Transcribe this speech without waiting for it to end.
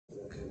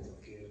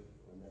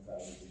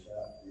وفعل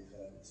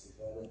الدفاع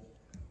الاستفادة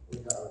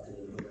والدعوة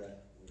للهدى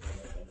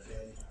وإرادة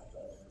الخير حتى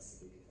أتمسك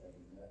بكتاب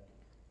الله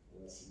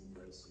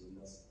وسنة رسول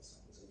الله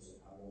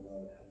سبحان الله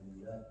والحمد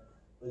لله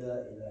ولا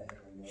إله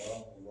إلا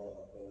الله والله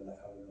أكبر ولا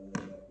حول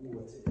ولا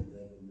قوة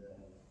إلا بالله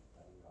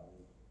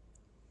العظيم.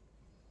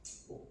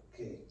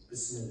 Okay,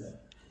 Bismillah.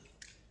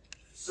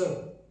 So,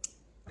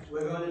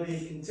 we're going to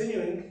be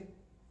continuing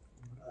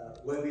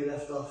where we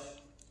left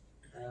off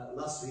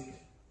last week.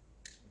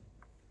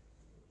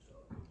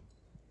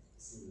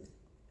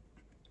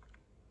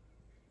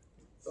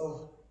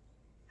 So,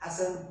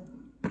 Hassan,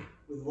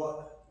 with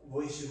what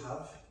voice you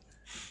have,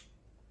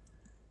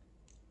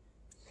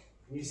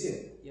 can you see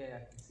it? Yeah,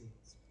 I can see.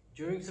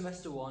 During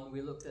semester 1,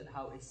 we looked at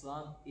how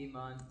Islam,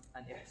 Iman,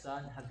 and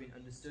Ihsan have been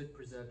understood,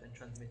 preserved, and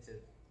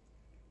transmitted.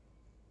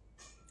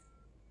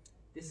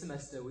 This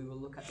semester, we will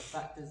look at the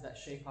factors that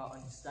shape our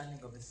understanding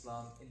of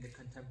Islam in the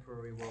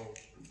contemporary world.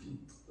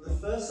 The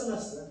first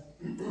semester,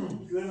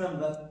 if you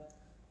remember,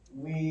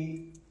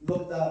 we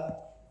looked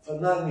at, for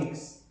 9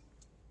 weeks,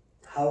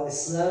 how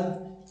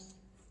Islam,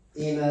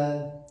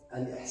 Iman,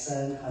 and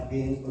Ihsan have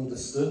been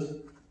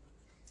understood,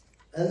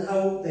 and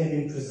how they've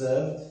been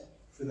preserved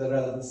through the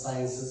relevant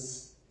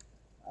sciences.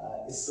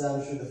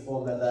 Islam through the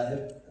four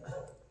madahib,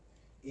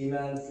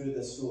 Iman through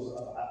the schools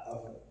of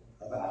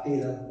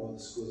Aqidah, or the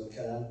schools of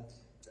Kalam,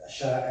 the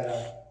Asha'ira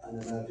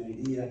and the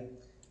Maturidiyya,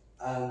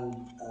 and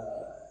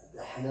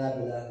the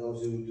Hanabila,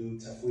 those who do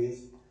Tafweed,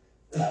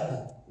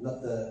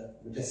 not the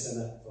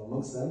Mujassima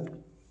amongst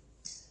them.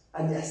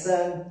 And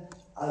Ihsan,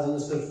 as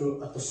understood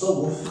through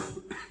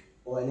At-Tasawwuf,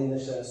 or in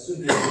English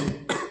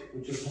Sufism,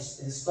 which has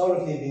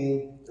historically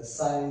been the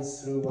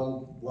science through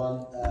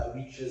one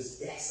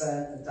reaches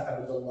Ihsan and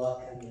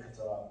Ta'abudullah and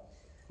Qatara.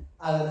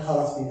 And how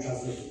that's been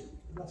transmitted.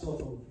 That's all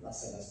from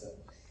last semester.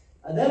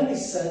 And then we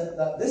said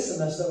that this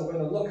semester we're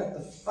going to look at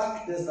the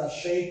factors that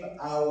shape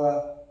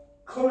our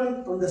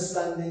current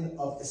understanding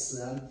of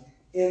Islam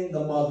in the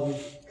modern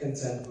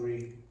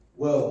contemporary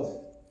world.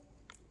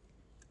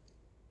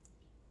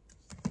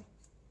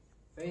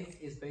 Faith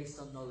is based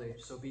on knowledge,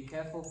 so be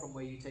careful from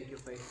where you take your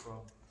faith from.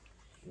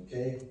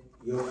 Okay,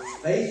 your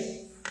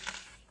faith,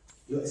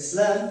 your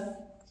Islam,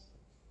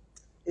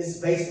 is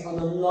based on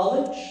the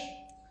knowledge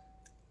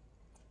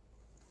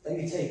that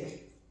you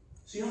take.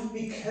 So you have to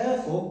be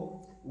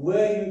careful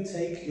where you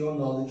take your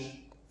knowledge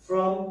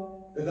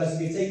from,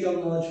 because if you take your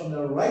knowledge from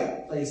the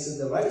right places,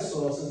 the right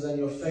sources, then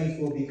your faith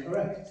will be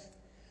correct.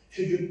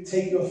 Should you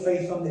take your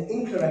faith from the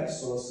incorrect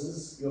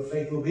sources, your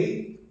faith will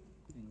be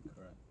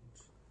incorrect.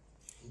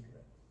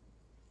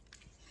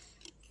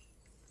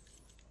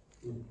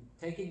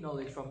 Taking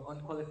knowledge from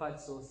unqualified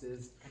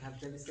sources can have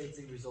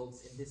devastating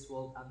results in this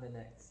world and the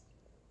next.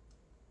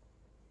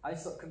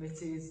 ISOC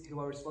committees who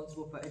are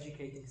responsible for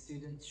educating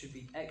students should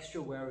be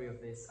extra wary of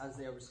this, as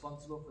they are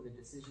responsible for the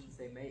decisions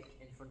they make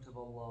in front of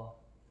Allah.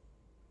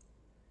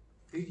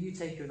 Who do you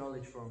take your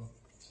knowledge from?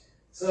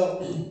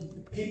 So,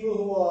 people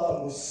who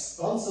are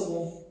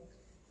responsible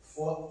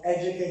for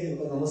educating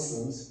other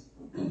Muslims,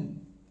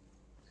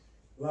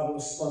 who have a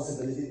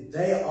responsibility,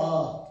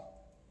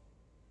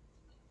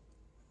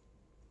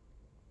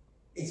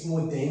 it's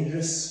more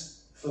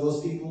dangerous for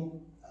those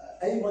people.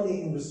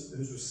 Anybody who's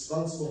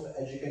responsible for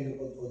educating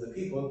other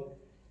people,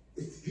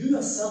 if you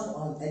yourself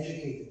aren't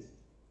educated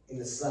in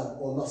Islam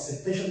or not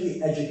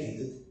sufficiently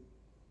educated,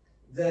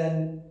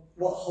 then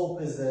what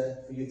hope is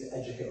there for you to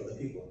educate other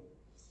people?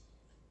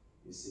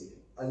 You see.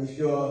 And if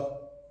you're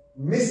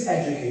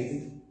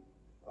miseducated,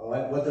 all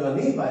right, what do I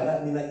mean by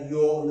that? I mean that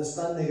your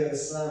understanding of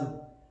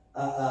Islam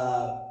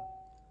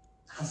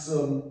has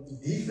some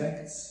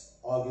defects,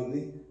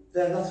 arguably,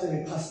 then that's going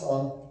to be passed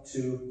on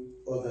to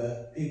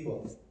other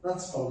people.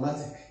 That's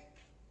problematic.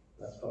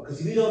 Because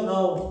if you don't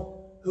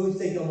know who to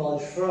take your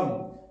knowledge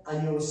from,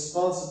 and you're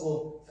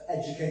responsible for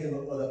educating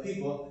other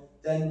people,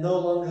 then no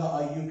longer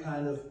are you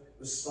kind of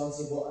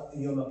responsible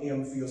in your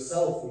maqam for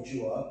yourself, which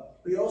you are,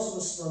 but you're also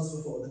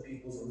responsible for other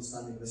people's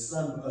understanding of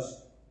Islam,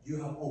 because you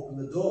have opened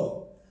the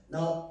door.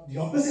 Now, the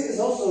opposite is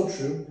also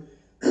true.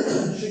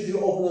 Should you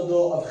open the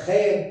door of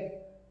khair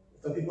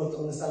for people to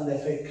understand their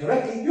faith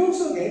correctly, you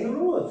also gain the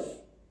reward.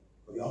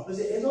 But the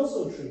opposite is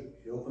also true.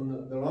 If you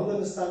open the wrong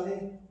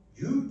understanding,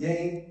 you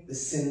gain the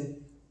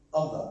sin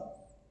of that.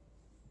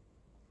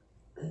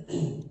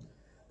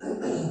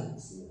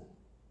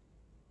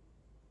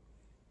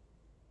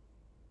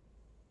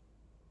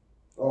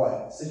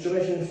 Alright,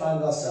 situation we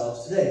find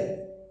ourselves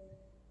today.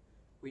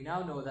 We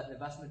now know that the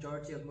vast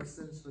majority of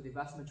Muslims for the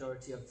vast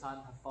majority of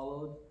time have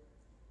followed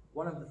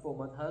one of the four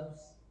madhabs.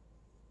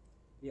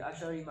 The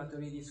Ash'ari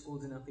Maturidi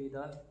schools in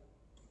Aqidah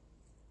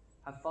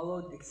have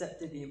followed,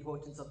 accepted the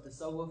importance of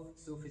Tasawwuf,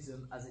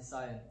 Sufism as a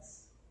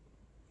science.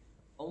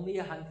 Only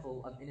a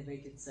handful of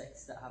innovated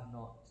sects that have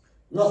not.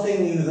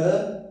 Nothing new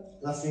there.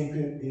 That's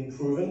been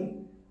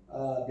proven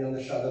beyond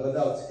the shadow of a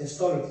doubt,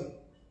 historically.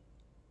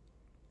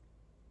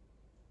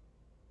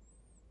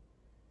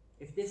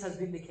 If this has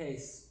been the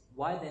case,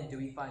 why then do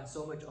we find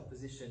so much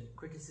opposition,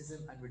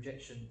 criticism and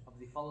rejection of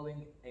the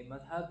following a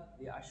madhab,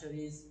 the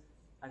Ash'aris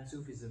and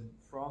Sufism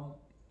from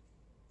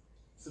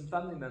Some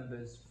family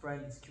members,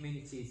 friends,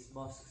 communities,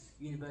 mosques,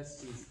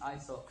 universities,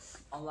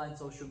 ISOCs, online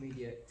social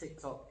media,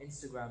 TikTok,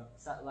 Instagram,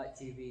 satellite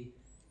TV,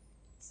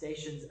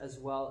 stations, as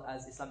well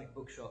as Islamic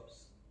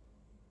bookshops.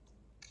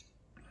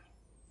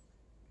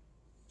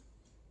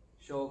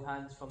 Show of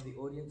hands from the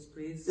audience,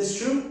 please. Is this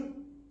true?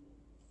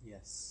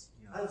 Yes.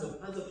 Yeah. Hands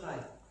up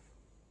high.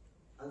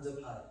 Hands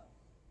up high.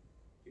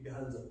 Keep your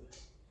hands up.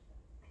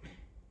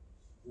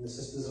 And the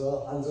sisters as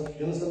well, hands up. Do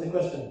you understand the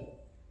question?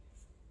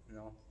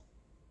 No.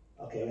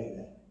 Okay, wait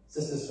there.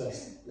 Sisters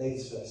first,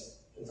 ladies first.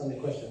 Understand the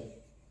question?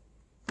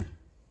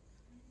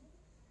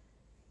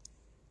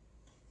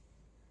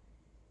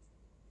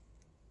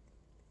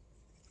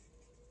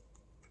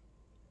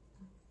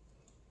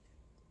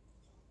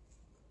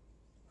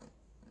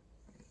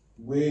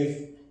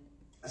 We've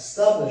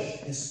established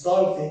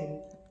historically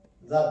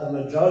that the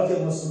majority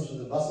of Muslims, for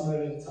the vast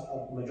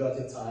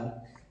majority of time,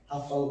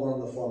 have followed one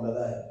of the four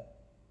madhahib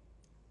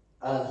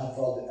and have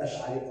followed the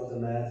Ash'ari or the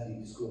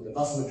Maturidi school the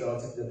vast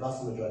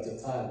majority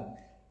of time,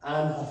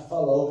 and have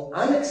followed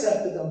and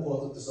accepted the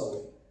importance of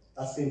tasawwuf.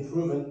 That's been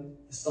proven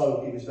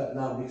historically. We spent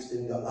 9 weeks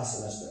doing that last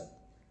semester.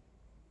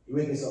 You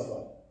with me so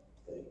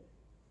far?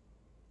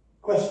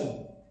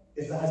 Question: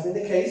 if that has been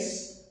the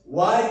case,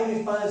 why do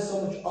we find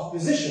so much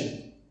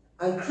opposition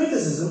and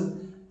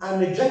criticism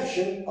and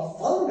rejection of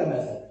following a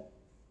method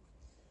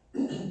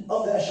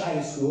of the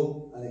Ash'ari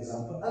school, an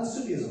example, and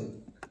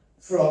Sufism,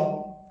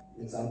 from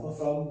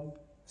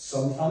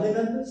some family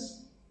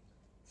members,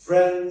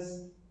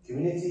 friends,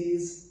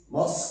 communities,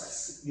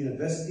 mosques,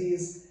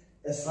 universities,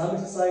 Islamic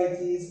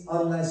societies,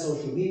 online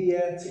social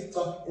media,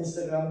 TikTok,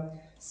 Instagram,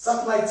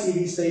 satellite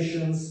TV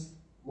stations,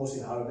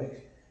 mostly in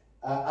Arabic,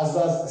 as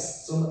well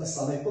as some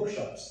Islamic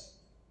bookshops.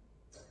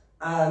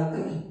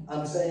 And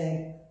I'm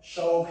saying,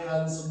 show of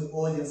hands from the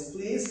audience,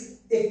 please,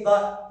 if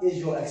that is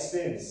your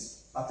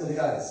experience. Back to the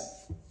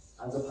guys.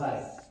 Hands up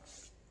high.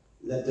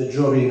 Let the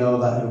jury know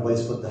that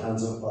everybody's put their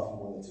hands up apart from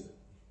 1 or 2.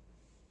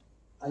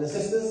 And the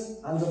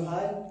sisters, hands up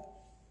high.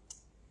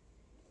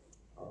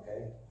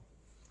 Okay.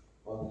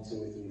 1, 2,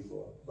 3,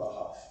 4. About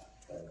half.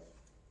 Okay.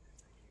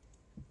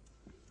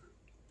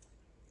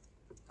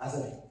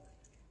 Azami.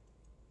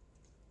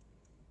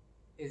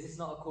 Is this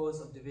not a cause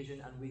of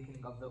division and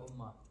weakening of the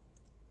ummah?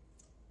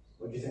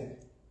 What do you think?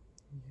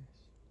 Yes.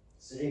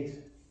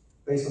 Saeed,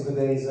 based on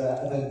today's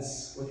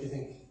events, what do you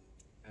think?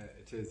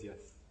 It is, yes.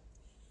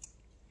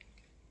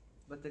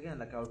 But again,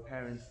 like our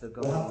parents, the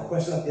We'll have government. the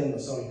question at the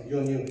end. Sorry,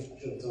 you're new. I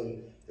should have told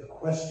you. The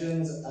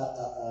questions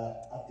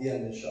at the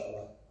end,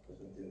 inshallah.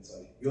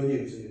 Sorry, you're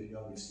new, so you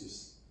have an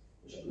excuse.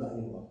 Inshallah, not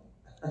anymore.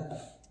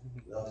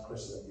 We'll have the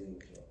questions at the end,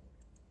 inshallah.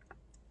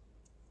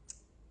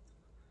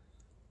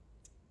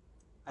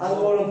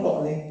 And more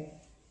importantly,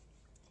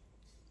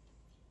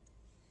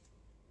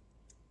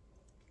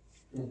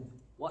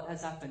 what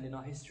has happened in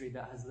our history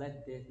that has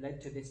led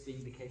to this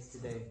being the case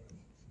today?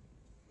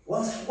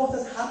 what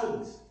has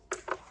happened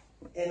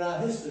in our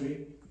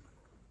history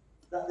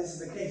that this is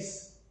the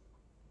case?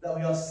 That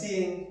we are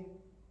seeing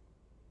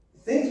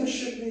things which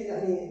should be,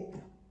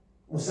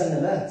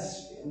 musallamat,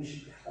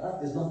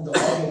 there's nothing to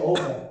argue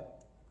over.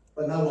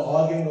 But now we're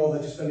arguing over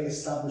just very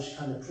established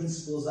kind of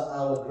principles that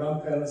our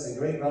grandparents and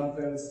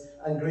great-grandparents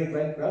and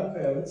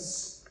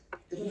great-great-grandparents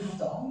didn't have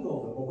to argue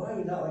over. But why are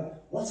we now like,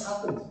 what's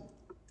happened?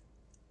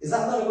 Is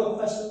that not a good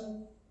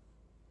question?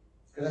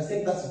 Because I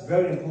think that's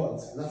very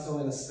important, and that's what I'm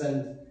going to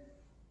spend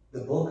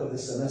the bulk of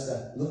this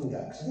semester looking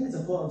at, because I think it's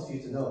important for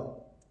you to know.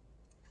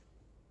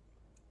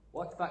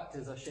 What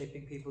factors are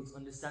shaping people's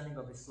understanding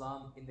of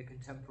Islam in the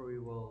contemporary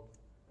world?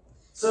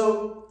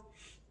 So,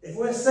 if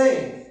we're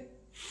saying,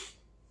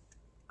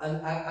 and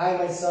I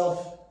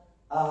myself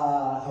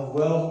have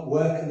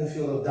worked in the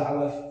field of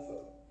da'wah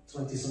for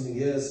 20-something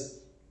years,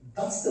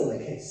 that's still the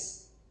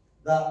case.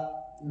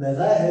 That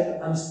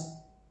madhahib, I'm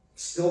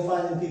still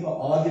finding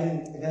people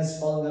arguing against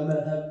following a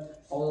madhab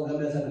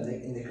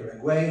in the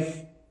correct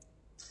way.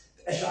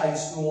 The Ash'ari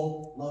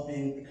school not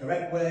being the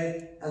correct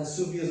way, and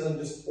Sufism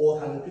just all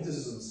kind of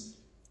criticisms.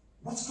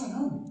 What's going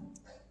on?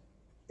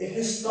 If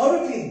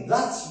historically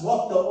that's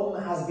what the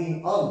Ummah has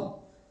been on,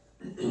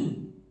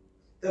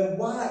 then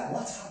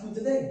what's happened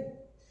today?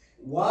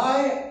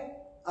 Why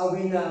are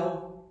we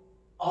now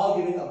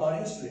arguing about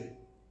history?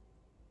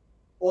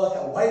 Or like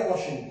a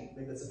whitewashing,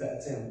 maybe that's a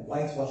better term,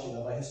 whitewashing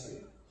of our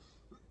history.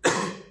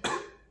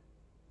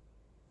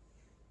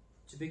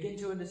 To begin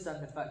to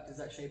understand the factors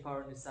that shape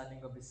our understanding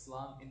of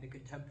Islam in the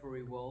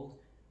contemporary world,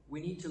 we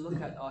need to look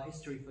at our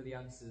history for the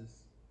answers.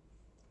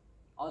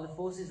 Are the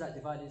forces that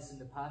divided us in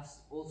the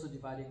past also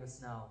dividing us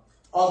now?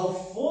 Are the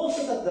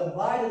forces that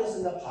divided us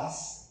in the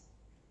past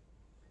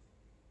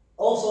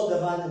also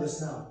dividing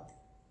us now?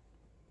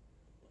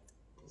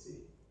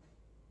 See?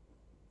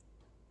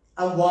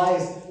 And why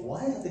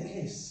is that the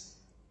case?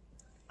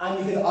 And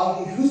you can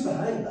argue who's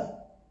behind that.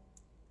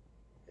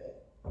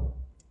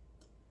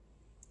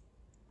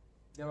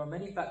 There are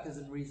many factors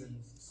and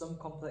reasons, some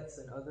complex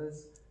than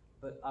others,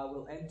 but I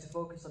will aim to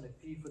focus on a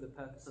few for the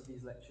purpose of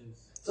these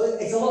lectures. So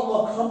it's a lot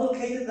more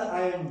complicated than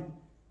I am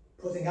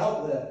putting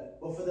out there,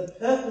 but for the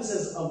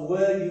purposes of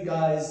where you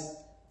guys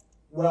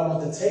where I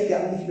want to take it,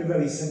 I'm going to keep it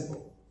very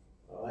simple.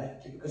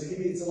 Alright? Because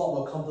it's a lot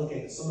more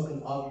complicated. Someone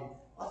can argue,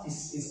 oh,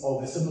 he's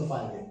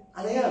oversimplifying it.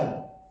 And I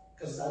am.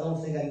 Because I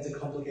don't think I need to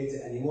complicate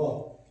it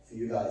anymore for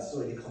you guys. It's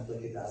already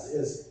complicated as it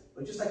is.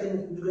 But just like we're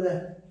going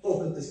to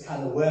open this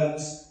kind of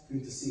worms for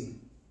you to see.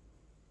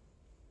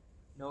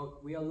 No,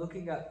 we are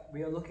looking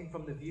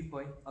from the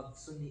viewpoint of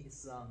Sunni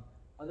Islam.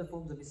 Other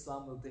forms of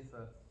Islam will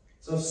differ.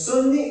 So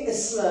Sunni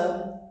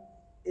Islam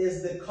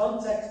is the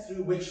context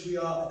through which we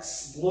are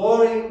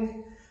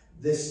exploring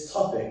this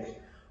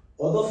topic.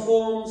 Other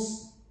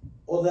forms,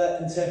 other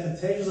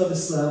interpretations of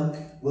Islam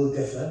will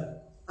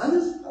differ. And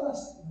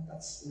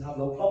we have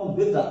no problem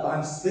with that. But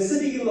I'm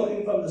specifically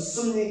looking from the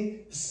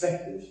Sunni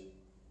perspective.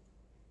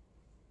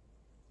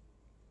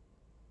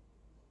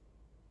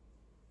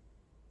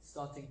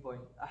 Starting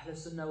point. Ahl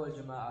Sunnah wal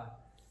Jama'ah.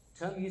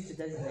 Term used to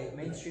designate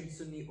mainstream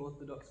Sunni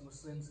Orthodox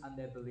Muslims and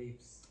their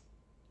beliefs.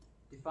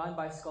 Defined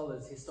by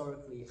scholars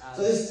historically as...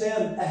 So this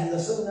term, Ahl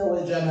Sunnah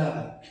wal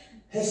Jama'ah,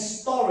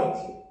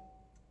 historically,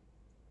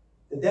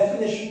 the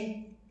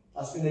definition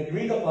has been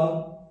agreed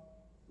upon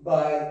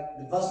by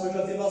the vast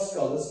majority of our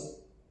scholars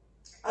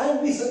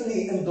and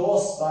recently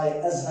endorsed by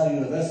Azhar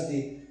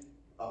University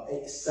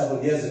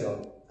several years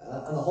ago,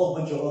 and a whole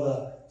bunch of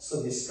other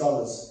Sunni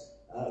scholars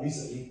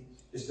recently,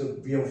 just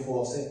to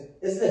reinforce it,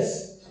 is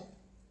this.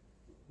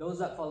 Those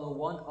that follow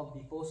one of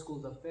the four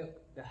schools of fiqh,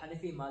 the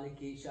Hanafi,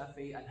 Maliki,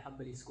 Shafi'i and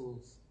Hanbali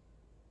schools.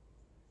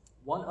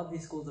 One of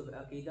these schools of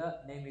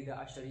Aqidah, namely the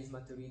Asharis,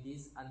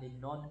 Maturidis, and the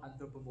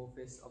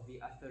non-anthropomorphists of the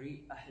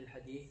Athari, Ahl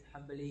Hadith,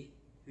 Hanbali,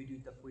 who do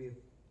Tafwid.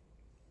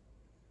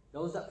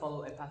 Those that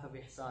follow a path of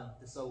Ihsan,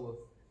 Tasawwuf,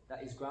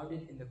 that is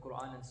grounded in the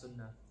Quran and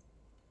Sunnah.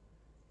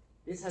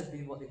 This has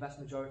been what the vast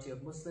majority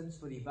of Muslims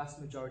for the vast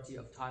majority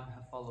of time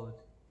have followed.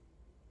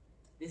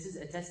 This is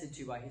attested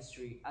to by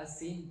history, as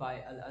seen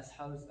by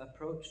Al-Azhar's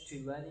approach to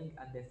learning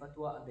and their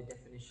fatwa and the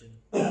definition.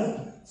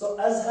 So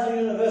Azhar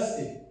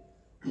University,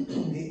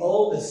 the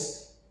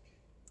oldest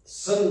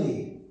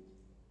Sunni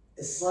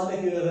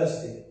Islamic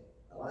university,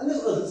 and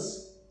there's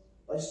others,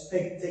 I'll just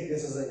take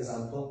this as an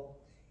example.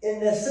 In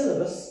their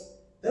syllabus,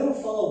 they will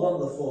follow one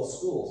of the four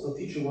schools, they'll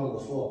teach you one of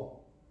the four.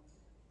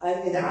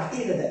 And in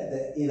Aqidah,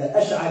 they're either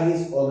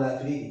Ash'aris or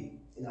Maturidi,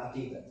 in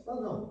Aqidah, it's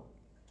well known.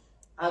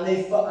 And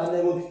they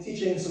will be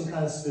teaching some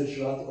kind of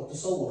spirituality or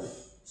Tasawwuf,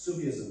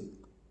 Sufism.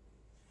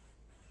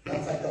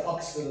 That's like the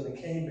Oxford and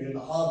the Cambridge and the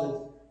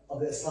Harvard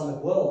of the Islamic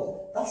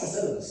world. That's the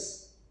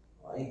syllabus.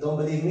 Right? Don't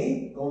believe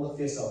me? Go and look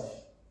for yourself.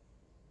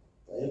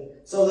 Right?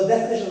 So the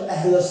definition of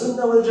Ahl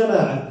Sunnah wal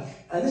Jama'ah,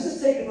 and this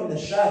is taken from the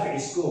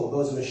Shafi'i school.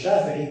 Those who are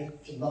Shafi'i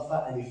should not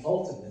find any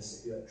fault in this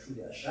if you're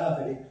truly a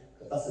Shafi'i,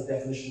 but that's the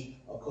definition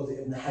according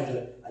to Ibn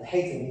Hajar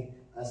al-Haytami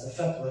as a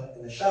fatwa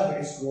in the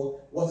Shafi'i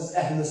school. What is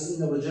Ahl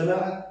Sunnah wal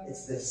Jama'ah?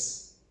 It's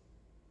this.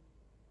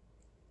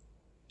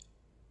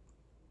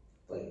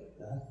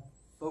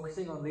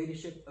 Focusing on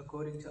leadership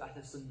according to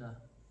Ahl Sunnah.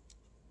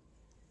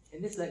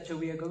 In this lecture,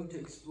 we are going to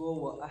explore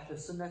what Ahl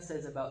Sunnah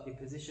says about the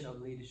position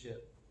of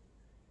leadership.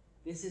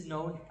 This is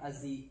known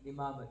as the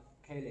Imamate,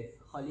 Caliph,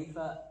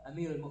 Khalifa,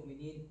 Amir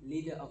al-Mu'mineen,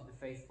 leader of the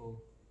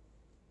faithful.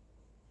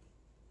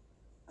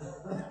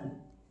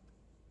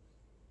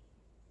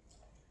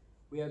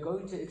 We are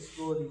going to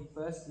explore the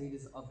first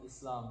leaders of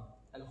Islam,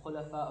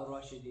 Al-Khulafa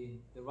al-Rashideen,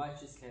 the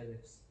righteous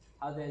caliphs,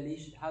 how their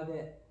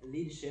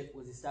leadership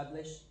was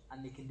established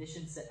and the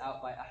conditions set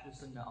out by Ahl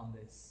Sunnah on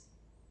this.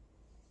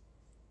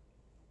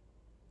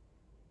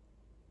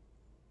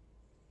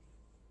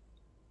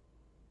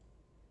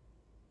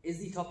 Is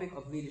the topic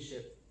of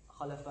leadership,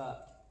 Khulafa,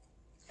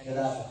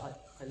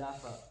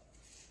 Khilafa,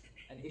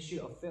 an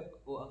issue of fiqh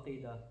or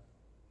aqidah?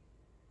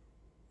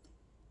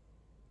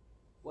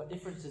 What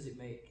difference does it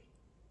make?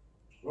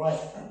 Right.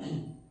 Let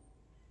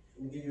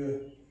me give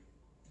you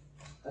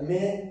a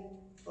minute,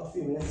 or a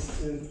few minutes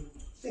to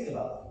think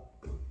about that.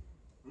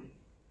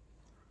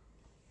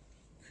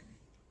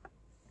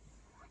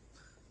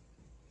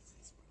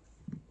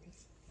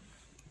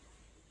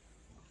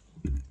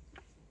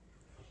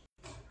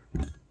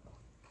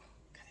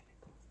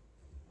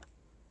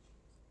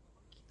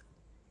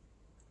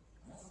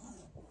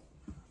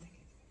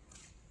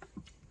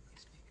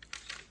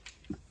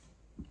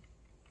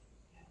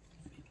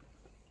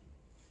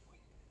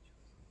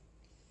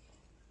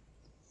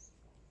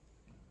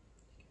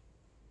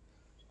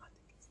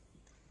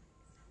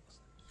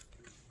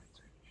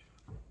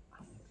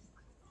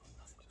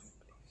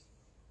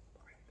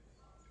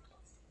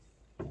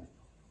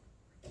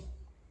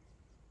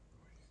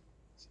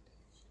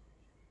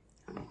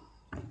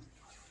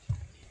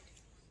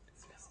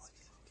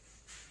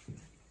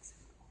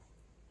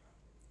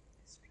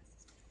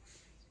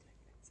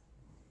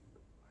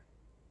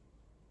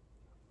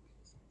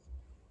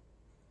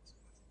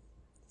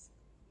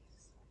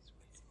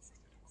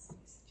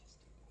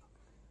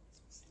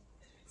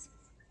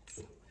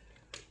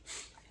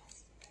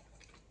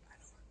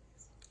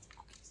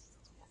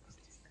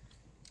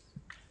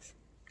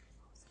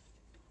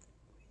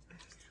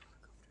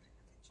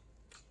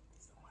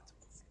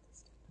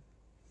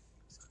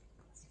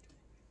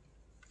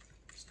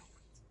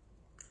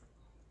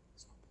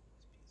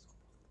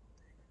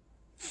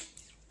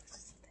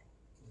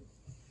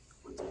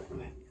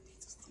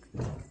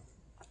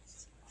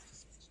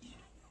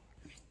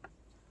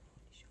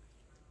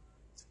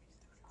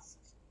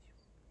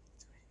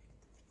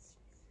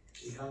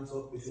 can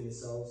talk between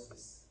yourselves.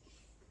 Just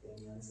give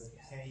me the answer.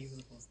 Yeah, you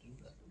will both do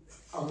that.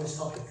 On this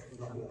topic,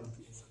 not the other.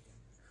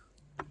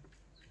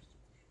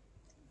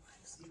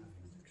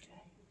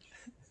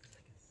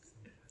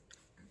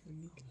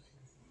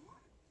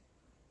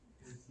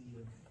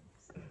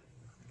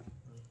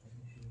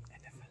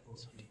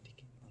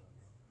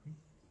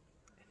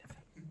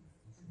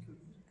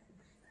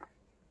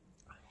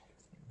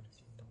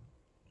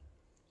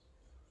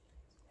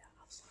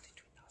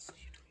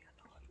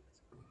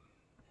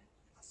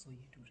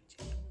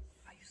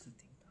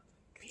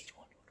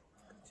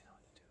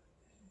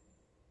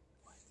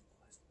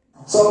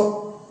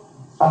 So,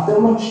 after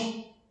much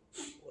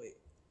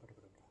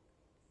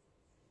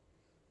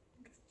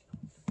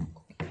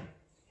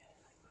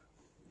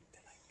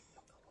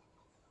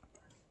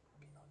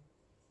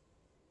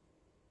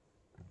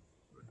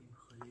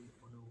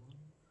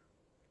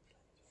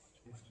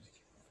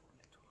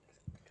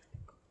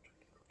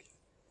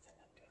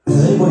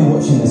is anybody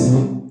watching this?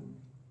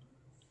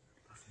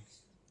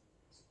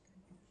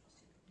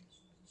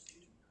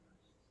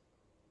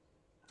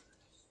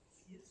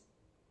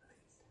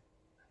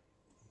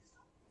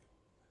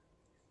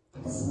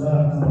 بسم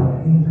الله الرحمن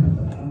الرحيم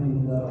الحمد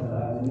لله رب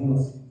العالمين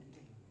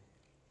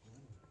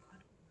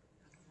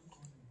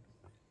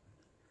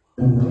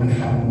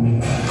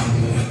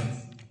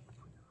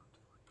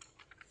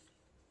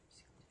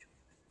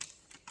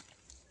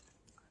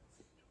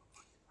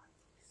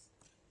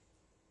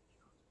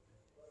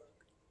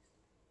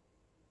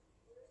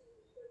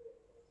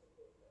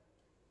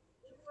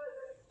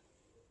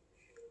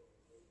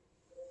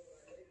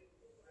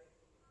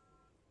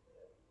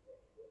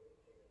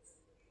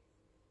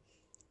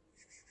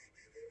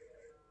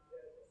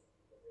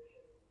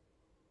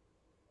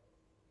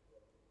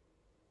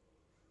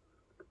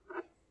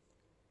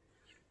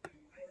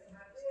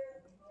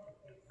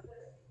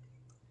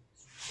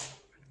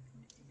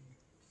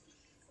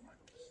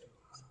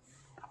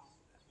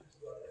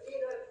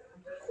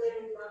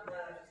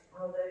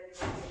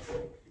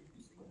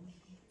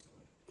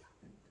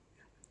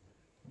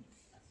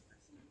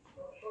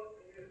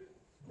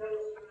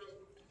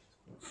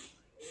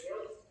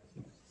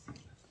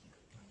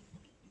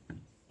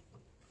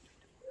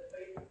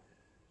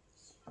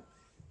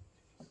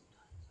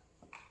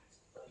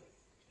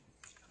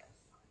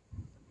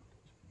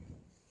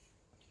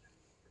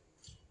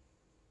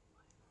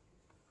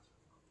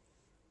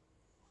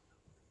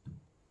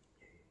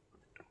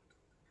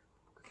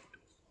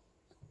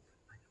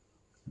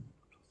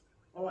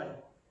Alright,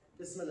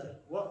 Bismillah.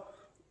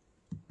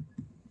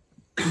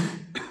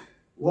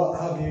 What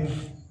have you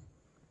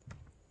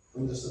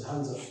understood?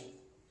 Hands up.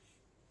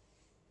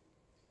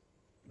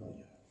 Not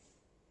yet.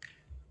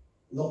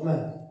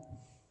 Luqman,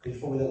 could you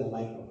put me down the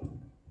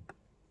microphone?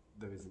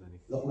 There isn't any.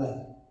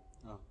 Luqman.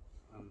 Oh,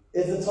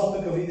 Is the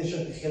topic of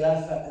leadership the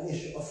Khilafah an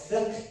issue of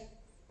fiqh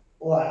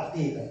or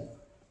aqidah?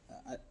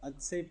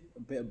 I'd say a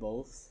bit of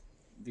both,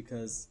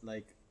 because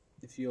like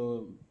if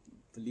your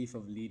belief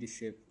of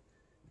leadership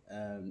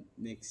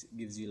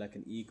gives you like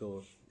an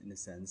ego in a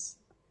sense,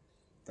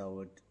 that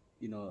would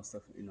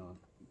stuff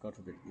God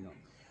forbid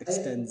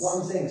extends. What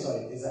I'm saying,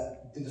 sorry, is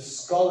that do the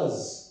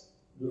scholars,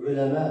 the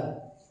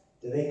ulama,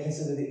 do they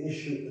consider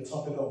the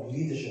topic of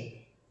leadership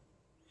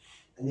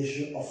an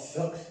issue of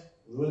fiqh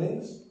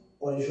rulings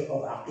or an issue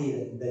of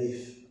aqidah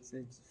belief? I'd say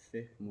it's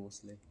fiqh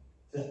mostly.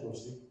 Fiqh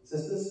mostly.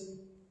 Sisters?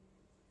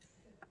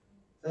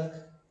 Fiqh?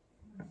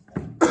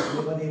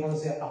 Anybody want to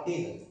say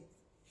aqidah?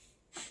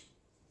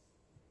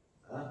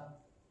 Huh?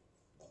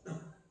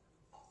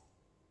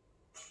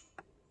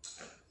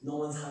 No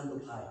one's hand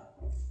up high.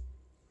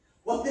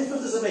 What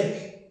difference does it make?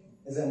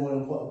 Is that a more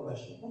important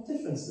question? What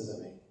difference does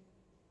it make?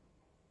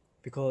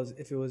 Because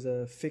if it was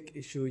a fiqh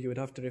issue, you would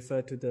have to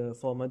refer to the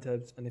four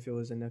madhabs, and if it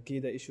was an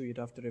aqidah issue, you'd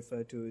have to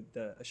refer to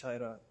the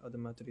Ash'ira or the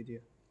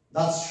Maturidiyya.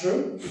 That's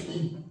true.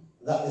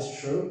 That is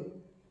true.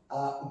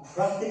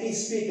 Practically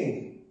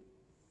speaking,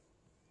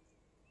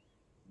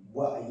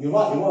 well, you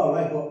are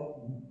right, but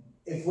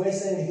if we're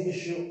saying the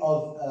issue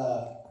of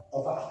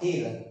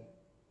aqidah,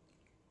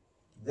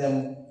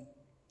 then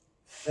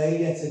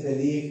failure to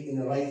believe in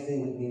the right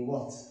thing would mean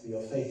what for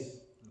your faith?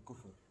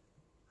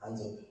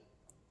 Hands up.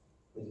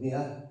 With me,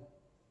 huh?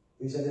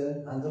 Who said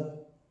it? Hand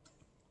up.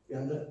 Your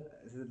hand up.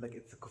 Is it like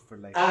it's a kufr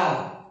like?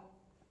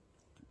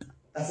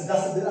 That's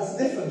the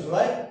difference,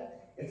 right?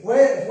 If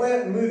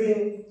we're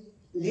moving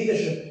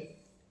leadership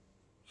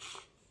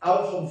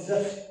out from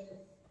fiqh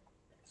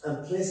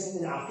and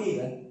placing in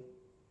aqidah,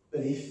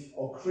 belief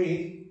or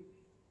creed,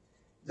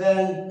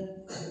 then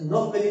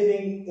not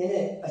believing in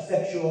it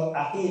affects your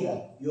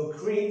aqidah, your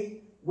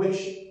creed,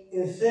 which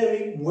in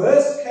theory,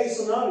 worst case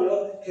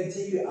scenario, can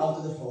take you out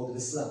of the fold of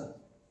Islam.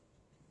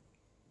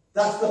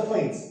 That's the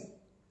point.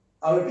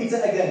 I'll repeat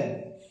it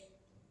again.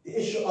 The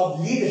issue of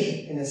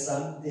leadership in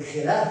Islam, the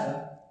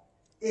khilafah,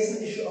 is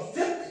an issue of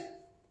fiqh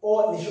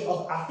or an issue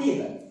of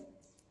aqidah.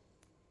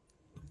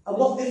 And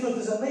what difference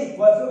does it make?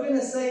 Well, if we're going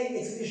to say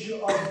it's an issue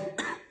of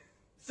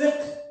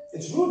fiqh,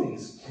 it's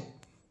rulings.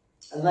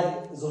 And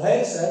like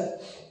Zuhair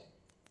said,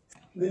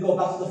 we go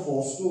back to the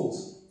four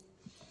schools.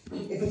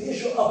 If it's the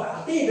issue of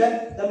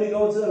Aqidah, then we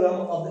go into the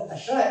realm of the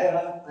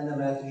Asha'ira and the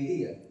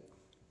Maturidiyya.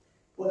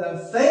 But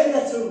then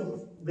failure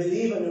to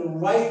believe in the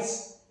right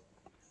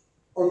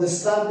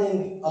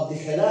understanding of the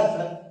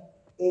Khilafah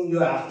in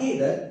your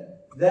Aqidah,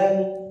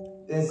 then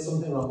there's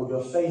something wrong with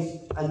your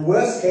faith. And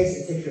worst case,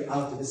 it takes you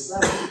out of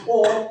Islam.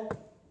 Or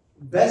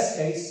best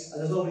case,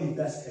 and there's no really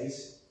best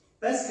case,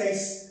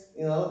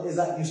 is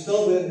that you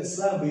still believe in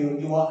Islam, but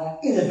you are an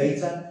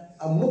innovator,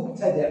 a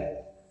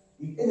muqtada'.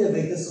 You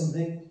innovated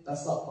something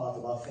that's not part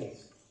of our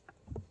faith.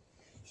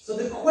 So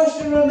the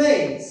question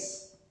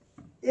remains,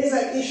 is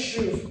an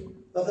issue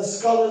that the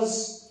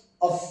scholars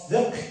of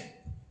fiqh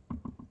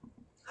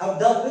have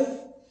dealt with,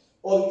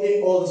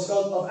 or the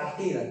scholars of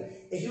Aqidah?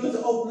 If you were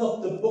to open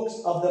up the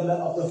books of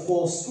the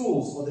four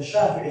schools, or the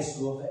Shafi'i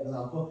school, for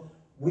example,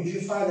 would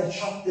you find a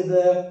chapter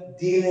there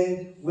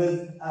dealing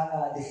with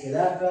the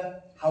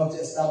Khilafah, how to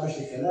establish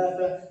the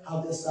Khilafah,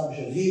 how to establish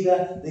a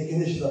leader, the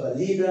conditions of a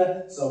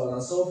leader, so on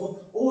and so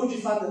forth? Or would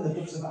you find it in the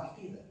books of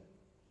Aqidah?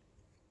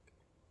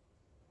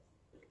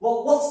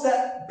 Well, what's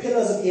the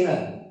pillars of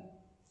Iman?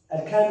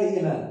 Arkan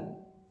Iman.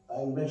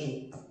 I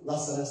mentioned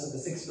last semester the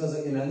 6 pillars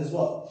of Iman is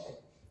what?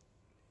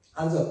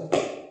 Hands up.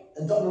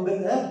 And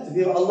to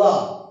be with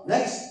Allah.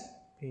 Next.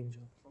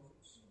 Angel.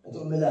 And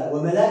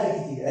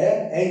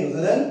وملائكته, angels,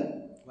 and then?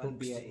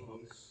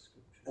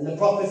 And the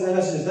prophets and the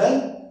messengers, then?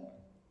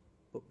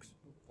 Books.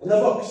 And the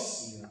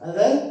books. Yeah. And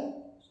then?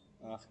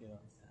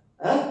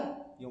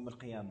 يوم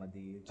القيامة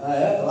دي.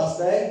 The last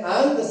day.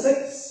 And the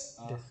 6?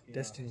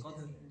 Destiny.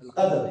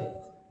 Qadr.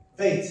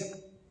 Fate.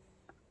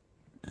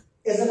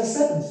 Is it a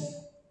 7th?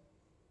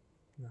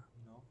 No.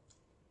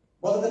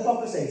 What did the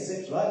prophet say?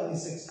 6, right? Only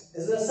 6.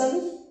 Is it a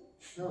 7th?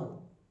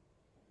 No.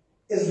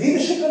 Is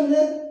leadership in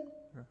there?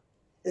 No.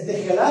 Is the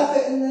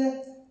Khilafah in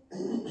there?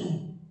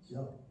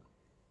 No.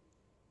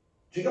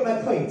 Do you get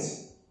my point?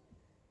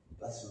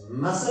 That's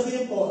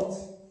massively important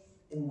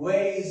in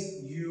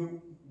ways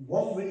you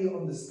won't really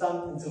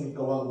understand until we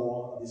go on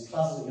more of these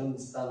classes. You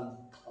understand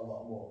a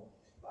lot more.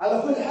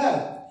 Ala kulli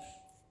hal,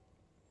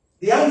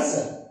 the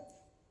answer.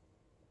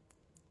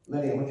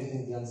 Maryam, what do you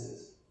think the answer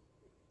is?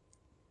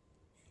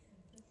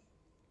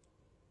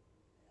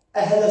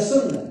 Ahl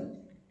Sunnah,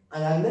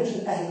 and I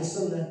mentioned Ahl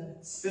Sunnah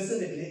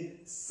specifically,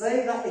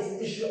 say that it's an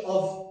issue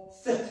of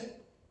fiqh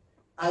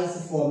and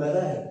it's for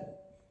madhahib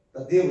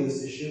that deal with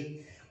this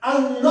issue,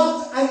 and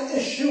not an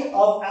issue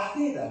of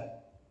aqidah,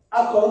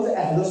 according to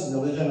Ahl Sunnah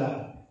wal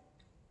Jama'ah.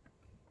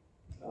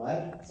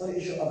 Alright? It's not an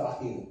issue of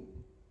aqidah.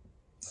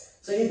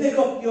 So you pick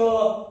up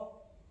your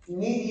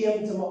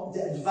medium to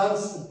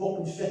advanced book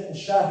in fiqh in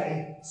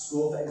Shafi'i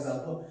school, for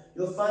example,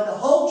 you'll find a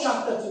whole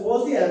chapter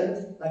towards the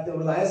end, like the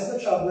reliance of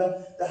the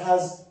traveller, that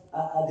has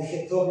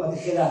talking about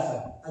the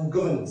khilafah and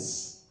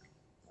governance.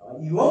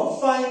 Right? You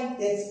won't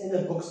find it in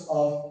the books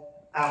of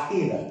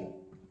Aqidah,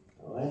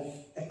 right?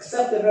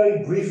 Except a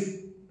very brief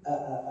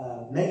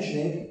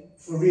mentioning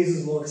for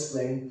reasons we'll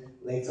explain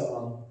later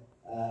on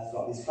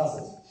throughout these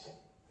classes.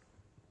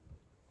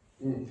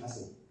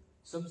 Hassan.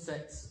 Some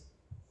sects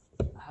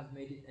have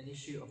made it an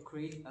issue of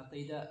creed,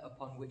 aqidah,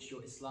 upon which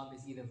your Islam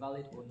is either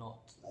valid or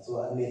not. That's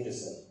what Amir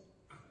just said.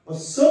 But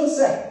some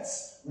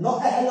sects,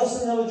 not Ahl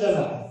Sunnah wal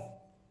Jama'ah,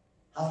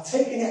 have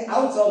taken it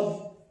out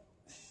of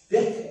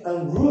fiqh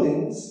and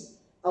rulings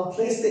and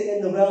placed it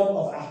in the realm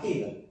of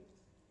aqidah.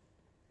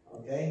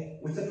 Okay?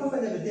 Which the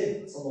Prophet never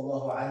did,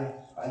 sallallahu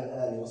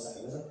alayhi wa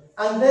sallam.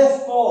 And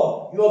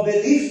therefore, your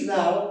belief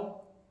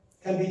now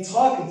can be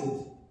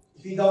targeted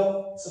if you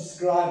don't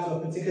subscribe to a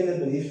particular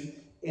belief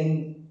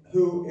in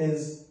who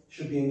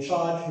should be in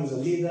charge, who's a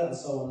leader, and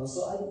so on and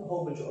so on, and a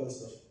whole bunch of other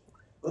stuff.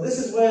 But this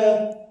is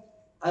where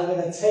I'm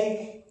going to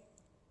take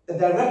the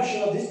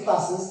direction of these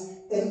classes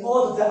in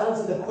order to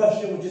answer the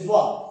question, which is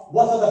what?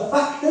 What are the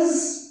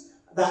factors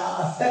that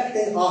are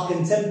affecting our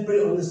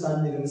contemporary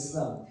understanding of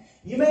Islam?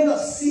 You may not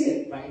see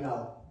it right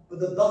now, but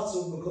the dots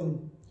will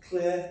become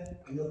clear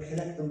and you'll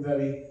connect them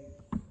very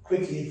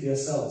quickly for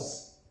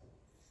yourselves.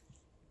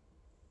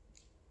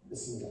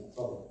 Listen,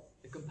 follow.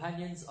 The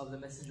companions of the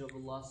Messenger of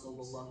Allah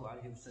sallallahu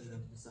alaihi wasallam,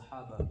 the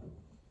Sahaba.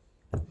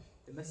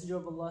 The Messenger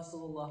of Allah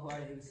sallallahu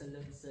alaihi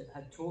wasallam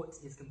had taught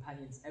his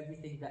companions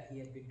everything that he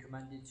had been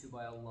commanded to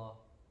by Allah.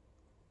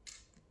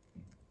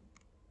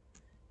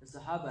 The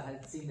Sahaba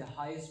had seen the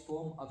highest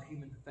form of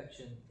human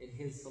perfection in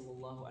his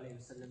sallallahu alaihi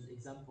wasallam's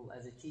example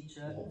as a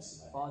teacher,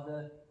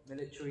 father,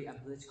 military and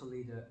political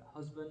leader,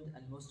 husband,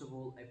 and most of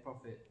all, a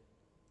prophet.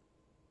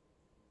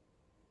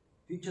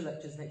 Future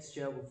lectures next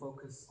year will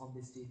focus on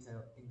this in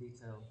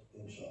detail.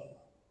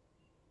 Inshallah.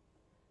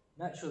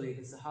 Naturally,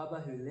 the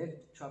Sahaba who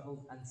lived,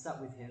 travelled and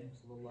sat with him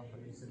sallallahu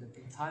alaihi wasallam,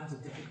 in times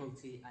of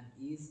difficulty and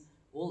ease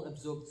all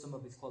absorbed some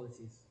of his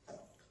qualities.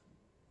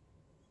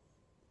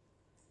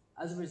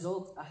 As a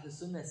result, Ahl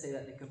Sunnah say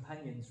that the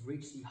companions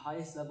reached the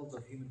highest levels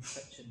of human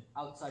perfection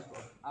outside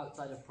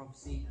of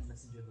prophecy and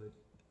messengerhood.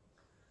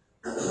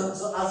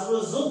 So as a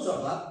result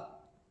of that,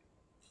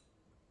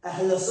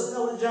 Ahl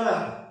Sunnah wal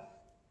Jama'ah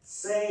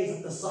says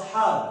that the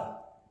Sahaba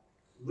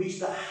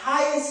reached the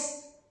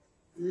highest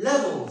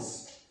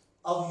levels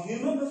of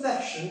human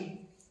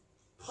perfection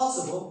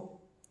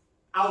possible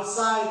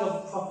outside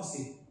of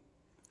prophecy.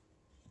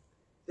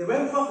 They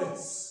weren't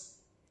prophets.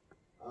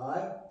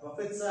 Alright?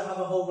 Prophets have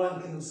a whole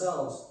rank in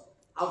themselves.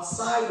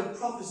 Outside of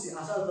prophecy,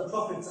 outside of the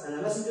prophets and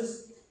the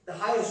messengers, the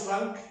highest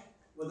rank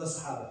were the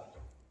Sahaba.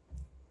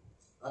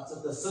 That's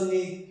what the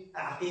Sunni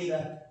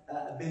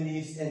Aqidah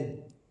believes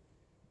in.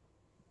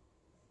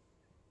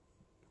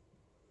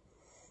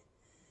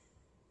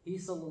 He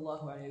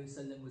sallallahu alayhi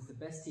wasallam was the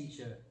best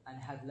teacher and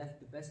had left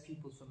the best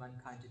pupils for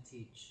mankind to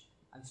teach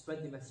and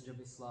spread the message of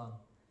Islam.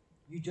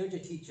 You judge a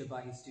teacher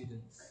by his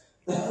students.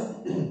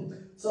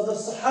 So the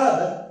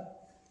Sahaba,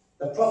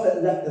 the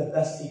Prophet left the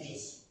best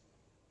teachers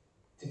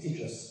to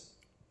teach us.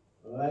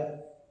 Alright?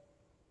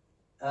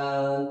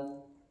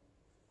 And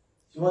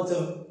if you want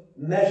to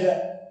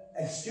measure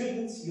a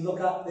student, you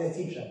look at their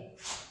teacher.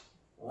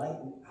 Alright?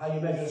 How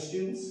you measure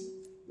students,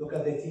 look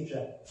at their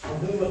teacher.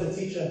 And who was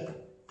the teacher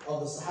of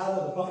the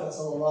Sahaba, the Prophet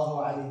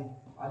sallallahu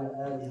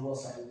alaihi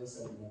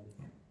wasallam?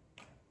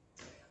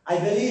 I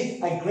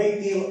believe a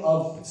great deal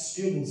of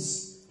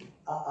students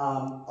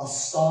are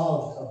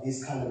starved of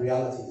these kind of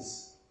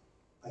realities.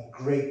 A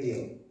great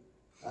deal.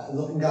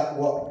 Looking at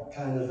what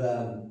kind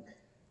of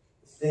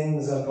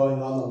things are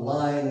going on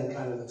online and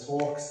kind of the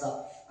talks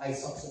that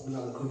ISOCs in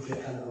another country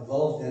are kind of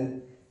involved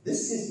in,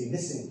 this seems to be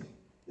missing.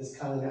 This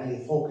kind of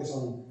any focus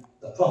on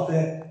the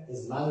Prophet,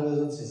 his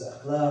mannerisms, his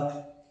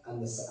akhlaq,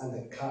 and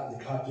the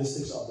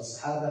characteristics of the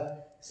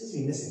Sahaba, seems to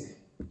be missing.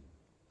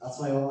 That's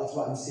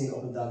what I'm seeing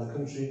up and down the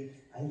country.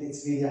 I think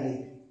it's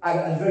really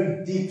at a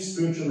very deep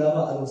spiritual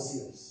level, I don't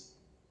see this.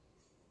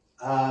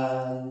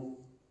 And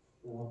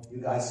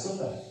you guys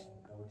suffer,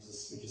 which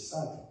is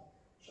sad.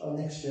 So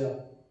next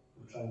year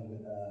we'll try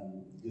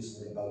and do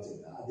something about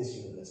it at this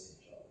university.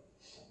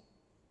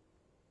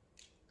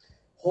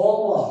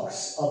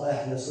 Hallmarks of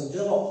Ahlul Sunnah. Do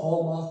you know what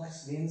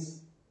hallmarks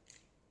means?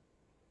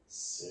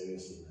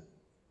 Seriously, man.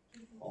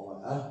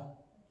 Hallmark, huh?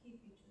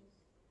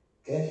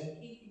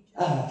 Okay?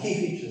 Key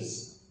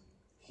features.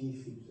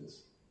 Key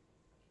features.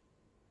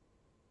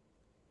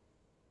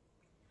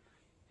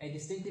 A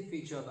distinctive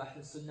feature of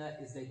Ahlul Sunnah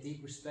is their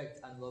deep respect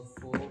and love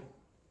for.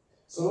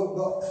 So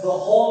the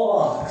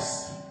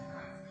hallmarks.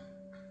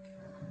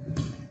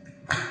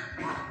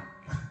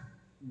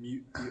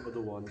 Mute the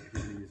other one,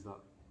 please use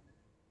that.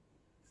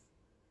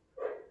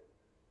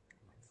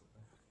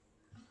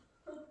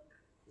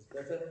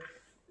 Better?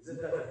 Is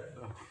it better?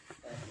 Oh.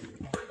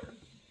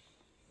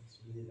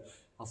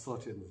 I'll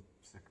sort it in the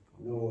second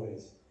part. No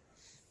worries.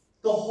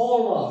 The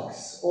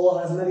hallmarks,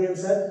 or as many have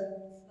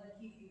said,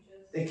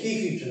 the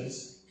key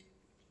features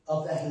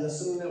of the Ahlul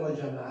Sunnah wal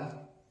Jama'ah,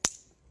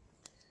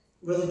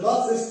 with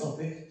regard to this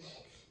topic,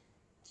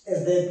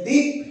 is their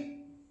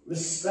deep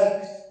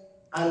respect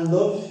and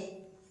love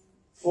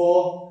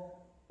for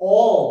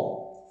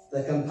all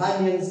the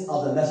companions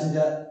of the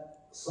Messenger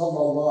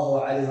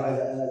sallallahu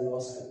alayhi wa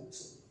sallam.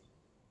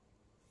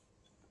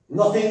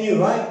 Nothing new,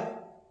 right?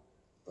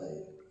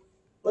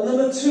 But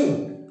number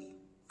two,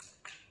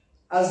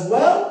 as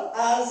well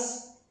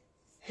as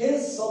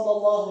his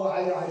sallallahu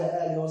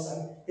alayhi wa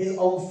sallam, his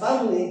own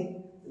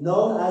family,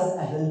 known as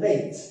Ahlul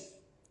Bayt,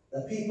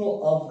 the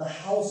people of the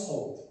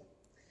household.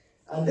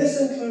 And this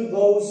includes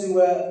those who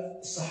were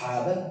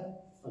Sahaba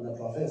and the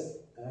Prophets,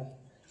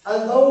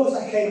 and those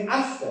that came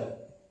after,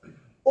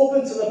 up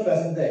until the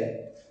present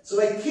day.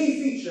 So a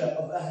key feature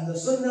of Ahlul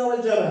Sunnah wal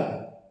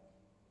Jama'ah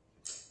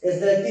is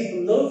their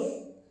deep love,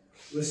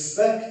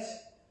 respect,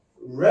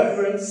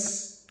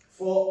 reverence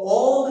for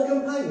all the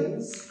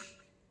companions.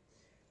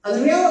 And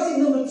the reality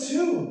number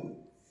two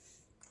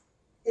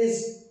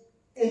is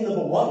in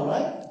number one,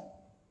 right?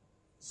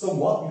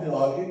 Somewhat, you can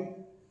argue.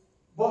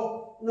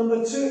 But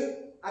number two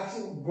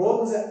actually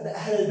broadens it, the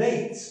Ahlul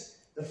Bayt,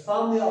 the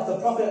family of the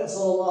Prophet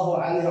sallallahu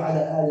alaihi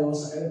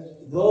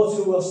wasallam, those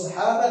who were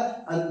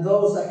Sahaba and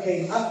those that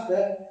came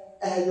after,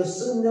 Ahlul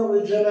Sunnah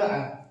wal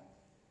Jama'ah.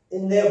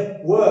 In their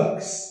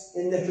works,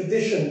 in their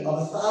tradition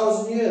of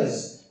 1,000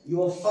 years, you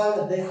will find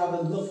that they have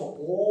a love for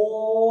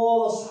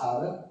all the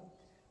Sahaba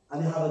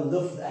and they have a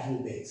love for the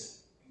Ahlul Bayt.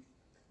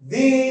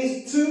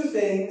 These two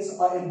things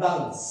are in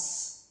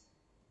balance.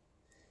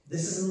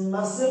 This is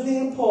massively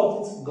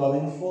important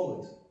going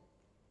forward.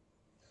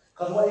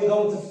 Because what you're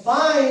going to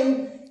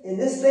find in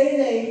this day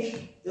and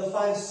age, you'll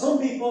find some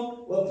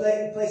people will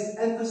place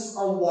emphasis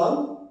on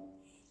one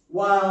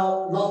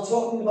while not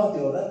talking about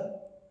the other,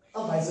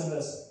 and vice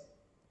versa.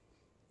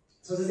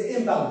 So there's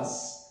an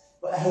imbalance.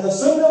 But Ahlul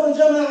Sunnah wal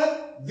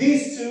Jama'ah,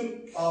 these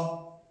two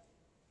are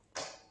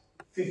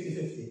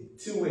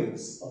 50-50. Two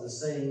wings of the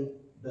same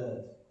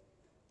bird.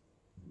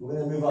 We're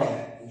going to move on,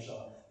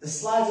 inshallah. The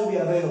slides will be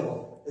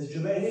available. Is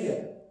Jubair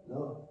here?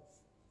 No.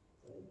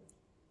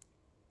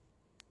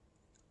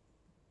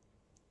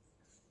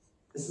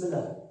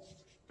 Bismillah.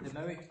 The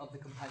merit of the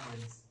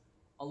companions.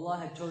 Allah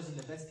had chosen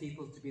the best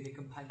people to be the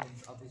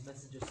companions of His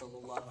Messenger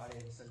sallallahu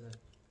alaihi wasallam.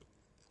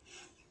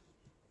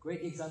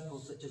 Great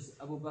examples such as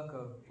Abu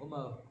Bakr,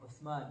 Umar,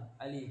 Uthman,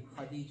 Ali,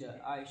 Khadija,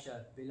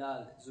 Aisha,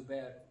 Bilal,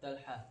 Zubair,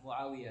 Talha,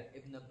 Muawiyah,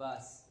 Ibn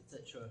Abbas,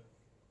 etc.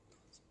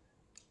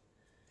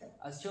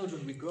 As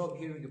children, we grow up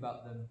hearing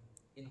about them.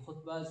 in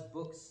khutbahs,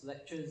 books,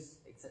 lectures,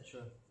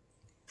 etc.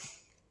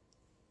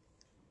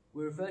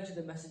 We refer to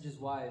the Messenger's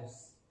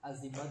wives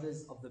as the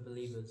mothers of the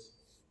believers.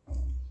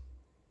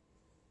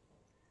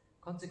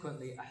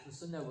 Consequently, Ahlul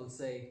Sunnah will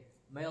say,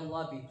 "May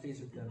Allah be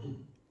pleased with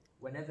them,"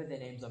 whenever their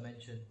names are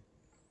mentioned.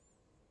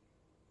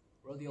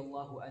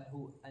 Radiyallahu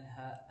anhu,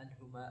 anha,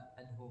 anhuma,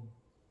 anhum.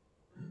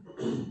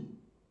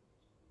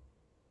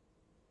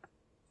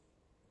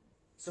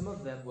 Some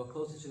of them were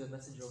closer to the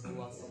Messenger of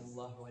Allah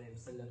sallallahu alaihi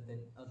wasallam than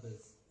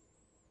others.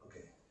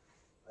 Okay.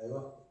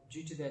 Aywa.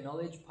 Due to their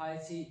knowledge,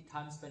 piety,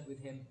 time spent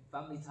with him,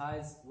 family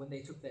ties when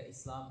they took their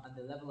Islam, and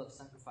the level of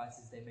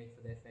sacrifices they made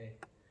for their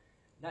faith.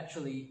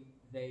 Naturally,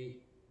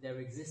 there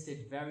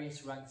existed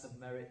various ranks of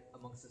merit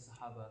amongst the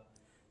Sahaba,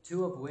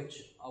 two of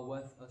which are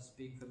worth us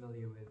being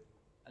familiar with: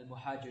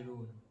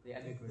 Al-Muhajirun, the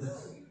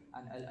emigrants,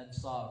 and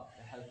Al-Ansar,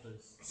 the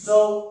helpers.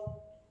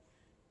 So,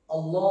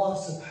 Allah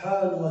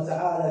subhanahu wa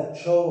ta'ala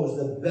chose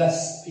the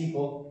best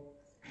people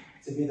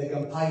to be the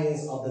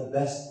companions of the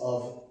best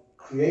of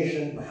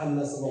creation,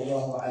 Muhammad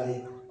sallallahu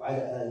alayhi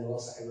wa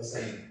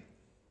sallam.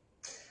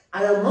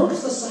 And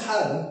amongst the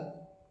Sahaba,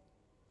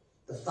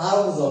 the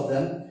thousands of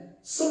them,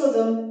 some of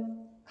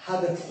them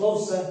had a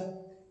closer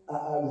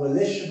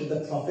relationship with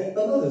the Prophet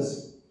than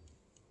others.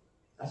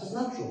 That was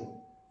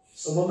natural.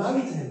 Some were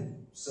married to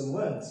him, some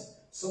weren't.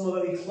 Some were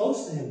very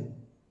close to him,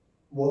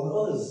 more than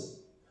others.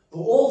 But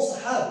all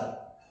Sahaba,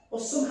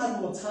 well, some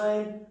had more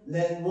time,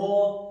 learned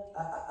more,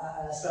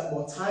 spent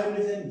more time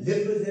with him,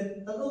 lived with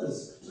him than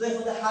others. So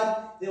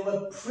therefore they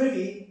were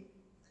privy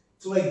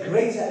to a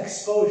greater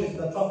exposure to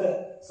the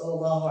Prophet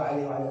sallallahu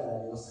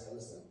alaihi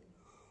wasallam.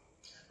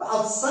 But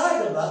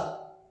outside of that,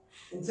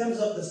 in terms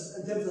of the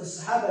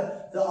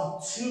Sahaba, there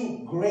are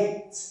two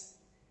great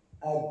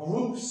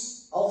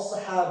groups of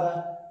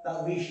Sahaba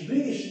that we should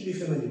be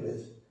familiar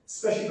with,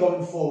 especially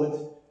going forward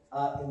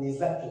in these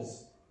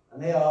lectures.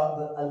 And they are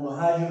the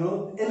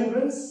Al-Muhajirun,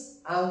 immigrants,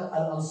 and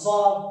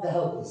Al-Ansar, the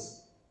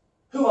helpers.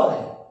 Who are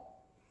they?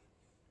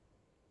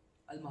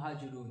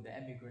 Al-Muhajirun, the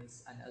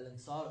emigrants, and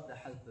Al-Ansar, the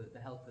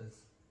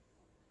helpers.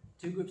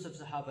 Two groups of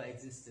Sahaba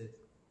existed.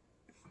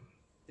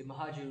 The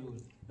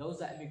Muhajirun, those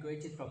that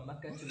emigrated from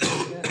Mecca to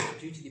Medina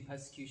due to the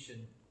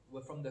persecution,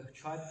 were from the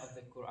tribe of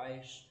the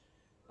Quraysh.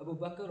 Abu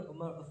Bakr,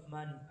 Umar,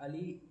 Uthman,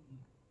 Ali,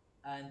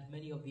 and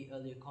many of the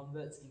earlier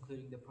converts,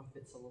 including the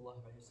Prophet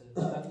ﷺ's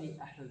family,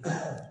 Ahlul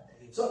Bayt.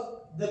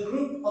 So, the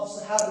group of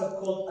Sahaba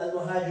called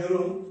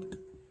Al-Muhajirun,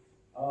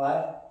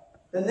 alright,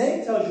 the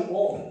name tells you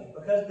all,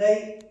 because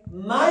they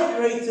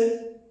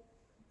migrated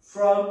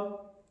from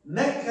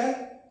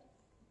Mecca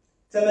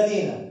to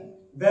Medina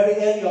very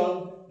early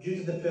on due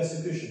to the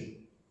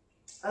persecution.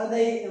 And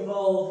they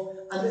evolved,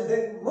 and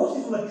they're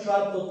mostly from a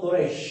tribe called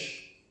Quraysh.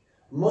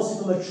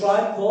 Mostly from a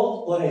tribe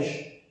called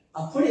Quraysh.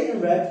 I'll put it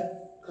in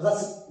red, because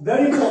that's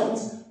very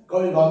important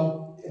going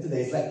on in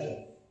today's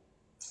lecture.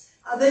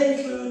 And they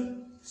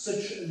include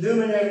such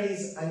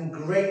luminaries and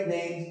great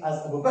names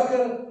as Abu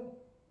Bakr,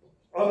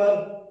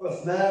 Umar,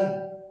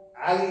 Uthman,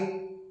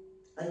 Ali,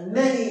 and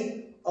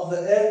many of the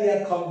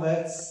earlier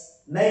converts,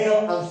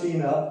 male and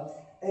female,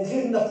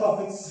 including the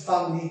Prophet's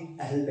family,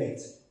 Ahlul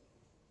Bayt.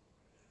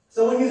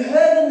 So when you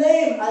hear the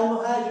name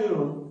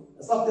Al-Muhajirun,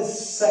 it's not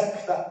this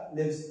sect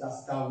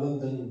that's down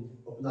London,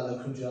 up in another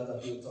country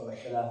that people talk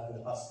about for the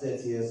past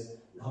 30 years,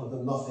 and have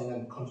done nothing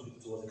and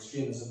contributed towards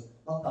extremism.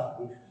 Not that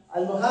group.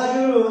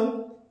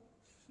 Al-Muhajirun,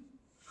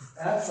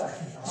 that's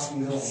how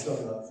you know what I'm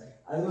talking about.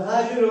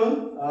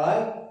 Al-Muhajirun,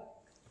 alright,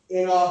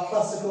 in our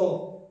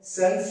classical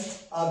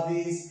sense, are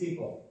these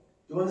people.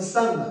 Do you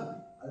understand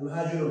that?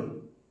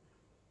 Al-Muhajirun.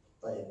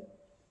 Right.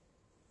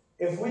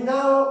 If we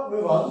now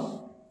move on,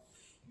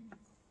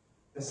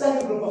 the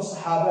second group of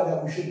Sahaba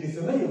that we should be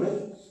familiar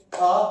with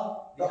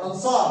are the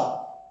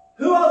Ansar.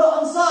 Who are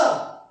the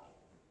Ansar?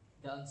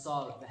 The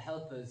Ansar, the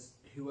helpers,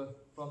 who were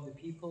the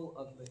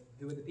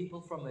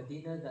people from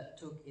Medina that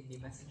took in the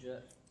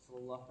Messenger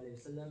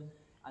ﷺ,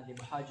 and the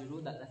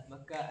Muhajirun that left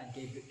Mecca and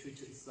gave victory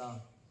to Islam.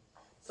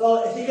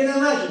 So if you can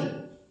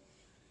imagine,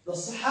 the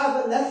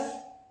Sahaba left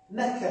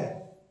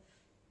Mecca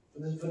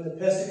from the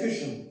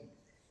persecution.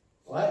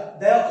 Right?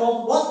 They are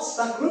called what?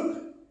 That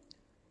group?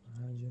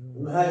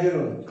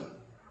 Muhajirun.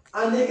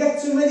 And they get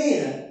to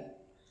Medina,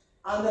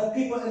 and the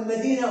people in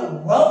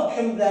Medina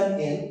welcome them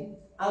in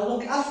and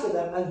look after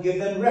them and give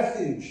them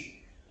refuge.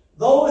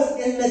 Those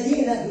in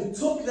Medina who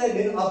took them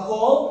in are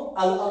called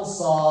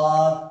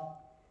Al-Ansar.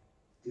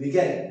 Do we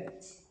get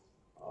it?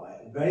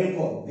 Alright, very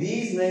important.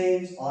 These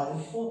names are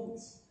important.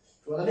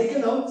 If you want to make a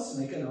note,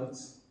 make a note.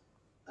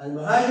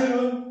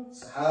 Al-Muhajirun,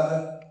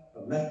 Sahaba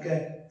from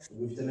Mecca, who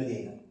moved to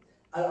Medina.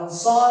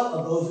 Al-Ansar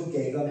are those who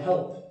gave them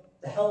help.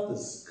 The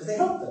helpers, because they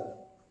helped them.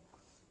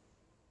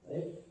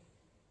 Right?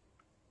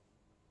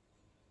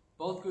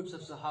 Both groups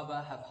of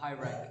Sahaba have high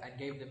rank and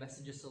gave the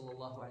Messenger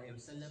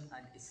ﷺ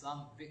and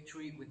Islam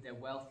victory with their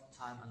wealth,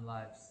 time and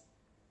lives.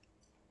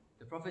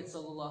 The Prophet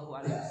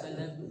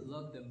ﷺ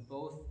loved them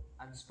both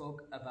and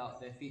spoke about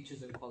their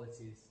features and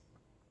qualities.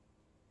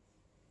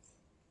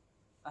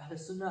 Ahlul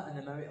Sunnah and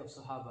the merit of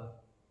Sahaba.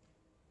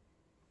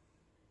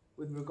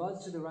 With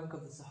regards to the rank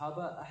of the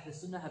Sahaba, Ahl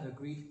Sunnah have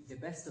agreed the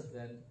best of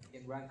them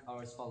in rank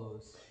are as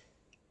follows.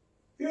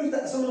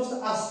 If someone was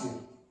to ask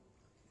you,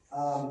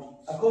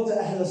 according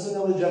to Ahl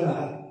Sunnah wal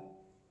Jama'ah,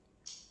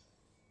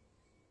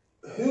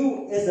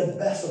 who is the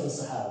best of the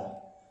Sahaba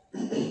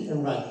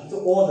in rank? To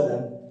order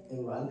them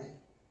in rank.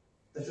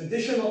 The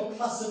traditional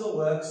classical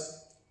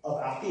works of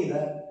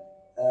Aqidah,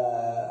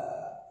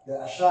 the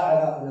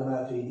Ash'a'ira and the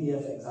Maturidiyya,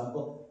 for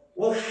example,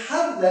 will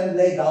have them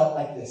laid out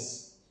like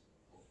this.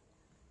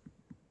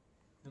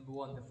 Number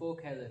 1, the 4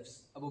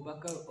 caliphs, Abu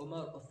Bakr,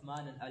 Umar,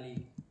 Uthman and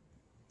Ali.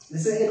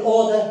 This is in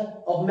order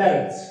of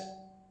merit.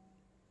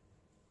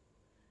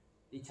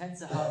 The 10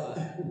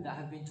 Sahaba that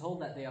have been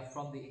told that they are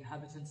from the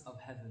inhabitants of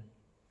heaven.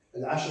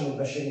 Al-Ashr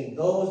al-Bashirin,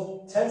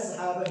 those 10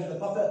 Sahaba who the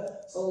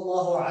Prophet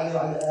sallallahu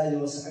alayhi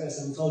wa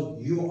sallam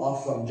told, you are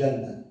from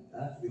Jannah,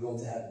 you're going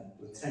to heaven,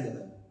 with 10 of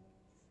them.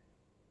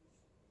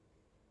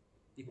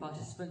 The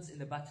participants in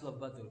the Battle of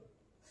Badr.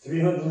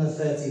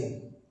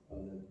 313.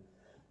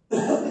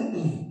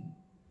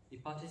 The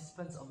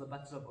participants of the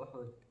Battle of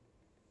Uhud.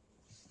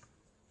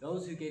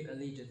 Those who gave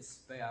allegiance,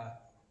 bay'ah.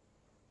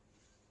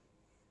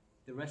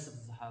 The rest of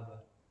the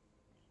Sahaba.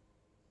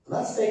 And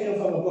that's taken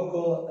from a book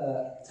called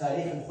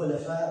Tarikh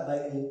al-Khulafa by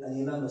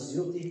Imam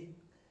al-Suyuti.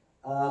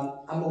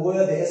 I'm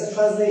aware there is a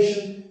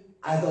translation.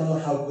 I don't know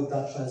how good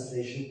that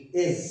translation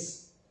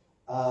is.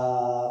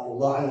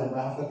 Wallah alam, I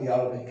have got the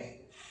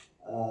Arabic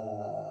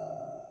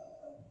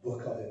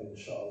book of it,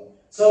 inshallah.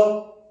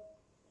 So,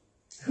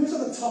 who's at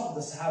the top of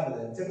the Sahaba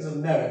then, in terms of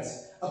merit?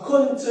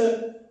 According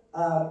to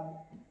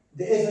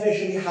the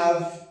information we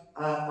have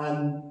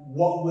and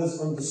what was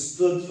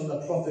understood from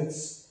the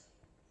Prophet's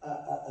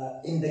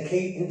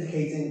indicating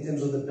in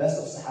terms of the best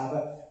of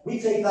Sahaba, we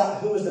take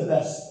that, who is the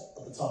best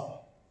at the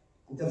top?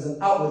 In terms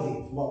of outwardly,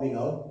 from what we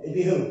know, it'd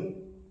be who?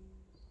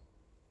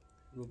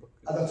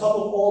 At the top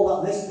of all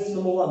that list, who's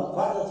number 1?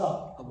 Right at the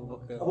top? Abu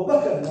Bakr. Abu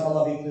Bakr, may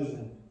Allah be pleased with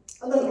him.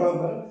 And then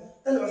Umar,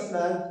 then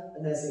Uthman,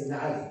 and then Sayyidina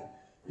Ali.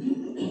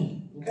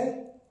 Okay?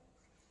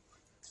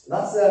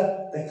 That's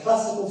the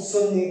classical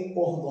Sunni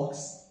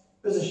Orthodox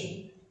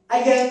position.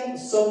 Again,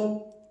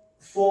 some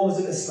forms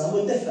of Islam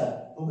will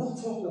differ. But we're not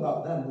talking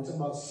about them, we're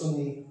talking about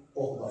Sunni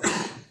Orthodox.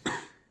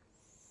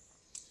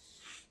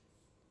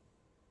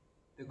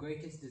 The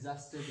greatest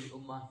disaster the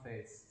Ummah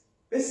faced.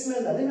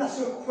 Bismillah, let me ask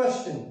you a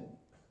question.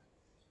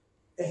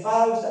 If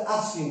I was to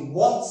ask you,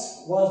 what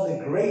was the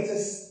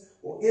greatest,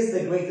 or is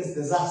the greatest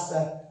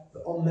disaster the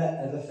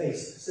Ummah ever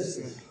faced?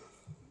 Sisters,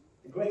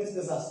 the greatest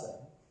disaster.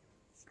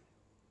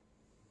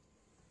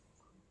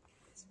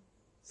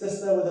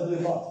 Sister with a blue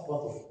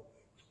bottle.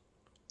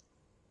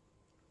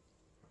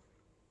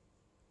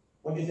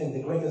 What do you think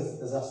the greatest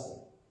disaster?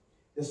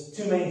 There's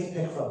too many to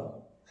pick from.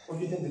 What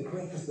do you think the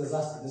greatest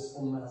disaster this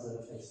Ummah has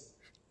ever faced?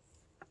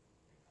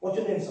 What's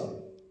your name, sorry?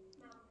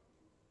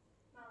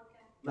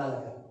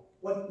 Malika.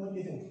 What do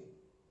you think?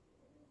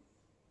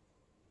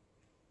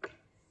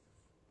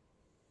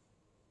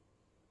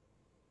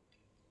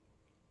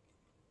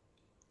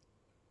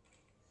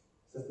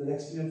 Is that the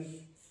next to you?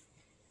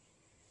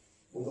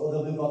 With the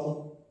other blue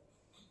bottle?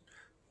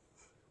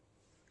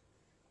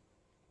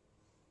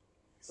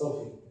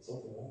 Sophie,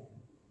 right?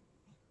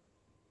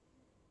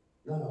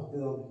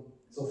 No,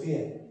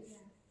 Sophia.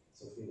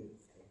 Sophia.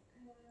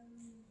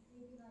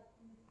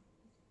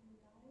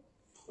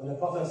 When the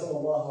Prophet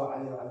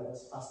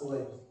ﷺ passed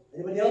away.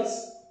 Anybody else?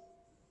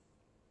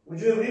 Would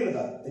you agree with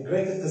that? The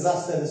greatest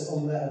disaster this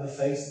Ummah ever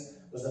faced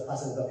was the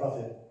passing of the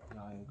Prophet.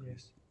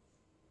 Yes.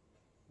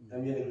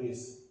 Amir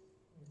agrees.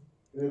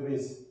 Who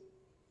agrees?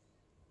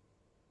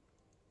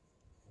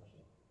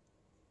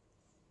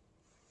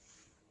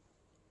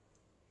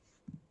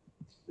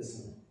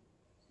 Listen.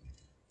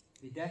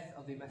 The death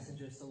of the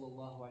Messenger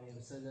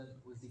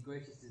ﷺ was the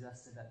greatest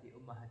disaster that the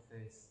Ummah had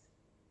faced.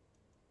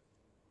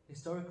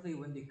 Historically,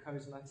 when the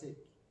charismatic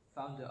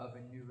founder of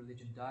a new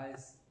religion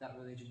dies, that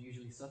religion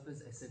usually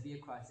suffers a severe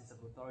crisis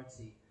of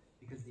authority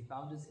because the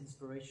founder's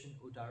inspiration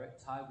or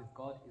direct tie with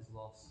God is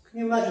lost.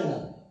 Can you imagine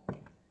that?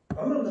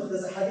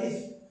 There's a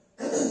hadith,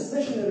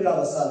 especially in the Riyadh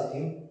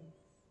al-Salihin,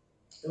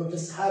 in which the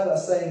Sahaba are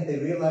saying they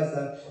realize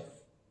that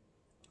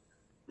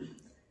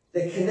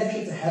their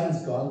connection to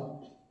heaven's gone.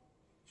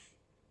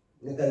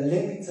 The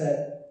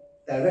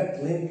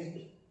direct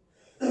link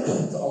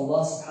to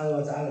Allah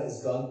subhanahu wa ta'ala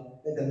is gone.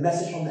 The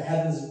message from the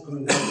heavens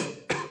coming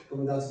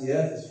down to the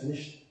earth is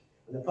finished.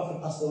 When the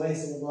Prophet passed away,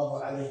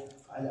 sallallahu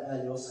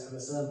alayhi wa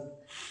sallam,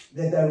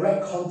 the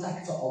direct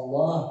contact to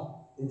Allah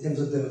in terms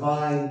of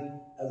divine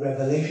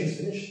revelation is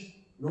finished.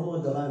 No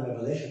more divine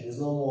revelation. There's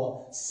no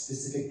more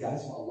specific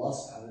guidance from Allah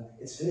subhanahu wa ta'ala.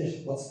 It's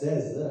finished. What's there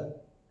is there.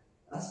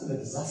 That's been a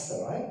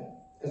disaster, right?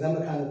 Because then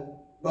we're kind of,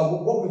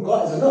 well, what we've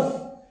got is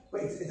enough.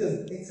 But it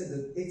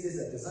is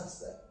a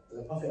disaster.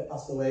 The Prophet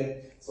passed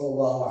away,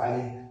 sallallahu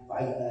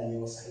alayhi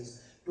wa sallam.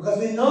 Because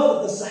we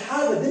know that the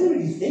Sahaba didn't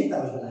really think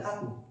that was going to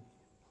happen.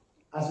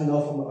 As we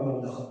know from Umar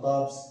ibn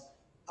Khattab's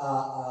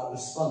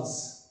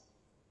response.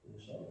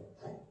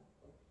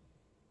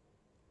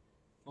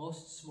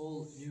 Most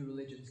small new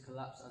religions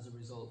collapse as a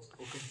result,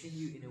 or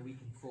continue in a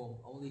weakened form,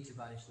 only to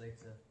vanish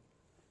later.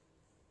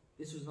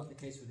 This was not the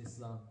case with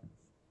Islam.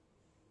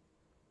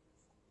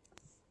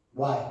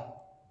 Why?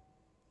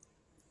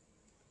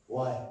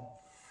 Why?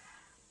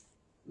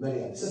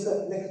 Maryam. Sister,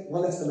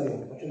 one next to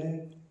Maryam. What's your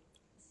name?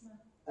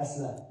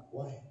 Asma.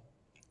 Why?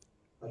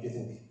 What do you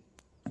think?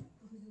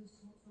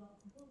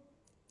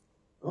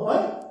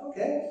 Alright,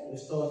 okay.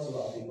 It's taught to a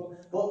lot of people.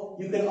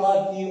 But you can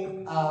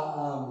argue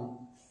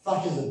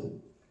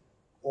fascism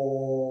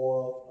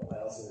or what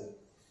else is it?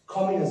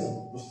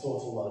 Communism was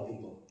taught to a lot of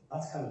people.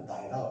 That's kind of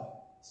died out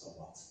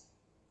somewhat.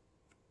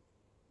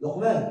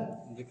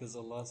 Luqman. Because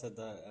Allah said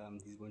that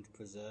He's going to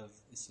preserve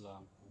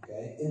Islam.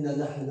 Okay. إِنَّا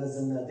نَحْنُ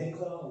نَزَّلْنَا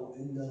ذِكْرًا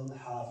وَإِنَّا لَهُ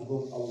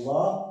لَحَافِظُونَ.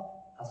 Allah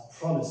has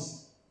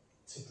promised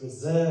to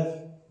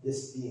preserve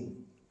this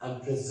deen.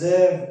 And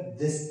preserve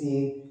this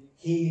deen,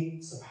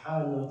 He,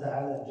 subhanahu wa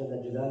ta'ala, Jalla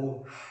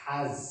Jalaluhu,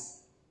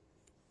 has.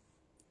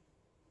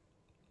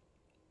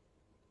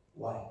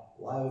 Why?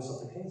 Why was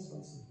that the case?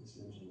 Let's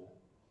mention that.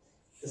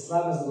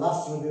 Islam is the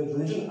last revealed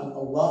religion, and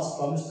Allah has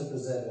promised to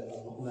preserve it, as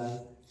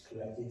Luqman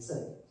correctly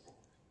said.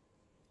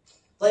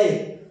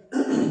 طيب.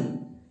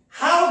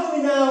 How do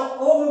we now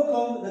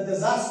overcome the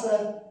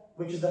disaster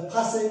which is the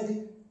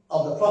passing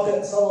of the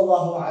Prophet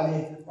sallallahu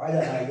alaihi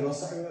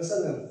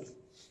wasallam?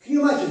 Can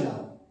you imagine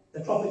now? The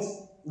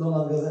Prophet's no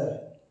longer there.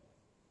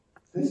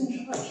 Who's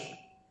in charge?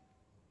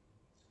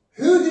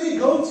 Who do we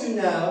go to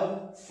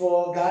now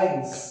for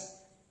guidance?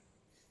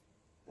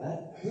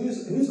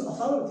 Who's the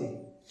authority?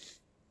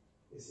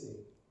 You see.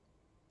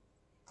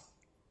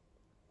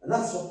 And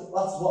that's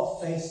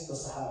what faced the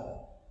Sahaba.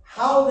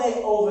 How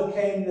they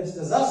overcame this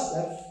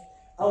disaster,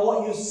 and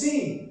what you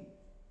see,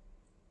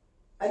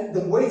 and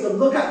the way to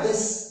look at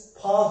this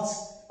part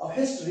of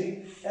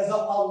history is that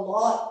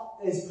Allah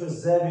is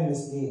preserving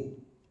this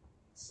deen.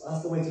 So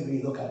that's the way to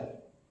really look at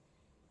it.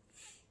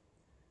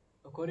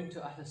 According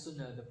to Ahl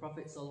Sunnah, the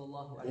Prophet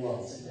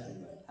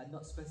ﷺ had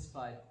not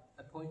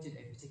appointed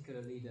a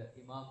particular leader,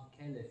 Imam,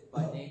 Caliph,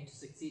 by name to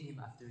succeed him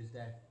after his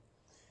death.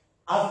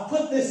 I've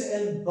put this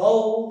in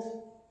bold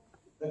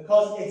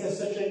because it's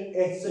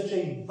such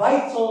a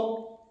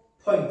vital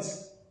point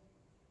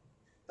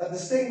that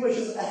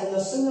distinguishes Ahl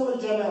Sunnah wal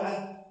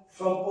Jama'ah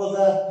from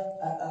other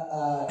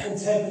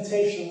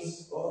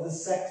interpretations or other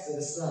sects of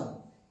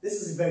Islam.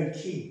 This is very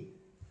key.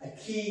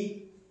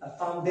 A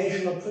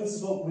foundational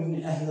principle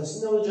within Ahl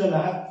Sunnah wal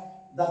Jama'ah,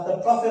 that the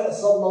Prophet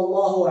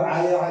sallallahu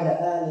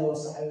alayhi wa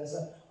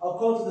sallam,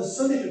 according to the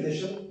Sunni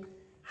tradition,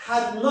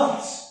 had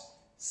not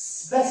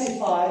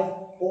specified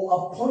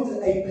or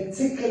appointed a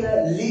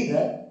particular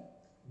leader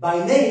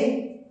by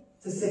name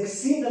to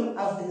succeed him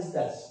after his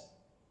death.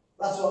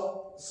 That's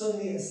what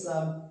Sunni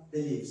Islam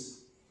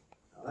believes.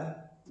 Alright?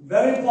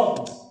 Very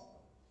important.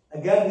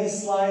 Again,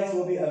 these slides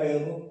will be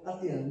available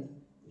at the end,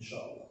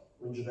 inshallah,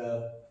 when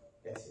Jubair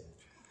gets here.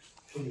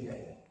 Should he get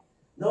here?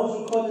 No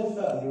one's recording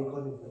third. Are you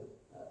recording third?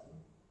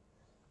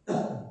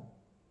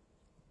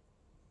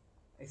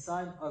 A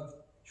sign of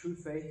true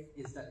faith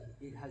is that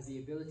it has the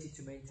ability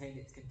to maintain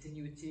its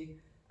continuity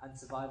and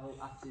survival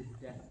after the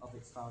death of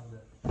its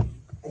founder.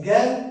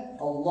 Again,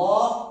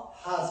 Allah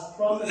has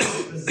promised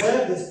to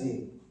preserve this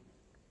deen.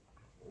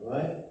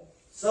 Alright?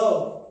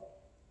 So,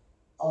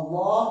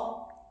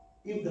 Allah,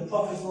 if the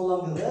Prophet is no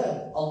longer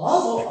there,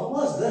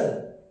 Allah's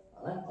there.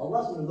 Alright?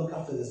 Allah's going to look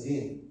after this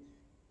deen.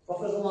 The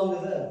Prophet is no longer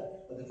there,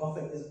 but the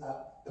Prophet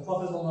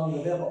is no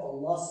longer there, but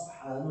Allah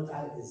subhanahu wa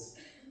ta'ala is.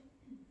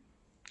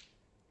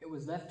 It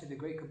was left to the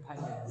great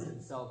companions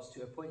themselves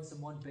to appoint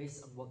someone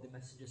based on what the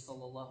Messenger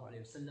sallallahu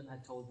alaihi wasallam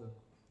had told them.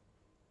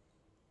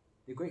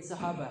 The great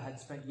Sahaba had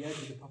spent years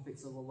with the Prophet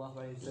sallallahu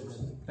alaihi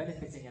wasallam,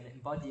 benefiting and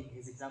embodying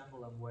his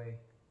example and way.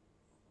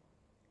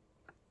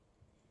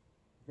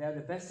 They are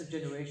the best of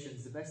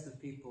generations, the best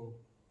of people,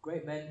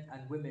 great men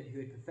and women who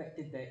had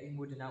perfected their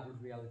inward and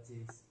outward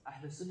realities.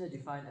 Ahl Sunnah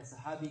define a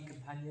Sahabi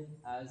companion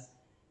as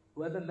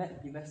whoever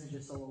met the Messenger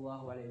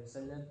sallallahu alaihi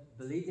wasallam,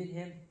 believed in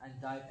him, and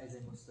died as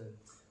a Muslim.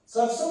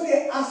 So if somebody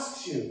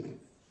asks you,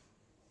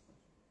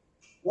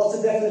 what's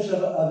the definition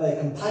of a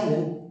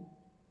companion?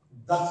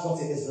 That's what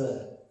it is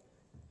there.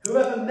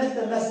 Whoever met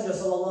the Messenger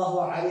sallallahu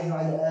alayhi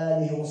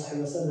wa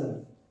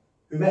sallam,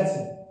 who met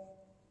him,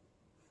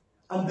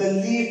 and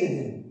believed in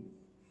him,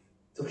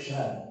 took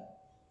shahada,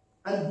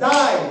 and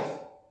died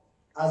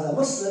as a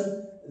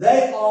Muslim,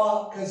 they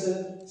are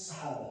considered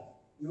Sahaba.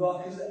 You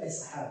are considered a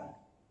Sahabi.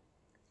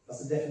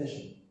 That's the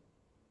definition.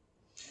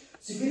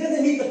 So if you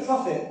didn't meet the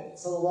Prophet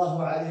sallallahu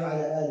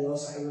alayhi wa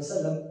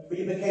sallam, but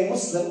you became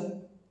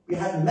Muslim, you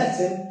hadn't met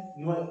him,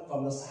 you went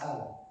from the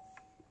Sahaba.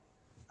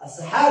 A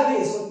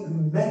Sahabi is someone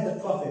who met the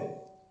Prophet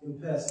in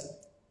person.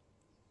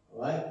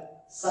 Alright?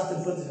 Sat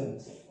in front of him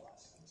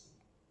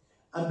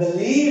and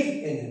believed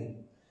in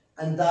him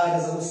and died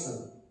as a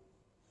Muslim.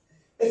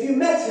 If you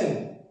met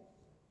him,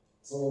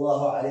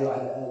 sallallahu alayhi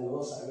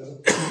wa sallam,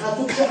 and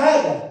took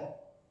shahada,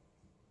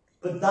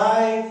 but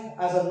died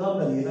as a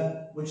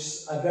non-believer,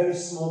 which a very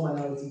small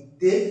minority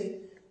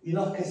did, you're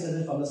not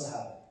considered from the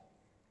Sahaba.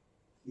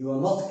 You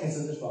are not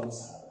considered from the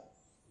Sahaba.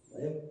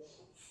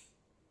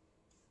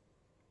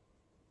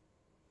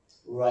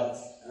 Right.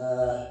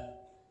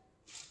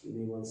 Give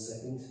me 1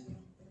 second.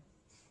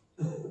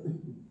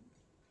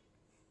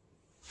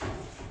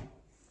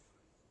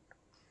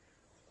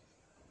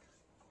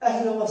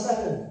 أهلا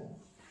وسهلا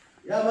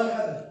يا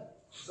مرحبا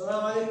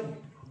السلام عليكم.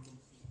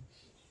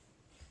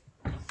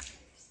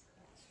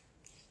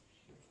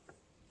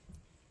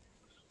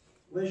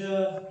 Where's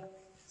your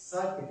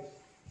sidekick?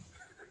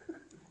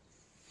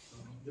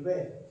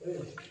 Dubai,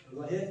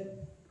 right here.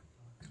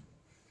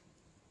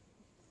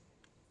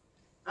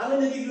 I'm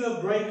going to give you a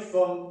break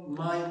from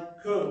my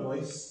current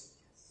voice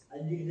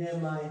and you can hear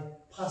my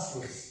past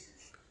voice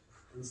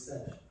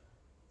instead.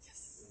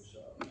 Yes.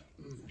 Inshallah.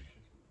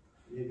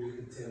 Maybe we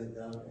could turn it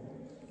down.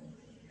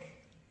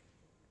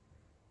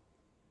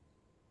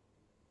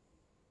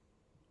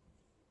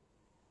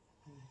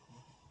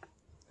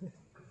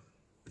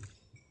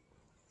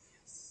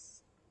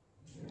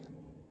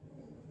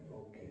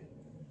 Okay.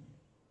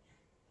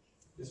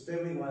 Just bear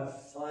with me while I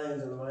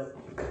find the right.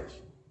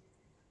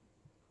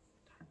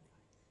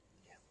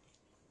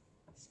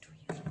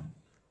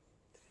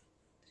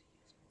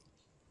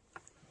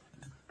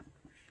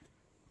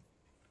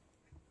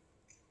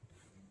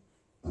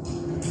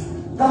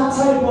 That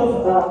type of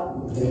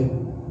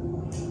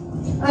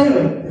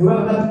anyway,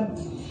 whoever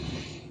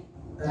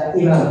had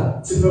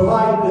Imam to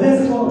provide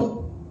political,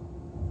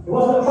 he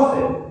wasn't a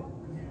prophet,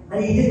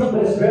 and he did not,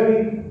 but it's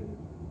very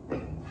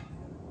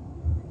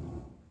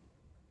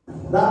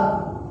that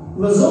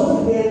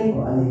resulted in.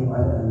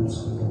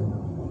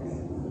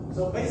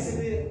 So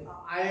basically,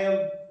 I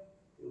am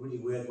really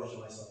weird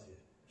watching myself here.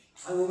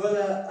 I'm going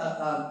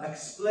to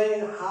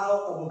explain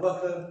how Abu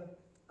Bakr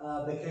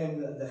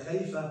became the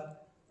Khalifa.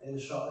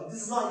 Inshallah.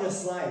 This is not your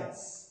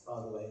slides,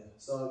 by the way.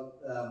 So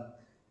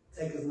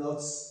take as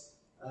notes,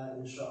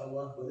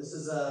 inshallah. But this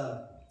is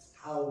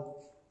how,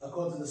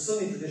 according to the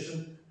Sunni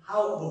tradition,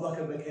 how Abu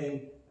Bakr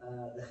became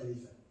the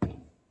Khalifa.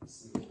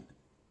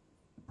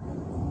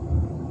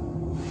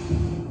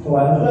 So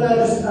I'm going to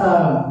just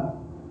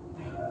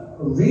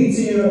read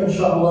to you,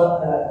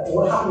 inshallah,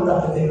 what happened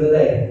that particular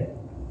day.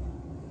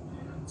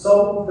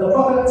 So the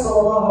Prophet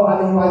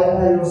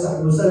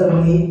ﷺ,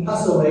 when he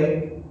passed away,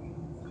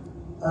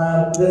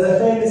 there's a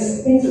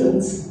famous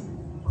incident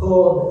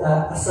called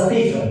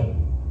As-Saqifa,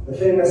 the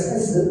famous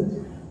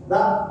incident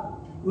that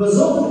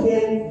resulted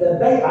in the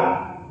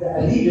bay'ah, the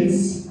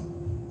allegiance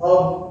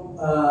of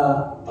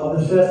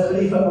the first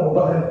Khalifa Abu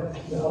Bakr,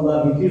 may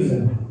Allah be pleased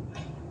with him.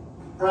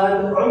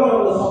 And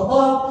Umar ibn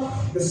Khattab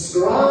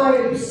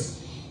describes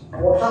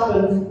what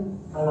happened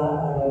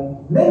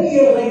many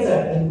years later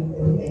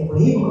when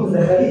he becomes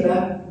the Khalifa.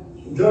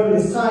 During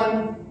his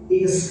time, he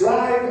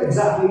described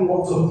exactly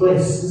what took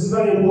place. This is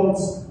very important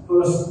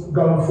for us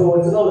going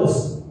forward to know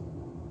this.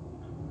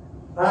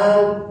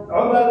 And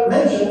Umar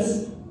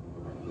mentions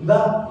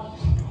that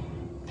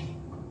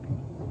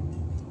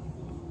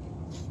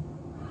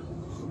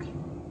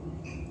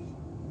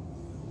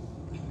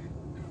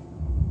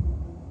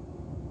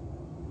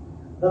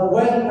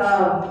when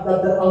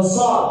that the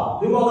Ansar,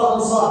 who are the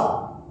Ansar?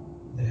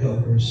 The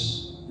helpers.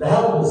 The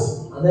helpers,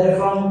 and they're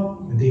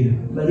from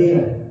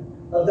Medina.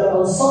 That the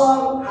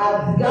Ansar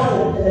had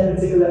gathered in a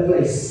particular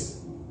place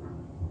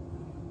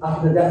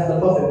after the death of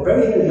the Prophet,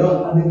 very early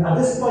on. I mean, at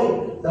this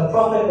point, the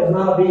Prophet is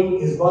now being,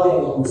 his body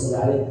is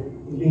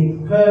being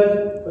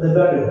prepared for the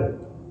burial.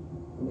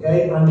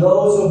 Okay, and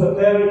those who are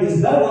preparing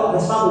his burial are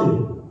his family.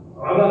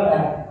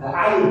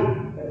 Ali,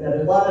 Ibn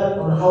Abi Talib,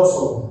 and the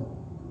household.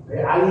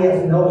 Okay, Ali, as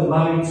we know, was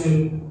married to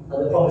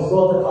the Prophet's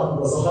daughter,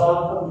 Fatima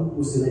al-Zahra,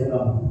 who still later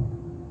on.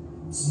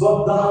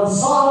 But the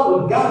Ansar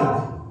were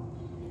gathered,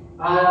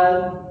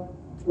 and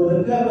with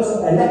the purpose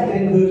of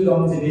electing who's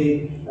going to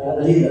be the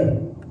leader.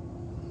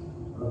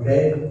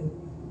 Okay?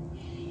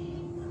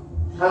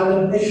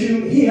 And the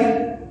issue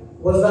here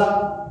was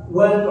that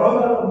when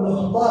Umar ibn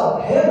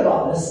Khattab heard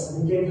about this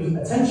and it came to his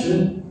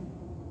attention,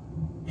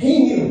 he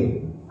knew,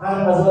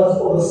 and as well as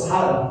all the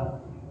Sahaba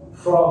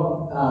from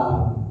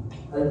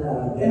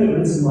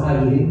immigrants in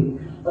Muhajirin,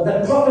 that the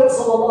Prophet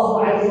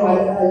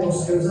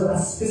ﷺ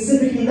has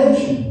specifically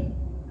mentioned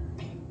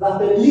that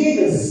the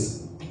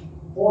leaders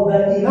or the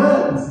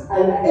imams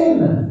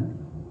al-imam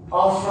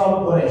are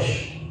from Quraysh.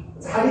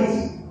 It's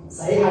hadith,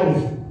 sahih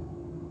hadith.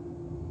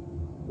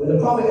 When the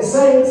Prophet is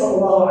saying,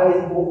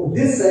 or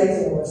did say,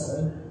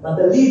 that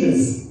the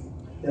leaders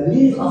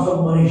are from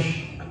Quraysh,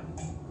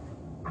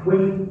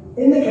 which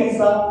indicates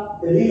that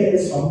the leader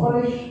is from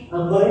Quraysh,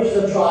 and Quraysh is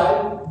a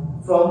tribe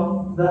from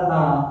the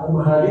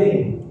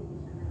Muhajirin.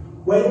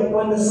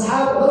 When the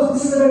Sahaba,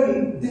 this is a very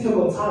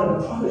difficult time,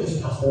 the Prophet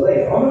just passed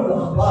away. Umar ibn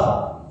Khattab,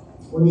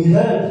 when he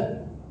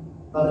heard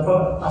that the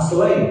Prophet passed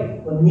away,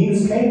 when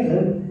news came to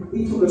him,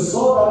 he took a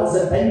sword out and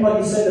said,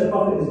 anybody say the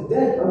Prophet is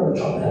dead, I'm going to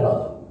chop the head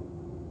off.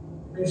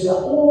 Okay, so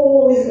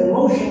all these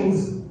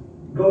emotions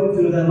going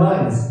through their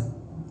minds.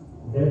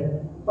 Okay?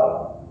 But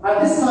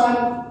at this time,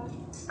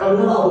 I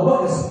know that Abu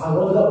Bakr,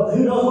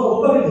 who knows what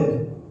Abu Bakr did?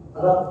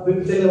 At that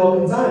particular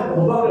moment in time,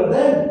 Abu Bakr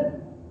then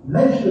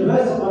mentioned the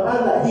verse of Quran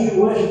that he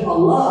who worshipped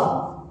Allah.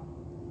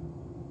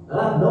 Know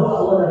that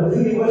Allah, but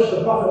he who worshipped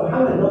the Prophet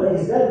Muhammad, know that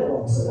he's dead.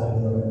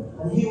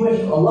 And he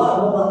worshipped Allah,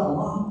 know that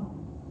Allah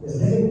is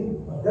living,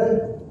 not dead.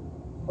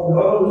 of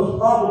Umar ibn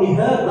Khattab, when he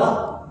heard that,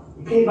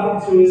 he came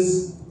back to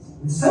his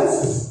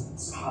senses.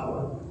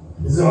 SubhanAllah.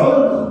 This is Umar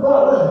ibn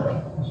Khattab.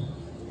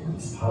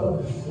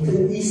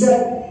 SubhanAllah. He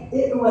said,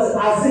 it was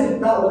as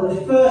if that was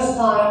the first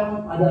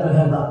time I'd ever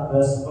heard that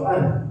verse of the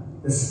Quran.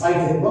 Despite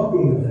it not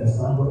being the first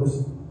time, but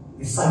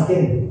it sank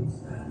in.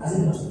 As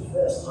if it was the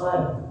first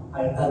time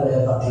I'd ever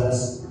heard that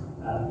verse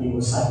being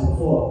recited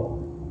before.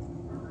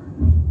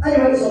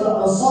 Anyway, so the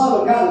Ansar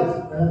were gathered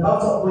and about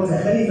to appoint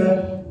a Khalifa.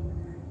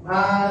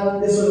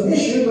 And this was an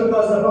issue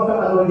because the Prophet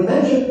had already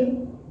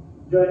mentioned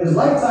during his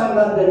lifetime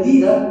that the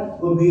leader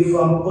would be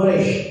from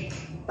Quraysh.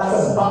 That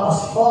is about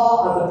as far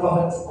as the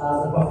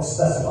Prophet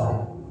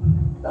specified.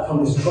 That from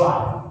his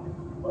tribe.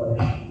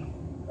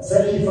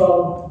 Essentially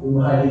from the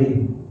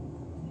Muhajirin.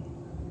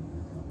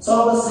 So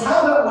the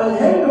Sahaba, when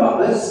hearing about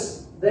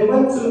this, they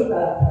went to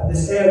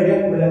this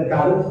area where they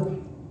gathered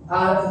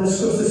and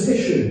discussed this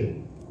issue.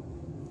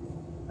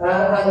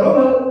 And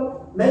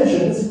Umar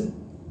mentions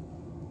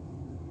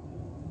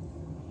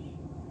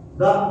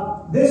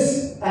that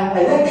this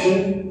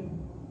election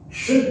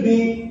should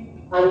be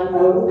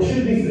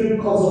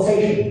through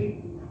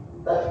consultation.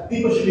 That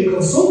people should be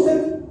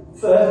consulted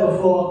first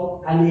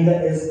before a leader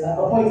is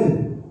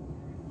appointed.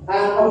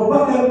 And Abu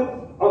Bakr,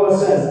 Umar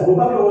says, Abu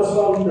Bakr was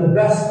from the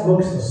best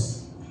amongst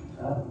us.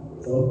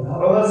 So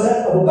Umar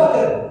said Abu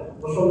Bakr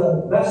was from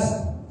the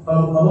best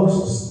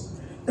amongst us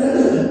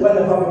when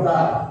the Prophet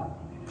died.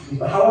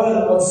 However,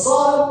 the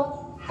Ansar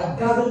had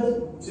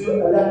gathered to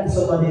elect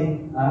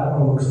somebody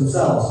amongst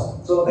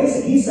themselves. So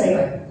basically, he's saying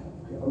that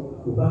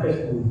Abu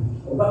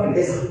Bakr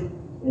is,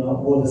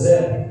 more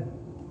deserving.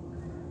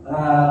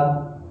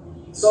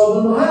 So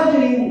the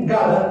Muhajirin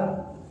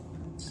gather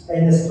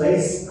in this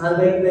place,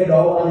 and they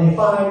go and they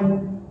find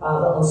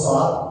the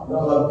Ansar.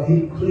 Allah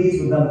be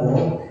pleased with them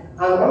all.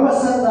 And Umar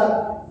said that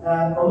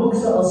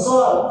amongst the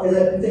Ansar is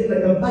a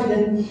particular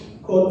companion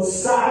called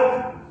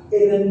Sa'd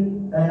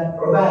ibn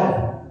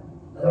Ubadah.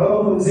 And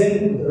Umar comes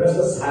in with the rest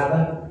of the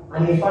Sahaba,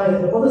 and he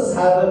finds the other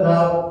Sahaba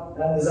now.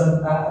 There's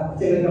a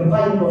particular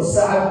companion called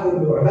Sa'd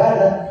ibn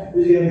Ubadah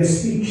who's giving a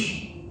speech.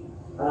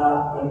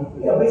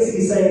 And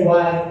basically saying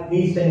why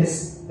he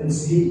thinks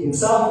he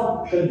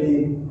himself should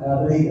be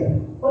the leader.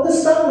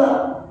 Understand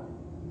that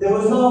there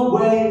was no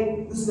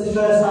way, this is the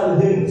first time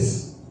they're doing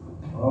this.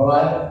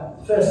 Alright?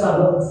 First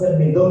time, it's never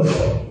been done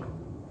before.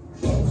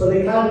 So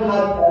they kind of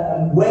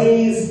had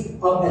ways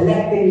of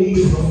electing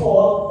leaders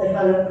before, they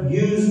kind of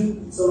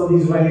used some of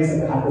these ways that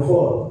they had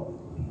before.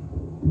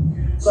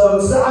 So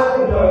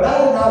Sa'ad ibn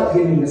Ubadah now is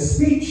giving a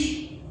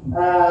speech,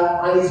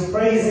 and he's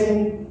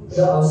praising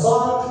the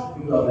Ansar,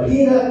 people of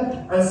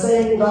Medina, and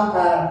saying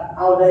that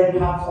how they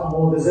perhaps are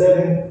more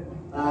deserving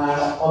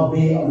of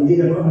the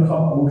leader coming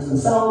from amongst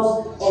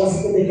themselves,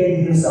 obviously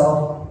indicating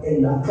himself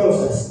in that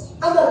process.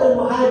 And that the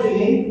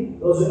Muhajirin,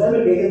 those who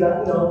emigrated,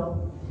 that,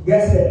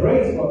 yes, they're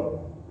great, but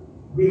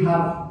we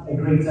have a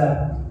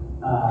greater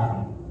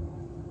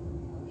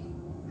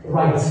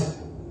right.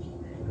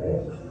 Okay?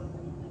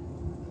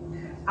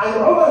 And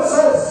Umar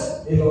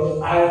says,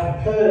 I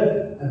have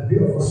heard a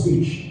beautiful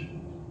speech.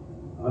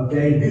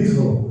 Okay,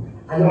 beautiful.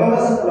 And Umar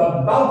says,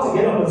 I'm about to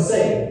get up and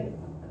say it.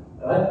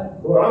 Right?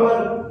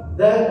 Umar,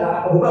 then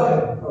Abu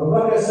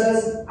Bakr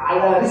says,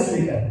 ala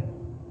rislika,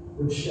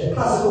 which a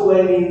classical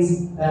way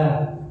means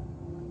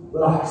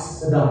relax,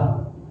 sit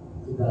down.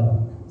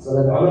 So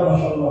then Umar,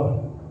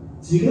 mashallah.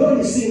 So you can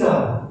already see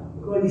now,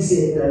 you can already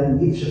see it in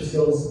leadership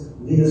skills,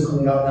 leaders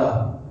coming out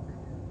now.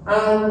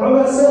 And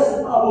Umar says,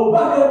 Abu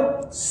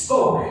Bakr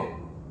spoke,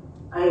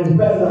 and it was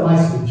better than my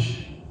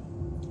speech.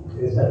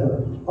 It was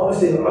better.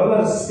 Obviously,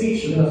 Umar's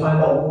speech, you're going to find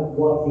out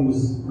what he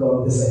was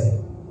going to say.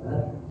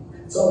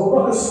 So Abu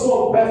Bakr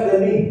spoke better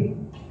than me.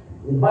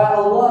 And by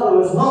Allah, there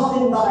was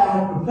nothing that I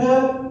had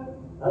prepared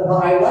and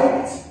that I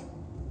liked,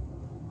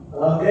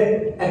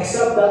 okay,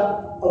 except that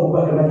Abu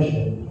Bakr mentioned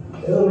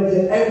it. In other words,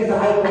 everything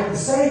I wanted to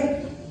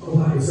say, Abu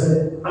Bakr said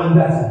it, I'm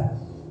better.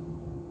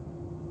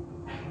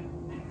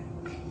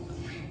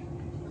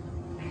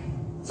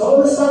 So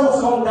understand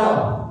what's going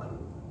down.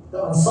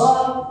 The Ansar,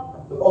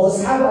 or the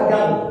Sahaba are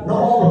gathered, not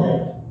all of them.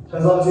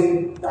 Because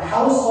obviously, the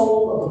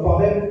household of the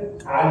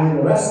Prophet, Ali and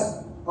the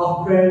rest,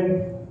 are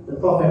praying the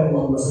Prophet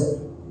Muhammad,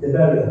 the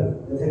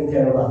burial, they're taking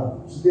care of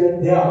that. So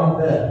they are not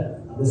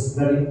there at this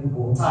very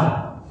important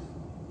time.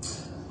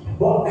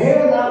 But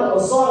here now, the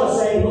Ansar are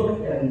saying, look,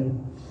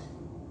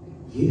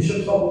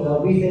 leadership,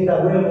 we think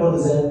that we're more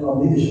deserving of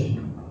leadership.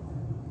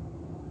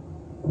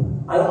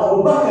 And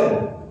Abu Bakr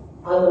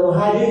and the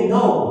Muhajirin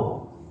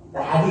know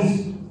the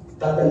hadith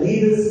that the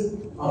leaders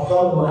are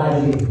from the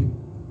Muhajirin.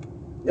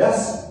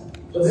 Yes?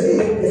 So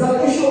is that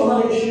an issue or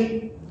not an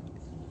issue?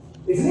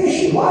 It's an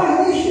issue. Why is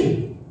it an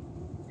issue?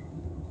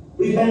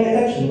 We're paying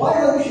attention. Why is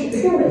that an issue to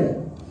begin with?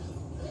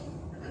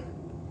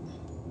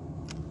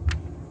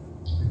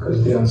 Because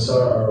the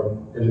Ansar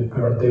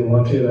they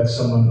want to elect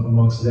someone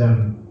amongst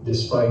them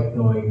despite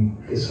knowing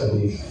this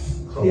hadith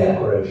from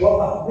Quraysh.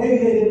 Well, maybe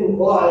they didn't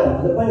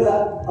lie. The point is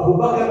that Abu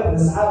Bakr and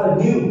the Sahaba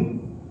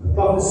knew the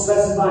Prophet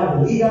specified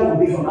the leader would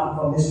be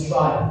from this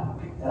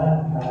tribe.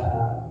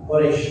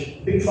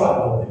 Quraysh, big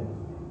tribe over there.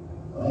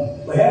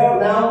 Right? But here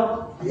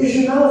now, the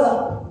issue now is that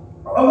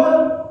Umar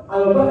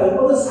and Abu Bakr and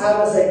other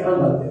Sahaba say, if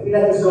we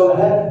let this go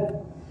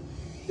ahead,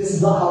 this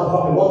is not how the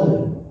Prophet wanted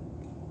it.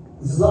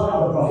 This is not how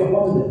the Prophet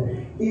wanted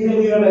it. Either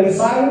we remain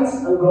silent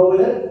and go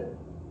with it,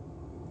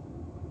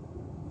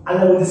 and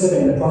then we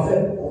disobey the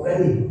Prophet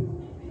already.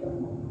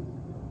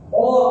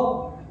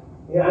 Or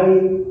we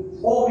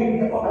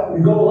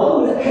go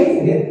along with it,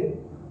 hating it,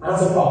 and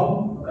that's a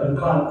problem, because we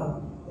can't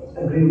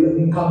agree with it,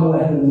 we can't go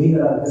ahead and leave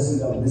it at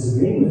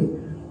disagreeing with.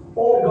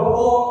 Or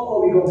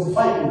we go to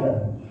fight with them.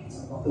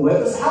 That's not the way of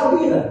the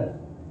Sahaba either.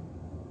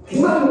 Can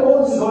you imagine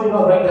all this is going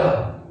on right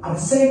now? At the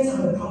same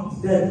time, the Prophet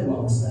is dead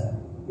amongst them.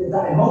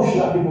 That emotion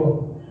that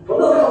people. But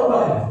look at Abu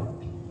Bakr.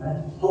 Right?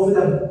 Hopefully,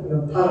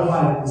 that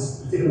clarify this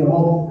particular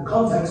moment, the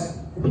context.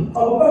 Abu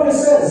Bakr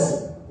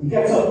says, he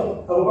gets up.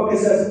 Abu Bakr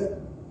says,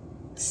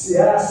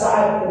 Ya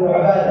Sa'ad ibn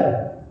Ubadah.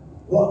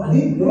 What? And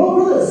they're all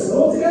brothers, they're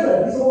all together.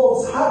 These are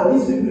all Sahaba,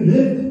 these people who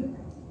lived,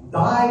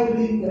 died,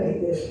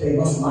 they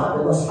lost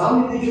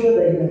family with each other,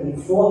 they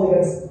fought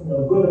against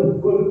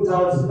good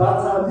times, bad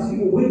times. These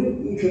people with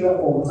each other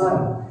all the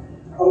time.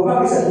 Abu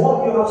Bakr said,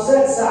 what you have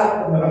said,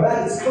 Sa'ad ibn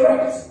Ubadah, is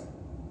correct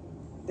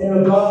in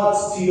regards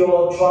to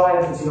your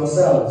tribes and to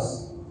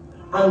yourselves.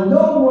 And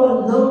no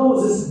one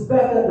knows this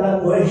better than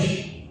Quraysh.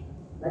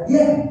 Like,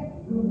 yeah,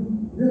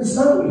 you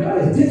understand what you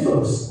guys did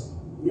for us.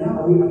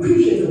 Yeah, we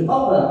appreciate it,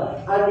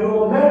 Allah. And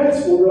your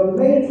merits will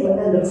remain to the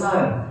end of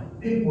time.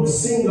 People will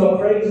sing your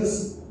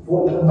praises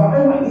for the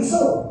environment.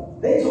 So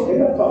they took in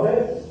the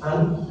Prophet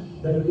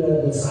and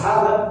the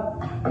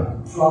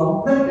Sahaba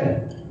from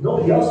Mecca.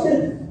 Nobody else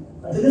did.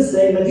 And to this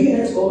day,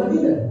 Medina is called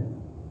Medina.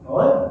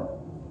 Alright?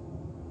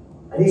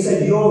 And he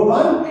said, your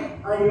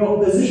rank and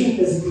your position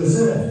is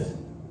preserved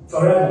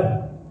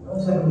forever.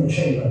 Not ever going to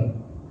change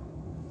them.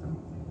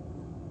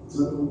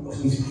 So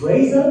he's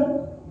praised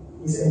them,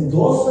 he's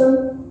endorsed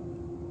them,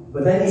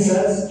 but then he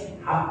says,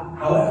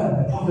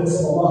 however, the Prophet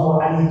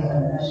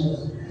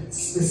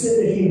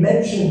specifically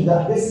mentioned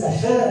that this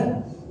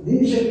affair,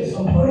 leadership is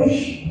from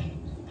Quraysh.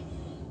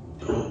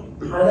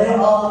 And they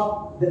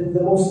are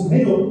the most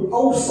middle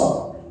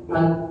awsat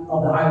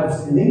of the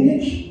Arabs in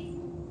lineage.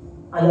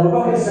 And Abu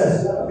Bakr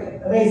says, okay,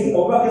 amazing.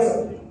 Abu Bakr says,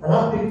 and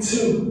I'll pick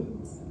two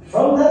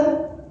from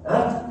them,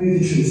 and who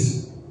to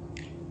choose.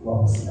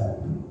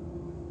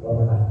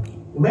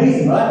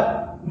 Amazing,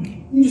 right?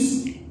 You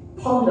just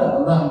ponder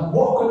on that.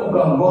 What could have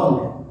gone wrong?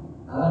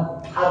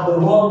 Had the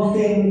wrong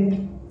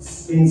thing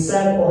been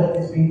said, or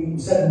it's been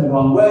said in the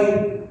wrong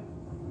way?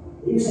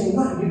 You're saying,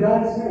 man, you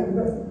guys,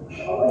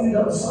 inshallah, you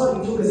got the side,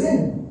 you took us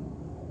in.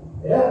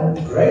 Yeah, and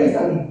praised,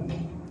 and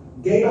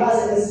he gave it as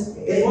it is.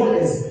 It is what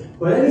it is.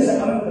 But then he said,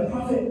 the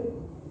Prophet,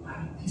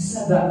 he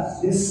said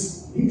that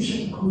this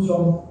leadership comes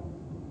from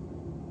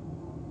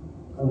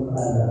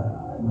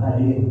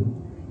Al-Mahdiyin.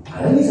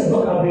 And then he said,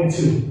 look, I'll bring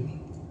two.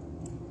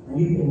 And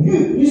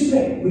you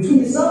speak between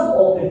yourself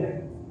or pick.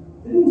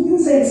 He didn't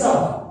say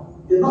himself.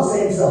 He did not say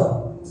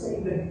himself. He said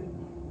you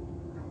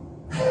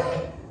pick.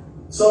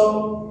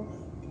 So,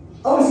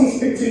 obviously he's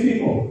picked two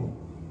people.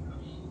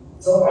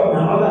 So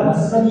Umar,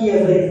 this is many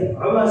years later,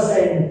 Umar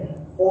saying,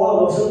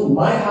 all of a sudden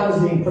my hand is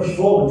being pushed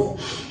forward.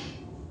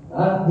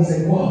 He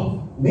said,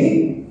 wow,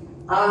 me?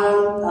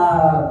 And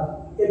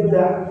Ibn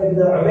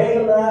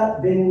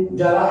Ubaydullah bin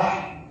Jarrah,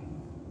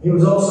 he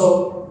was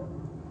also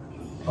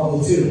of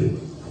the two.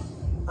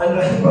 And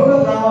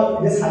Umar now,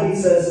 in this hadith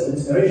says, in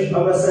this narration,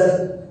 Umar says,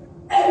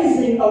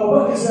 everything Abu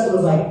Bakr said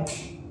was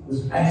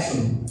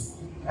excellent.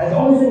 And the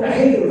only thing I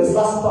hated was this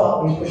last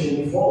part, he's pushing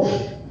me forward.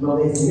 To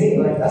me,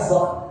 like, that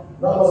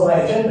was my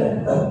agenda.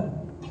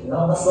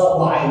 That's not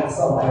what I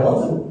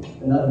wanted.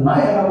 And in my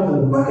head, I wanted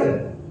Abu Bakr.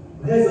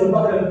 Here's Abu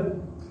Bakr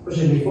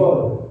pushing me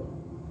forward.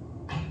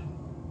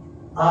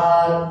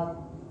 And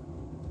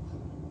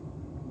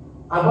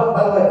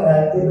by the way,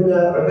 Ibn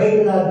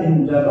Ubaydullah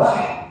bin Jarrah,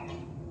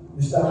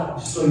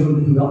 just so you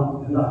do not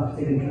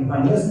particularly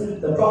companions,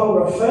 the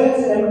Prophet referred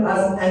to him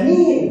as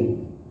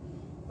Ameen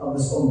of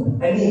this ummah.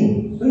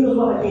 Ameen. Who knows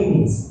what Ameen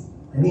means?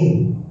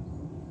 Ameen.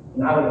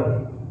 In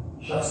Arabic.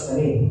 Shakhs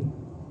Ameen.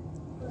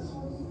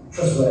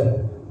 Trustworthy.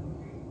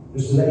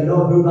 Just to let you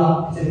know who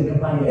that particular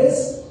companion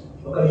is,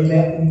 because you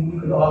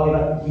could argue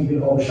that he's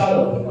been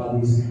overshadowed by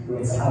these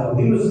great Sahaba.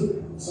 He was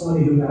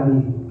somebody who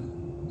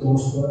the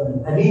most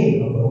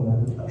Ameen of the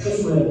ummah, a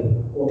trustworthy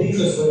or the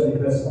trustworthy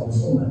person of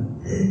this ummah.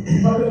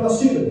 Not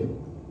stupid.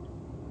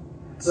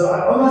 So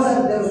Umar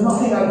said there was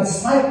nothing I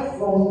dislike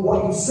from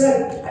what you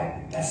said.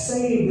 I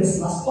say this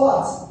last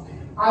part.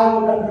 I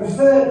would have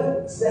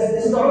preferred. This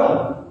is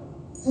Umar.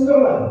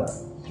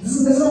 This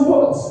is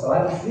important,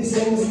 right? These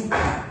things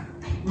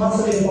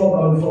massively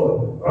important going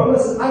forward. Umar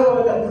said, I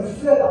would have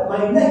preferred that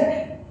my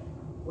neck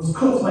was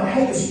cut, my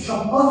head was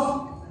chopped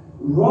off,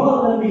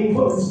 rather than being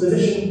put in this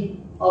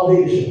position of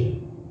leadership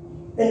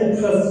in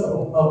the presence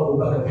of Abu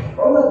Bakr.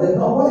 Umar did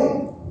not want it.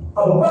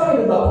 Abu Bakr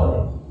did not want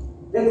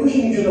it. They're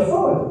pushing each other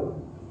forward.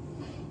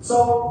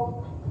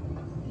 So,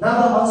 now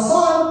the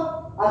Ansar,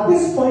 at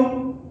this point,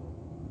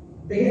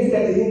 begin to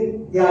get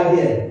the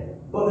idea.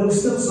 but there was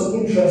still some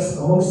interest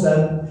amongst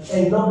them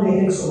in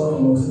nominating someone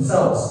amongst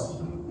themselves.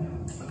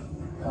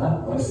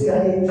 Obviously,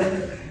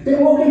 they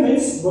were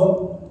convinced,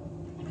 but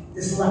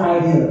this is not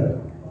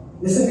ideal.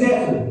 Listen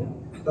carefully.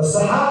 The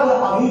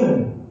Sahaba are human.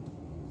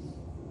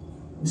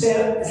 Say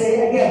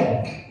it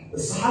again. The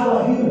Sahaba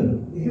are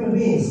human. They're human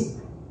beings.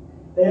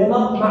 They are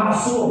not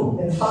ma'asum,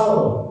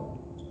 infallible.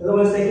 In other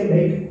words, they can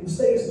make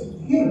mistakes.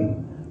 They're human.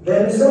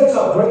 Their mistakes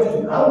are greater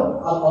than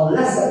ours, are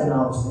lesser than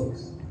our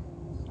mistakes.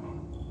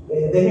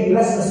 They make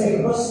less mistakes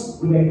than us.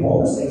 We make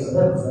more mistakes than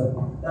them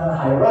because they're a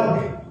higher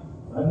rank.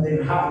 Right? They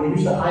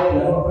reach the higher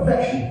level of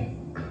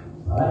perfection.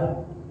 Right?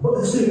 But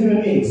they're still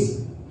human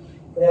beings.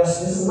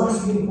 This is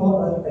massively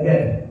important.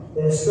 Again,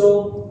 they're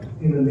still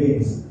human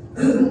beings.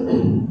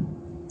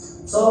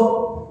 So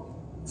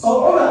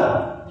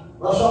Umar,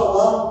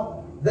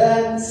 mashallah,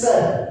 then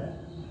said,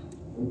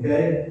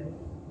 okay,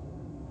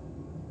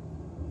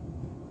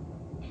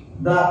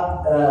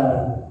 that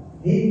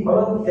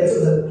Umar gets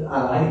it,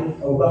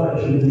 Abu Bakr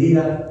should be the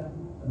leader,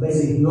 and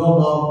basically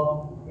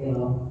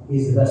no,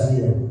 he's the best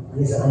leader. And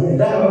he said, and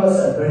then Umar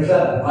said, very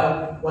clever,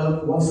 right?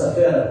 One step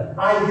further,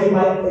 I give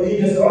my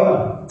allegiance to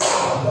Umar,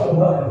 Abu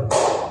Bakr.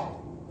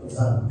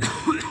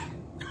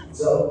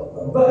 So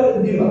Abu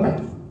Bakr didn't do that.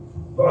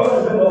 But Umar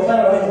is a bit more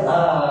clever, right?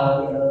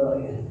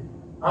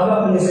 I'm not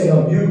going to say,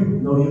 no, you.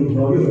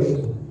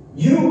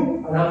 You,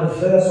 and I'm the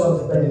first one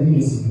to pledge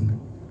allegiance to you.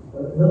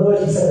 In other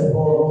words, he said the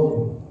ball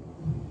rolling.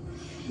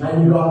 Now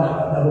you got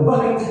Abu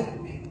Bakr,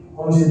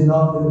 obviously didn't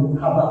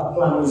have that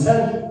plan in his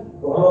head,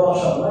 but Umar,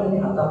 mashallah,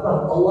 didn't have that plan.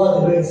 Allah,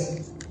 the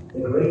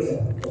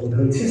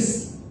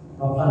greatest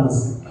of plans.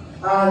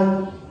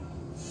 And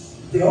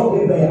they all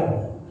gave bay'ah.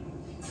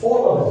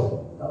 All of them.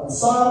 The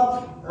Ansar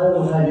and the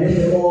Muhajirin,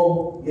 they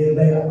all gave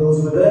bay'ah. Those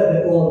who were there,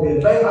 they all gave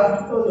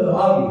bay'ah. Those who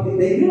argue.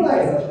 They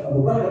realized that Abu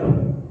Bakr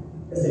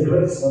is the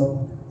greatest one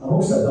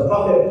amongst them. The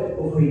Prophet,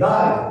 before he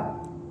died,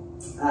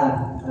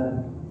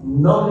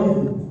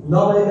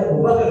 nominated Abu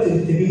Bakr to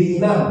be the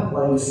Imam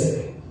while he was sick.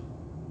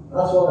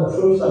 That's one of the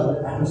proofs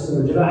that Ahl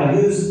Sunnah wal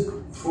Jama'ah used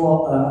for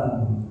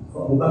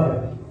Abu Bakr.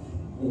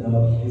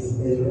 His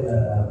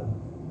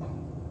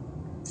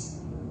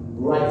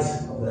right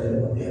of the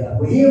Imam.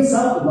 But he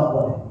himself did not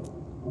want it.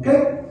 Okay?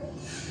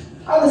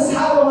 And the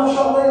Sahaba,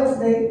 mashallah,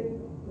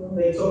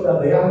 they took that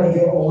bay'ah,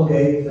 they all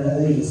gave the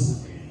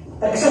allegiance.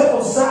 Except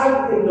for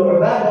Sa'd ibn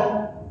Ubadah,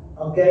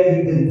 okay,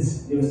 he didn't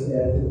give us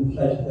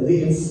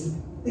allegiance.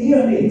 The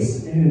human beings.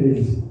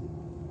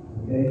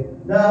 Okay?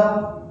 Now,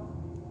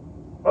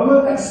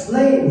 Umar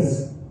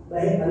explains,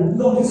 and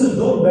look, this is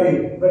done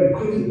very, very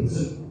quickly. This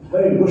is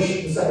very whoosh,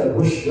 it's like a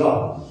whoosh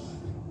job.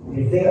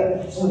 You think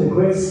that some of the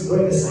greatest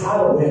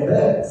Sahaba were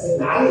there.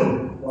 Sayyidina Ali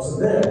wasn't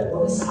there.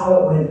 All the Sahaba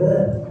were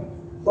there.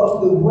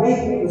 But the way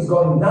it was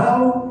going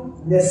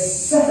down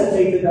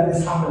necessitated that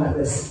this happened like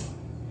this.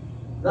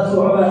 That's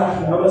what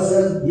Umar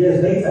says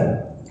years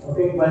later.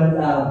 Okay, when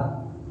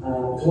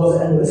towards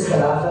the end of this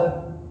Khilafah,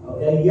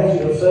 okay, he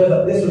actually observed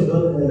that this was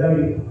done in a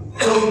very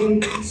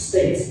holy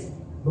state.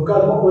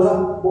 Because what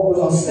was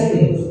on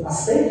stake? At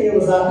stake here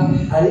was that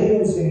Ali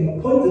was being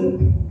appointed,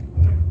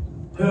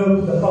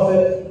 whom the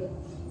Prophet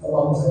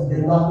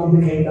did not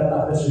indicate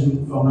that person would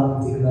be from that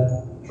particular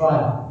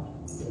tribe.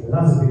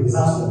 That was a big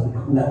disaster. We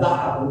couldn't let that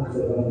happen because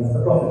they were against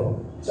the Prophet.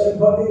 So,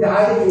 but the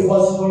idea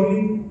was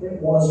hurried,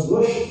 it was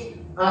rushed,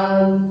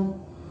 and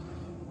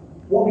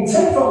what we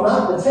take from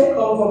that, the take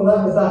home from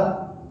that is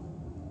that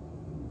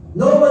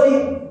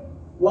nobody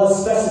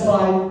was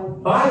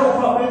specified by the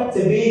Prophet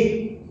to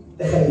be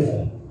the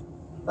Khalifa.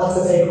 That's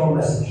the take home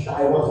message that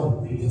I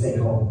wanted for you to take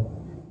home.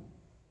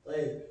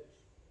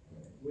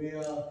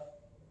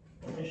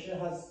 Isha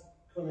has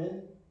come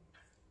in.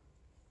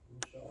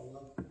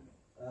 Inshallah.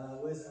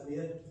 Where's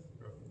Amir?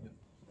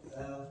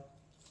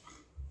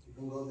 You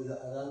can go to the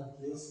Adhan,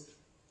 please.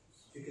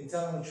 You can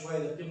tell me which way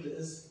the Qibla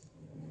is.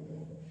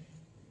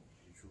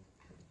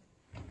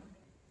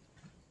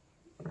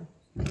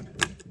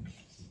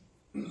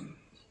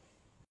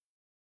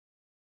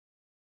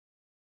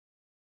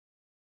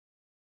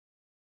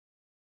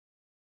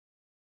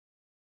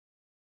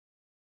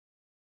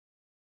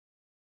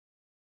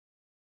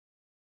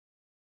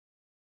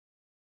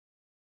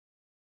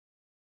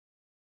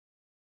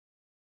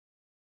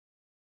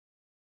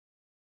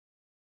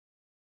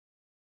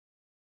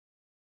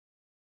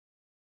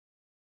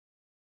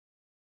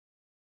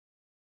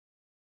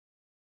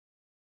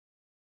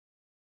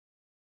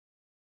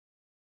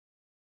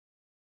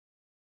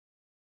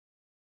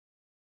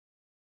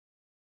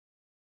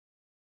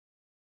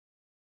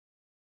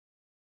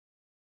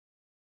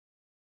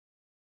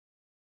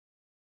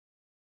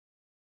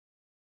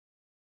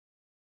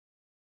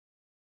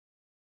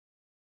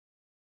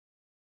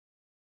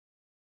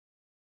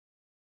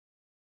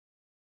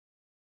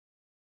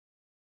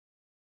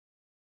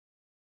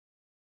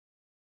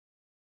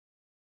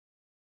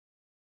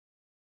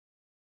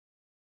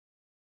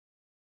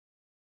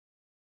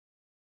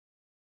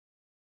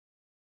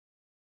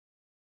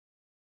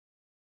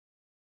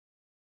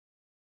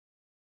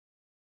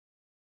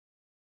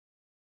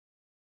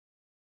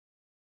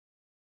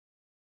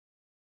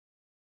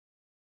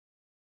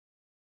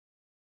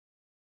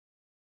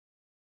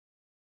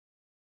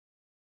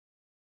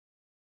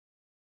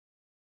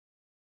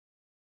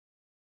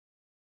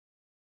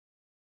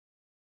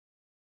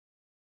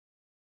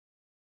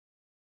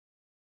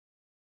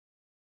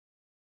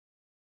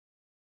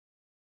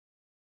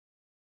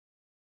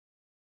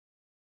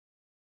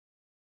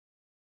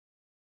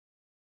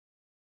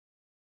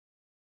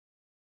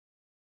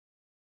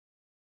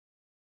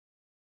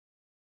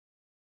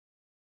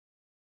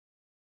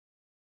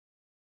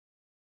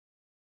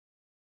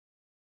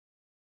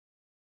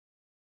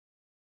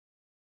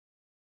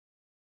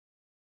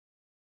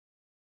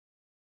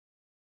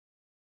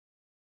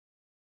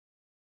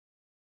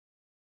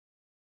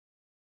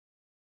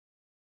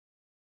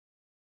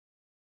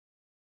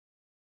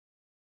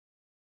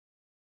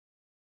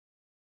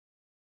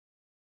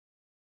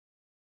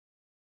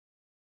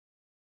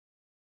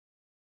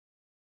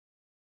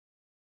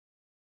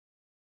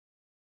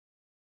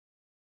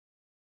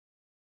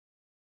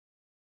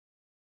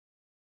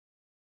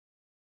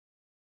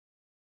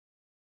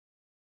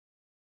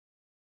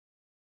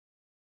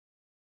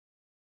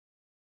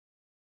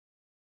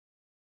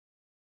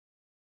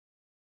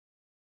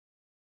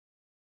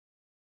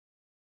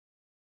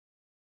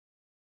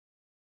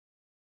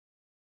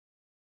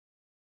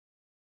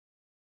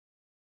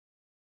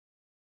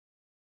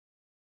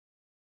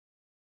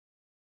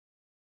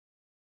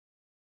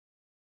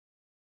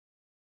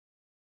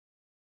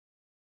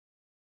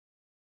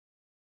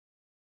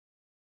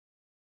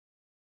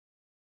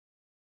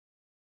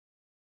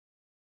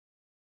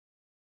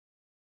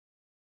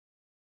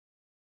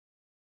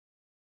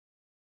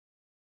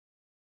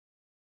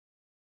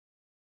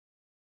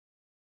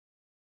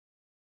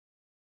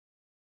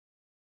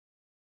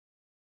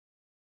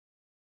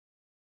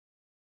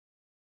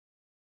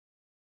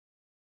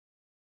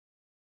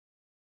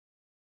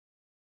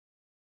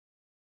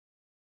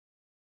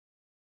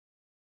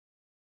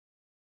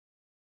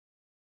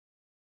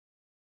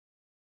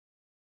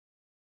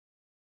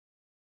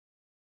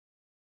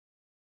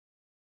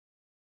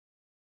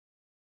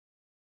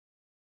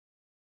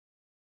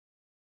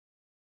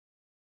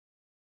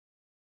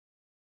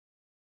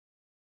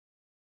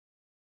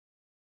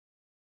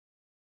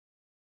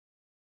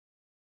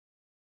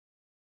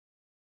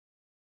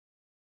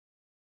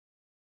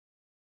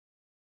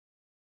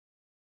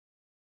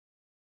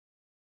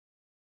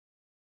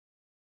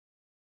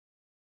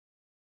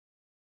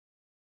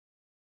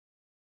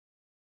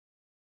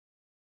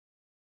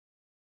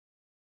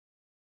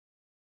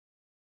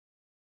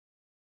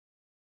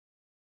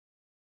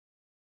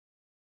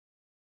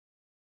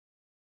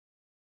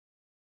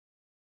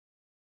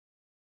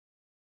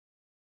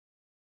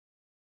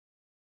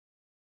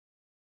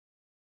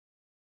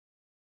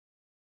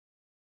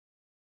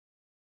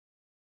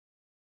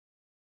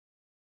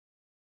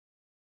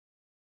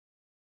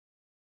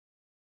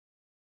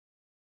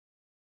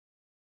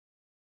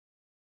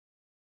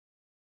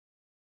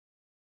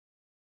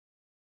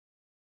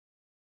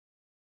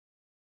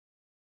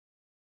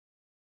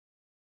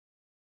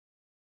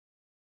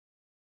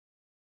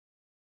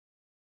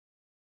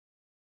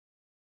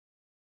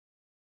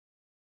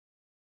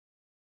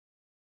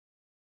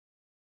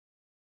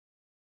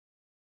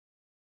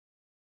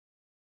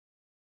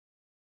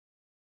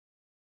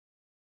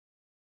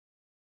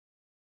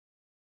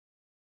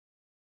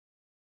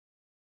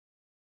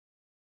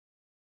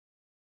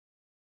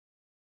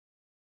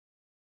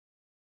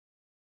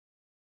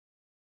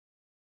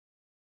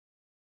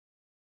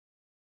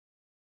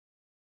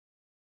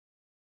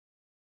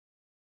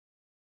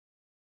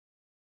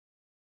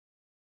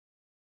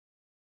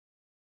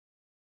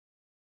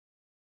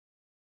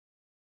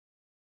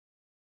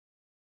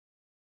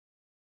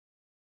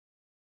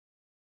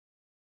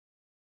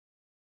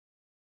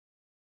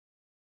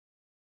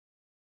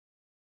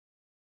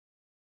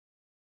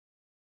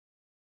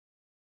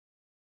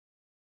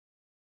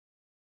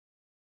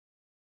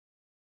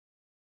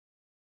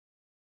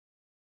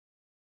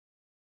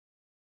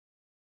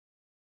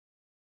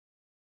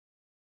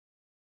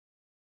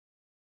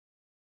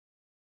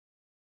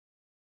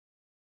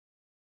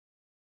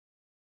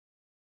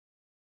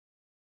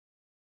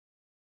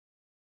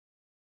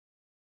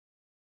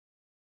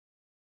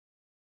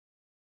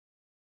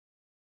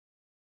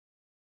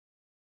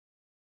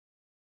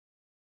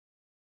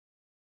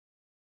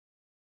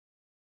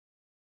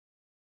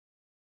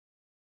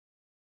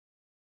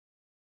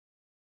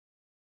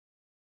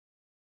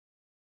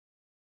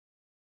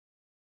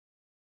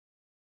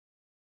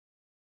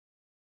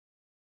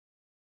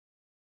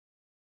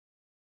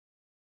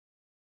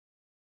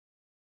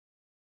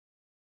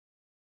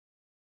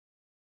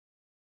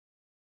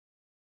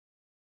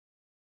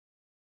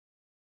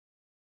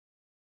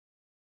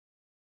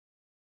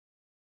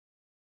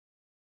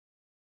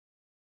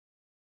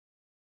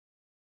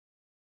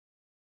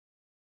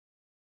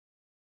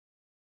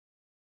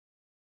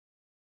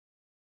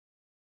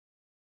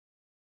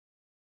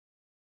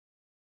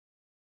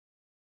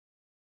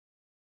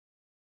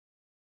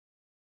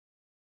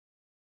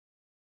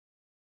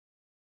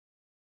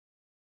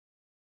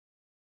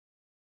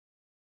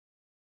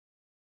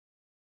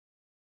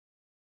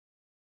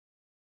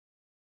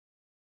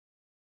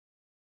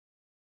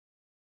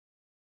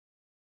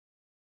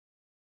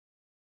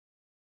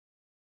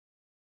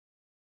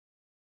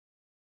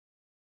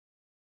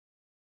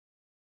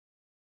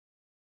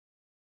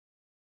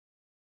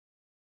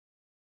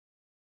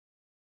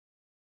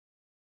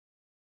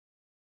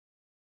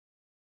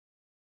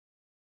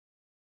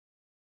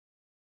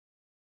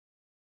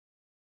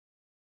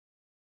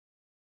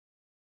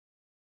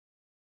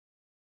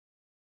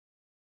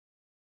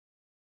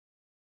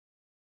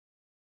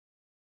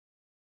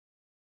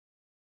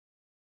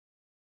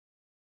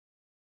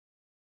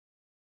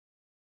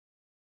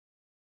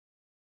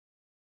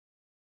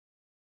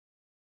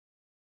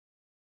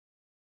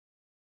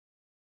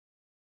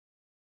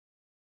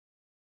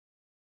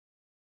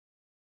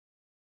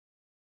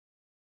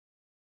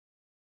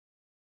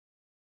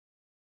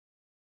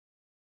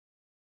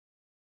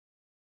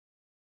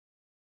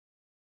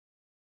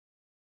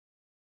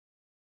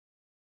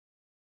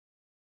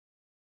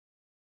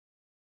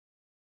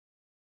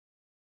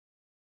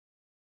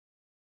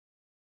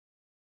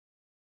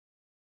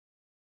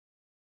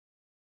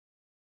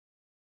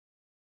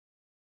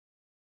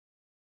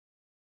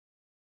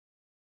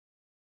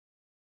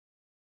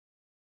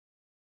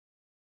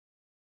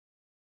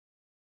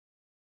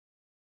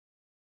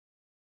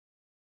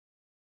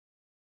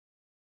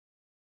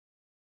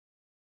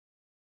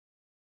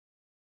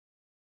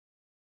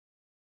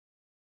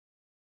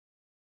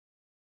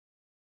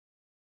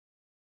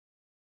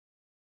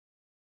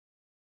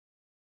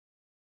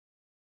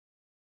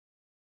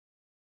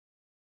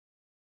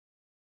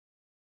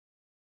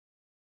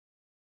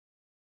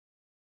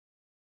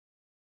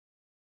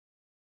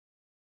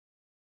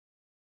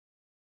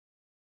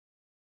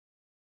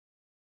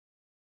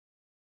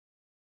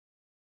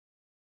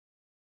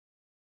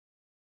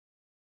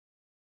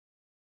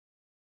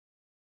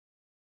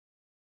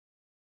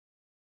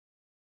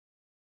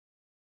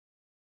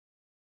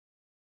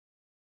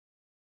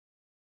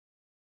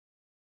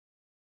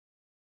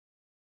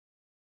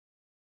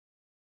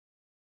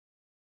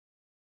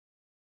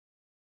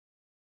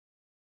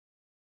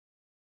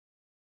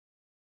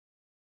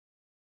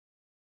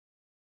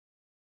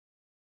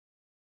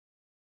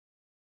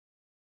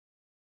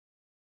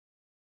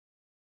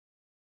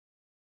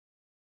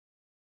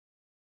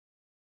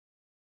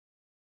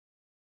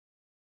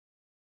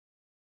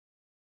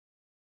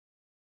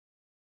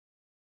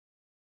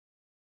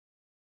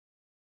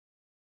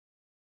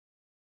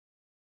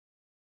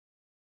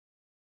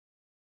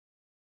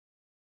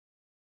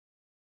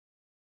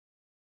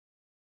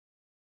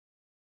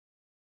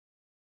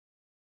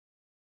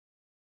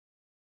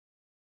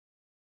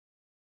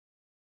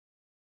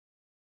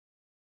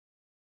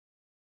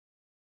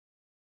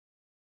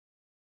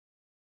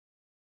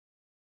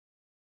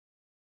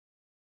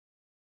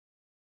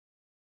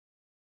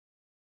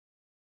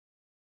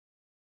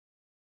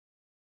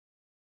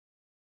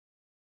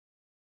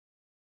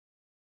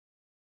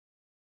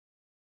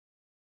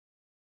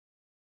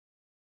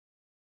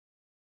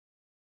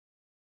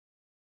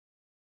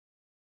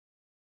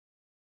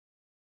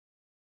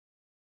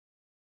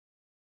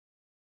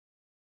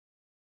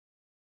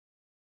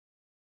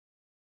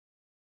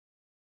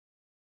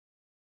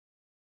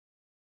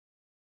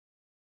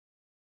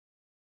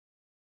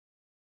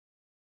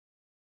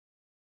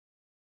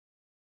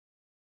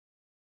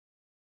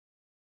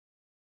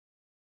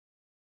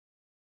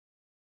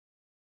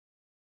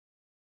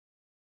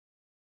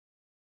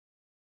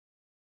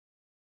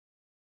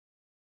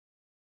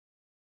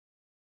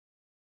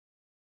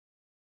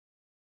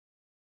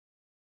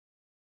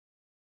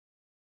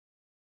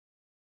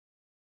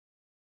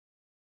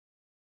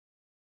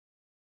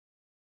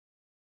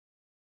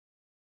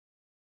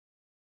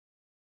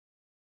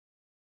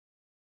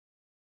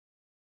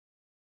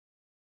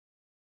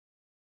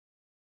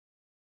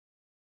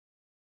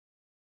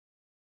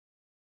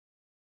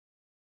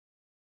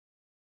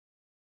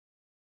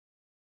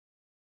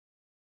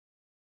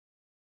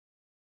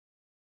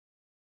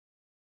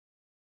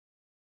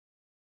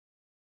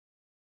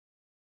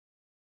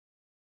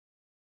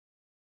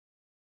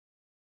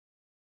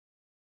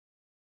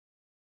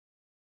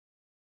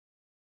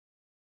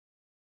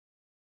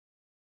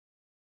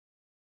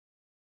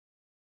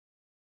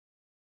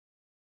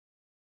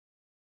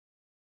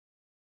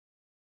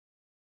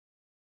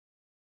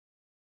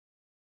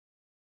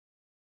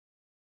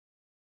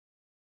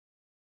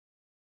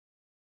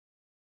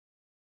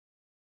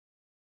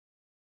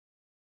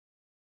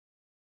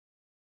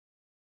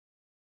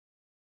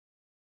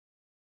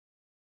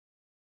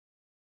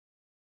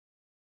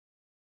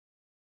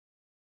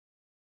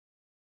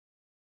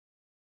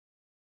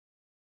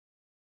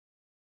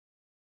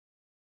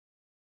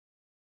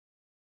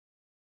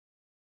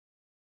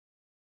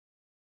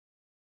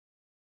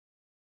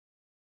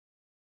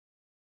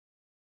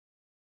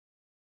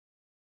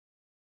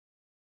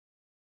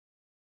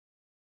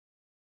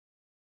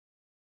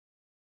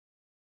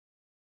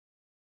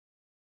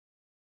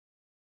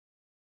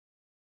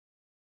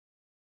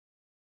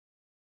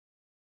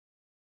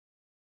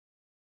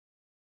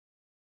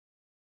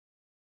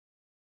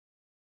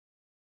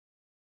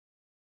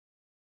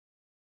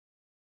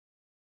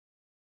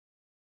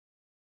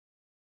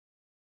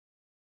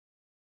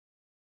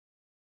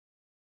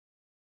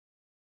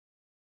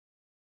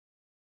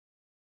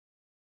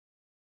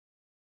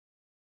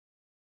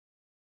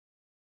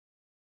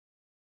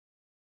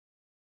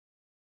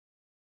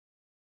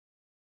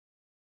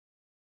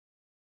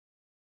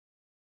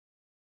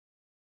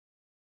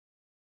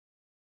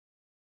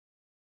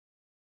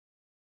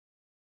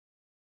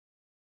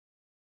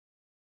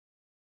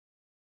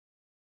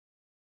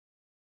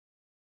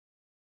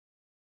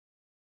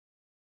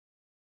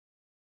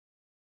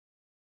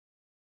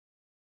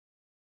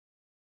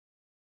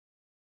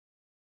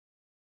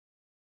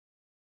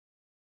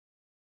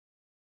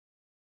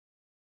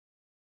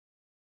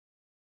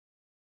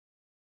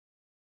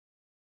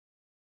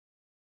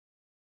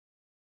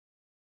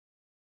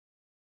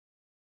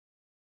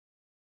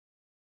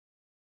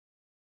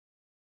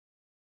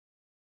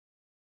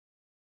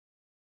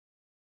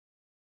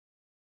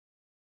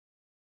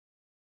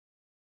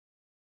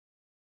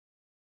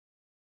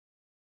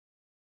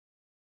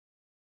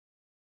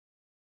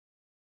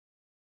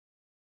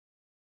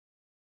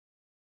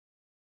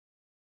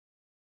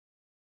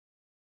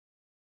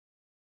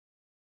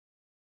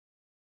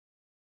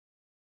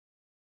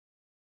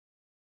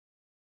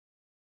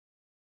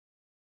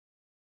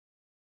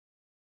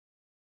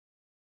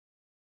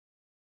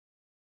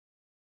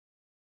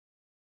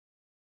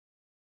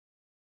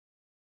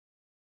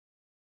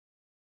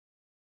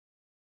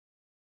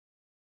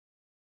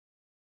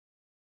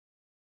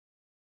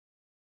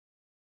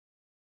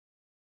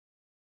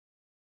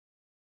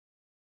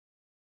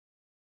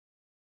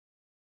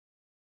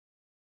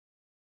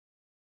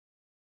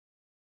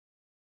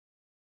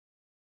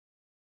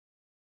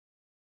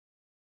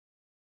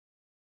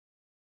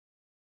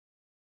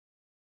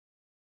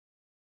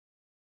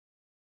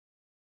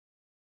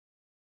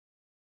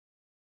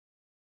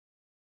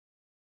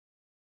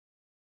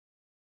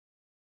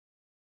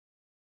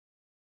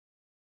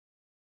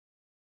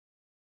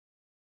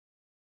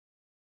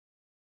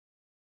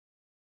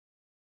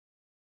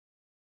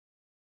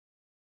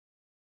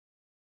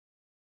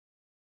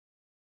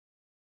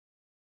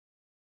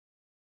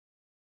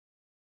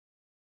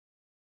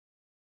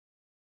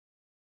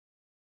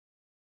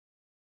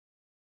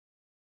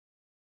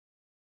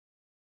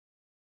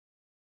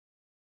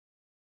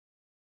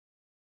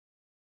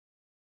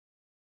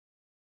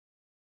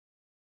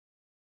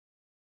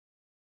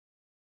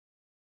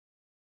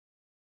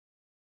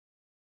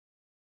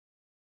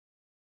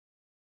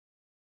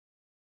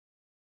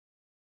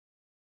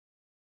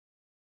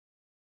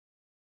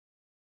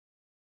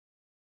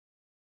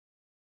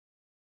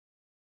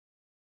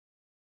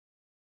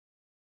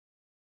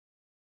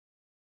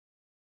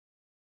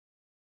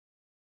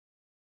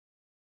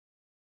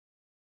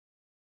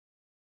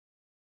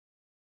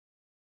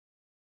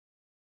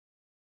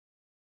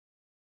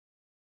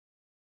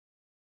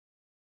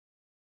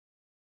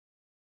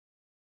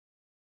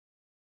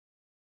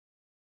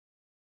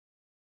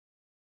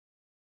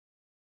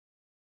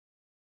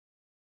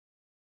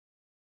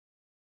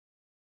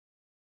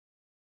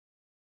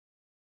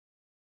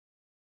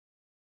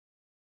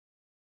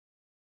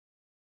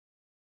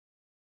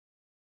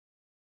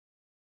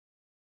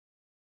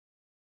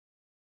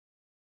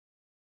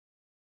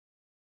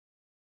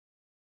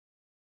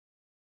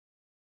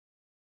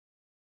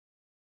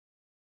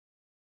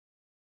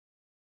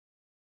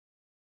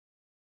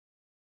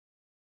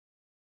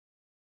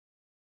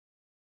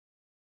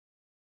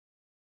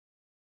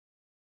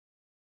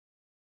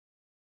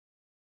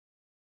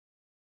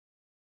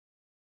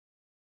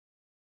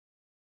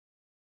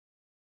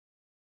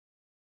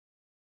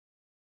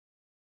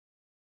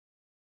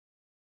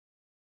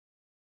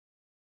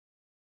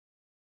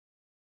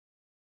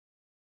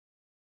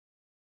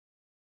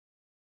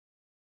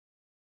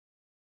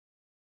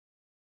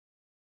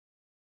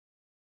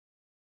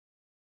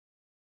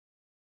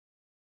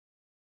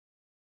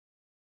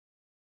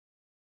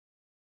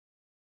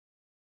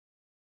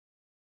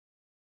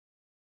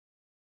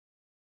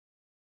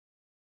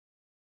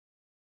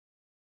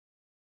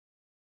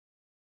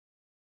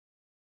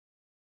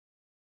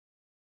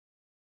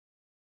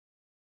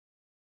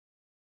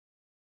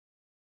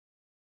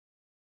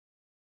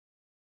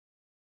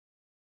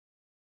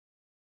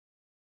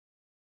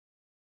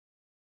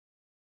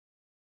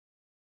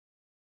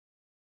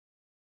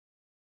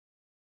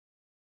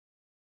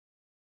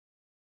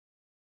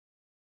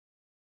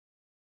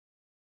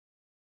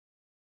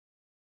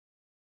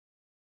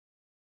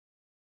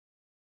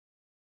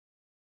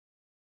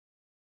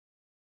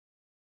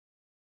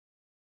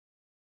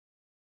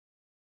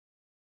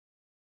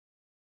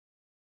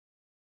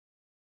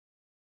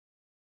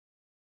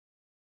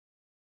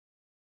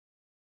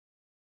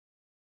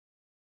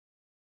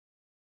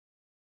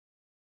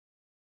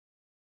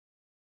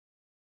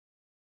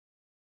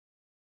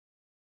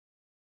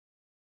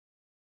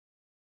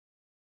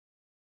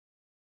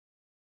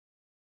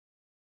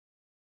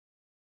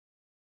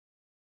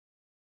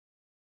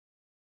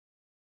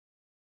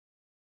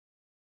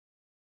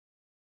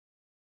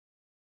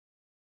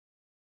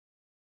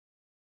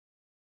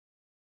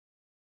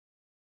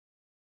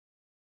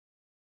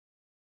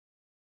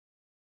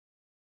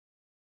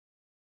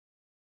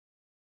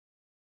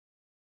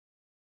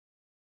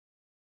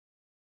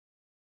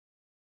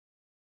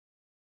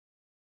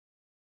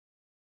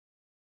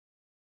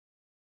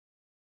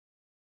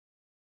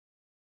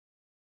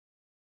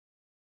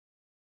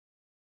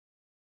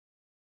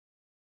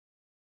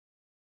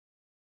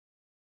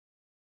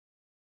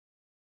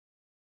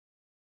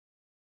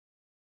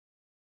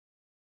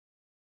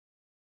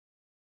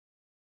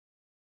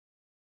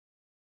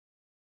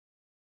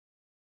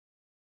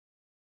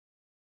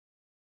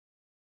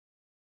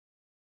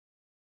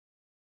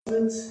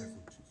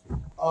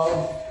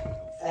 of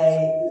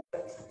a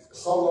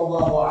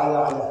sallallahu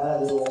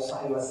alayhi wa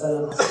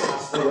sallam has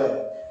passed away.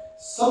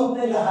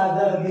 Something that had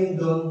never been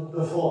done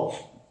before.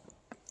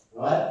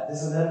 Right?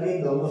 This has never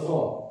been done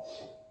before.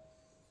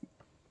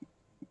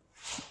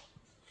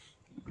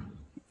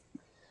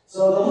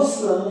 So the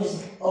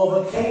Muslims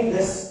overcame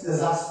this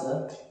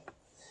disaster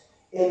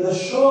in the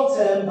short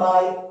term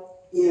by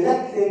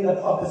electing the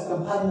Prophet's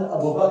companion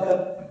Abu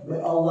Bakr, may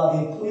Allah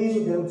be pleased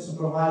with him, to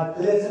provide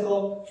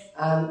political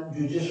and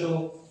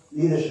judicial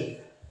leadership.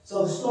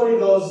 So the story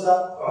goes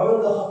that Umar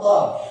ibn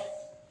Khattab,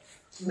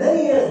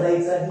 many years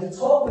later, he's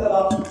talking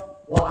about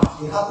what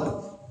actually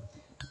happened.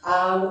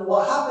 And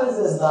what happens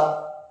is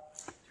that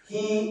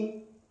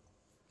he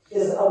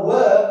is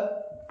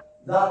aware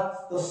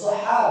that the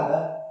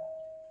Sahaba,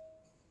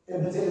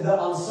 in particular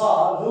the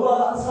Ansar, who are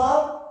the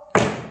Ansar?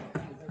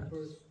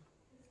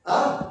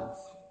 Huh?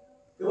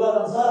 Who are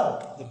the Ansar?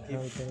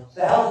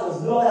 The helpers.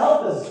 Who are the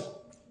helpers?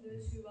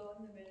 Those who are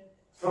in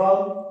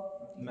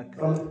the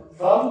middle.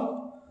 From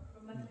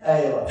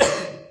Aywa.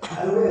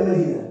 And we're in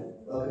Medina.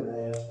 Welcome to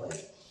Aywa's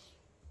place.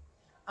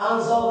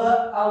 And so the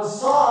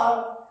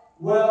Ansar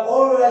were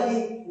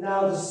already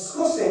now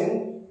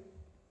discussing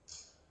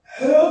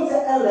who to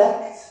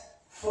elect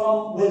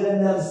from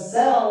within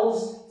themselves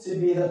to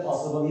be the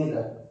possible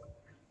leader.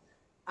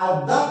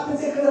 At that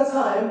particular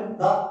time, as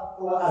that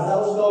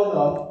was going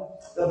on,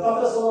 the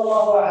Prophet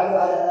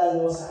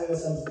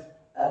ﷺ's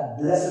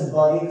blessed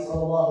body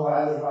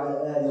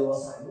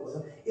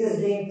is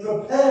being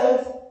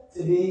prepared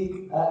to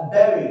be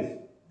buried.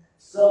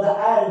 So the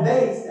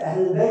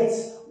Ahlul Bayt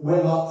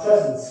were not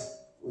present.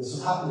 This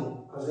was happening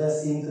because they're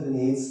seeing to the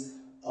needs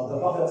of the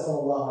Prophet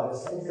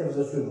ﷺ in terms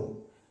of funeral.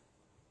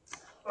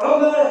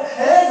 Umar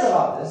hears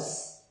about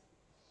this,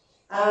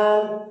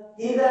 and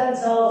he then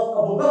tells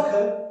Abu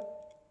Bakr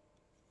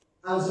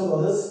and some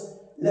others,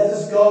 let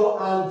us go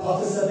and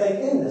participate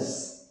in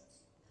this.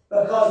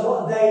 Because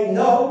what they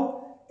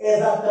know is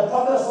that the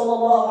Prophet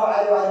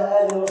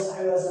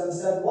ﷺ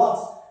said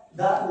what?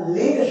 That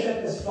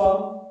leadership is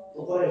from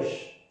the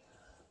Quraysh.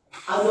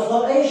 And the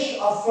Quraysh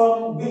are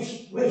from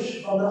which?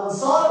 From the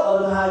Ansar or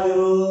the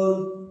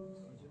Muhajirun?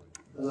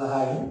 The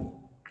Muhajirun.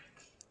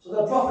 So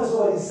the Prophet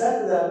already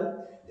said to them,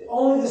 the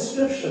only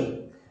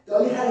description, the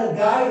only kind of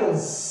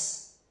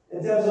guidance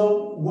in terms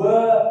of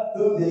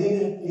who the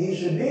leader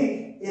should be,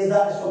 is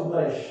that it's from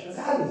Quraysh. It's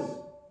a hadith.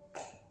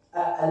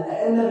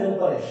 Al-A'imma min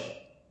Quraysh.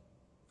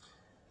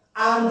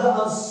 And the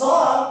Ansar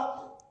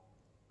are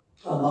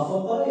not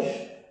from Quraysh.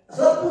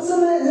 So that puts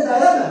them in a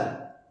dilemma.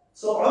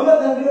 So Umar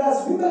then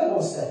realized, we better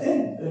go step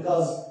in,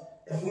 because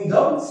if we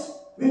don't,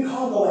 we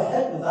can't go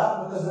ahead with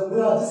that, because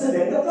we're not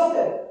disobeying the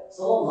Prophet.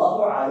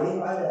 Sallallahu alayhi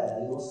wa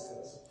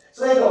sallam. So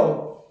they go.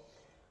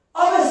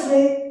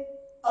 Obviously,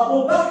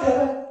 Abu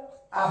Bakr,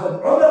 after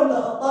Umar ibn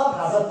Khattab,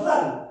 has a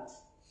plan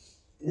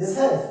in his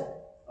head.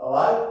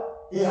 Alright?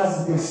 He has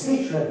a big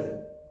speech ready.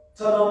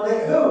 To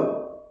nominate who?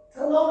 To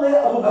nominate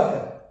Abu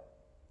Bakr.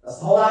 That's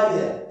the whole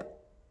idea.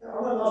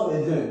 Umar knows what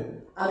they're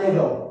doing. And they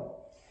go.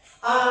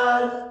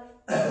 And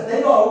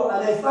they go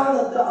and they find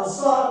that the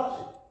Ansar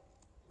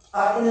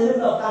are in the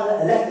middle of kind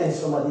of electing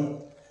somebody.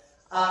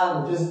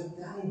 And just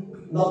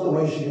not the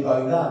way it should be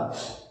going down.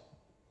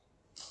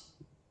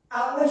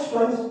 At which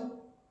point,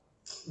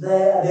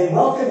 they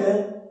welcome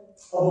in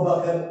Abu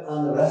Bakr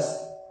and the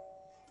rest.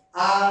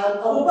 And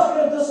Abu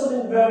Bakr does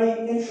something very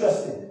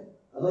interesting.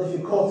 I don't know if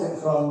you caught it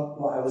from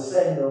what I was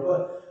saying there,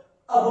 but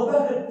Abu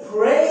Bakr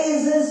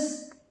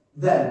praises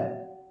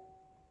them.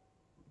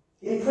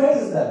 He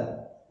praises them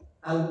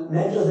and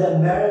mentions their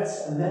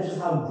merits and mentions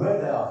how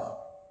great they are.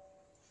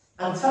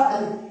 And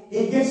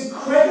he gives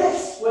credit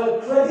where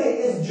credit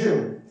is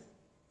due.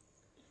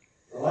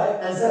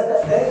 Alright? And said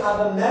that they have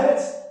a merit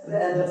at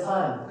the end of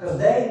time, because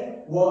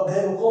they were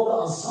called the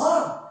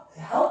Ansar.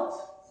 They helped.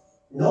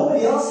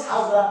 Nobody else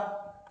has that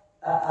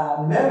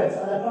merit,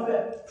 and the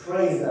Prophet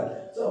praised them.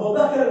 So Abu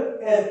Bakr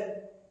is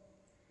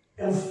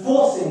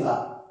enforcing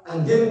that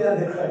and giving them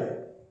the credit.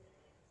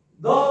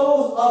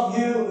 Those of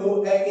you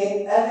who are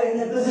ever in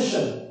a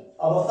position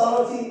of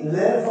authority,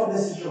 learn from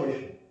this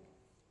situation.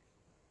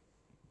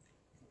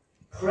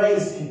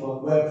 Praise people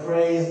where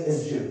praise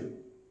is due.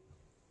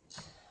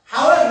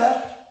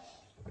 However,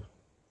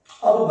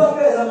 Abu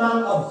Bakr is a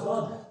man of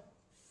God.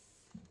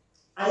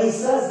 And he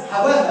says,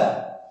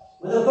 however,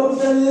 when it comes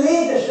to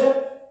leadership,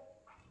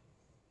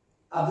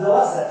 Abdo,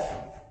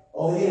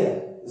 over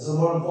here, this is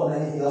more important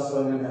than anything else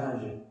going on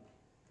behind you.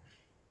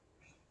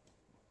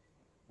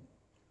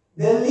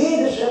 The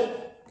leadership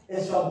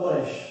is from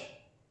Quraysh.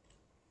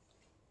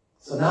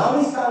 So now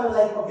he's kind of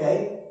like,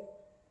 okay,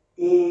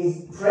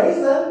 he's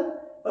praised them,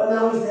 but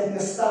now he's taking a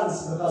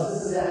stance, because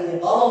this is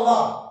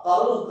Allah,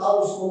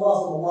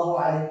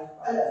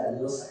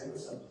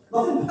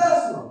 nothing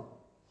personal.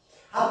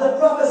 Had the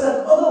Prophet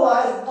said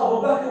otherwise,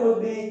 Abu Bakr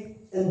would be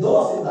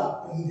endorsing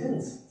that, but he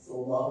didn't.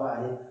 So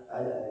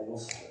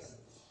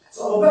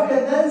Abu Bakr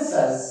then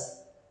says,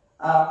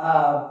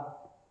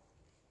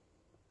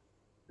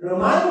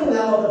 reminding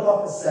them what the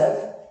Prophet said,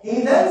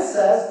 He then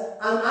says,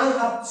 and I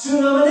have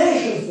 2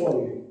 nominations for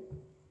you.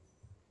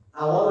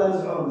 And one of them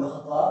is Umar ibn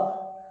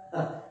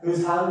Khattab,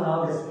 whose hand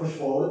now gets pushed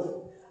forward,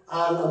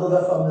 and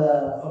another from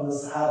the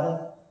Sahaba,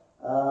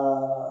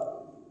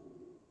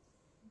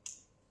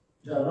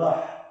 Jarrah,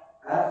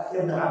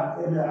 Ibn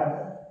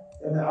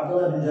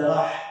Abdullah ibn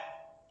Jarrah,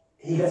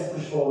 he gets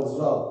pushed forward as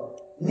well.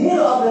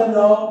 Neither of them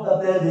know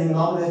that they're being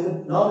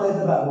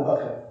nominated by Abu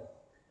Bakr.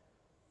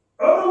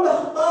 Umar ibn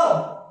Khattab,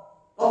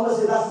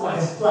 obviously that's not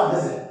his plan,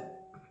 is it?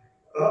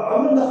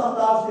 Umar ibn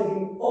Khattab is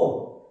thinking,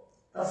 oh,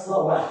 that's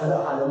not what I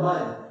had in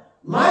mind.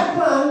 My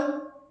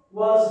plan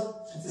was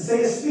to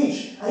say a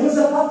speech, and he was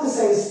about to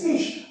say a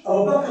speech.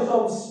 Abu Bakr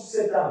told him to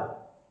sit down.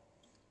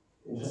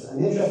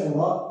 Interesting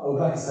what? Abu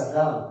Bakr sat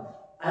down.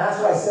 And that's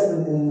why I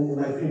said in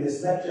my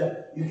previous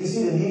lecture, you can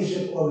see the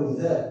leadership already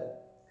there.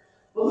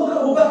 But look at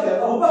Abu Bakr.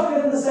 Abu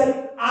Bakr didn't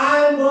say,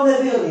 I'm going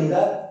to be a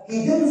leader.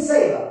 He didn't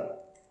say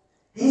that.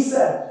 He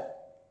said,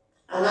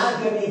 and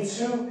I'll give you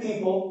 2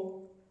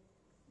 people.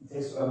 He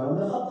takes Umar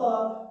ibn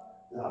Khattab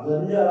and Abdullah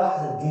ibn Jarrah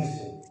and these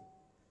 2.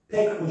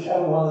 Pick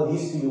whichever one of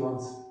these 2 you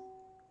want.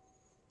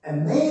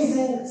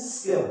 Amazing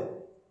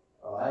skill.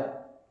 Alright?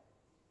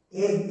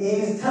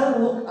 He's telling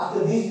them, look,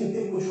 after these 2,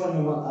 pick which one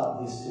you want out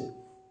of these 2.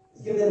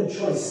 He's giving them a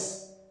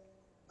choice.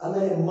 And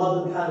then in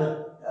modern kind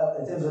of,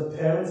 in terms of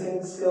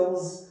parenting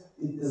skills,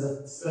 there's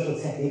a special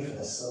technique for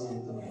this. I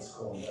don't know what it's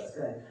called, but it's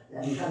great.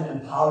 And you're kind of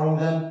empowering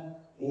them.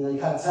 You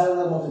can't tell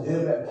them what to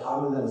do, but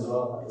empowering them as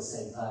well at the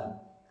same time.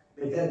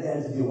 But get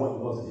them to do what you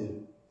want to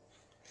do.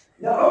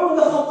 Now, Umar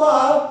ibn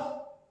Khattab,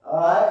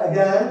 alright,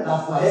 again,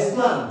 that's not his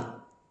plan.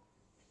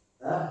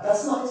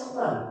 That's not his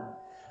plan.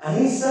 And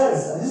he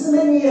says, and this is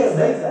many years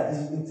later,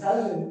 he's been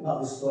telling me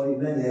about this story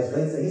many years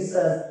later, he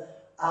says,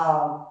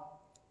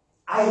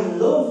 I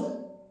loved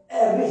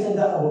everything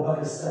that Abu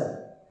Bakr said.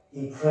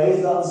 He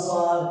praised the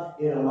Ansar,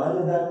 he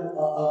reminded them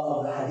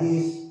of the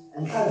hadith,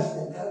 and kind of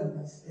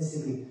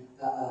basically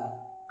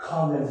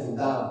calmed everything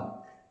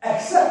down.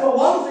 Except for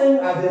one thing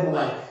I didn't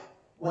like,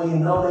 when he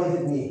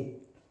nominated me.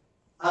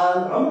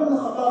 And Umar ibn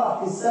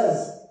Khattab, he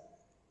says,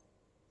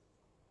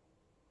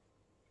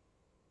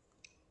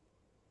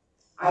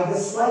 I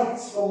disliked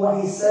from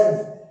what he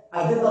said.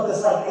 I did not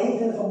dislike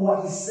anything from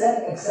what he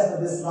said except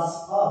for this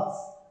last part,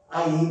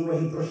 i.e. where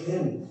he pushed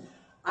him.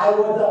 I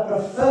would have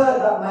preferred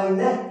that my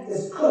neck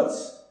is cut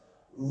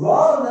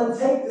rather than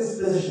take this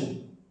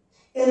position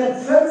in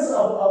the presence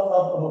of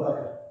Abu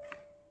Bakr.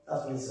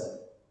 That's what he said.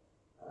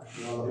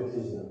 So Umar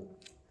ibn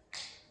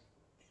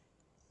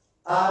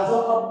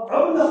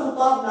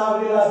Khattab now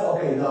realized,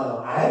 okay,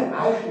 no,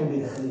 I shouldn't be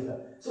the Khalifa.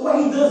 So what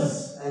he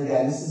does, and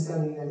again, this is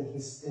going to be,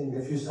 he's in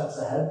a few steps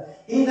ahead,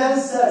 he then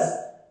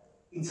says,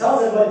 he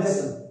tells everybody,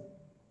 listen,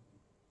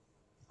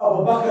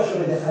 Abu Bakr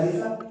should be the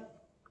Khalifa,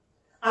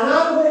 and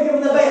I'm going to give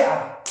him the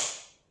bay'ah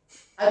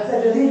and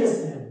pledge allegiance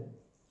to him.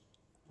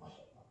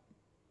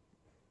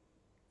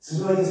 This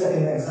is where he's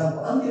setting an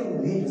example. I'm giving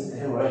allegiance to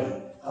him already.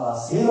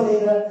 He's a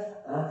leader.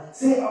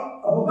 See,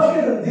 Abu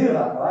Bakr didn't do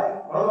that,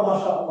 right? Umar,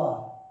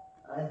 mashallah.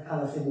 Right?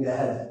 Kind of thinking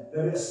ahead.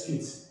 Very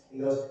astute. He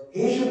goes,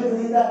 he should be the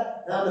leader,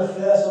 and I'm the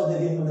first one to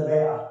give him the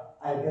bay'ah.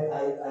 I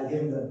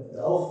give him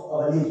the oath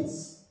of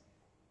allegiance.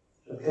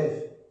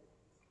 Okay.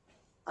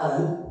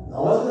 And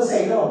no one's going to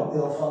say no,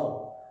 they'll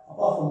follow.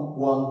 Apart from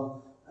one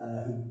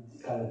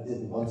who kind of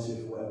didn't want to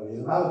for whatever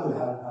reason. I could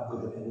have a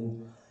good opinion.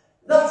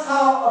 That's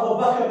how Abu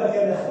Bakr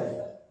became the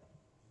Khalifa.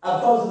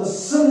 According to the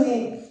Sunni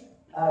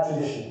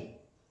tradition.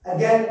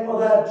 Again,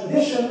 other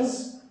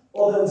traditions,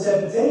 other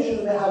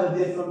interpretations may have a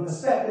different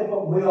perspective,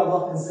 but we are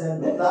not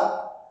concerned with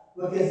that.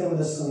 We're concerned with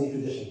the Sunni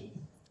tradition.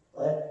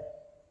 Right?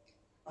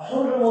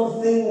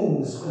 101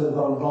 things could have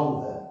gone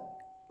wrong there,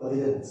 but they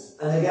didn't.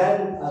 And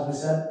again, as we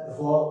said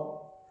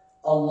before,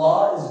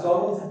 Allah is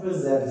going to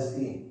preserve His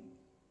deen.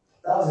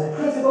 That was a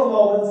critical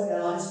moment in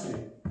our history.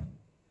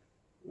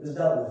 It was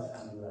dealt with.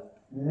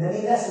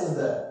 Many lessons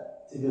there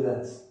to be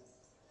learnt.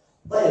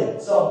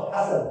 So,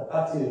 Hassan,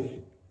 back to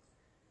you.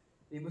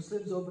 The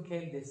Muslims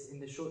overcame this in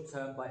the short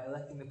term by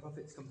electing the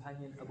Prophet's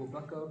companion Abu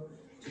Bakr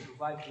to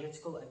provide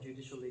political and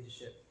judicial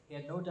leadership. He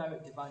had no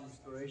direct divine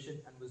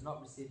inspiration and was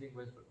not receiving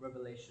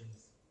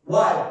revelations.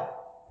 Why?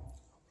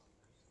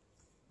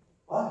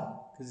 Why?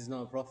 Because he's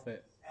not a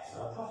prophet. He's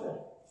not a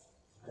prophet.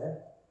 Okay?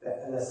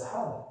 And the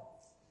Sahaba.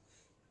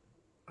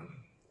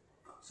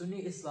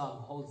 Sunni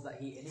Islam holds that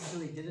he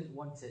initially didn't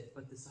want it,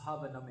 but the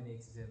Sahaba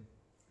nominated him.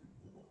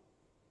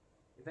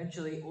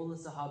 Eventually, all the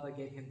Sahaba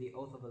gave him the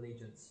oath of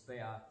allegiance,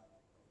 bay'ah.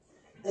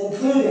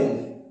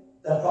 Including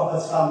the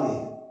Prophet's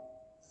family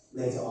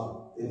later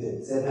on. They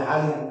did. Sayyidina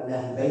Ali and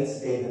Ahl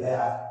Bayt gave the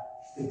bay'ah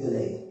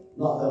delayed.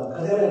 Not them,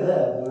 because they weren't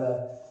there. They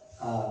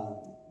were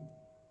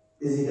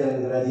busy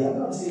getting ready,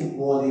 and obviously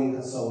mourning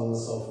and so on and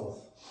so forth.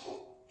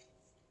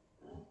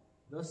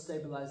 Thus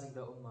stabilizing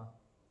the Ummah.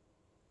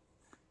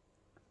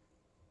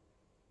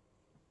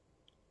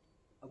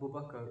 Abu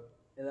Bakr,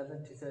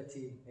 11 to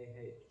 13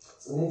 AH.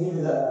 So we give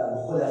you the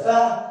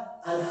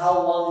Khulafa and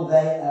how long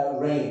they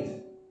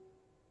reigned.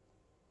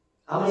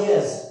 How many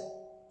years?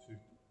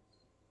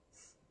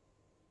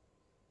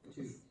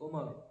 2.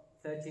 Umar,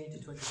 13 to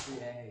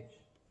 23 AH.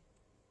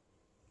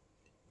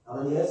 How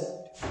many years?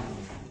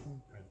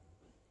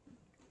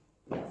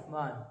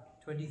 Uthman,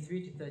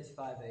 23 to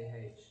 35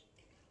 AH.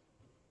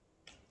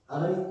 How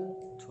many?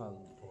 12.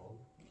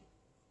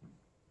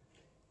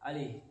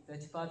 Ali,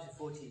 35 to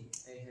 40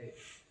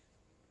 AH.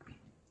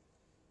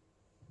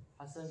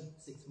 Hassan,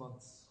 6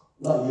 months.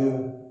 Not you,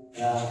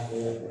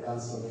 the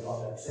council of the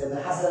Prophet.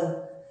 Sayyidina Hassan,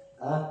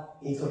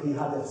 he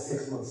had it for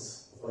 6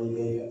 months before he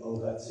gave it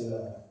over to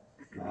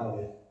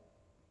Muawiyah.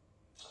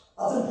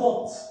 That's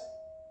important.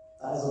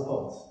 That is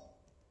important.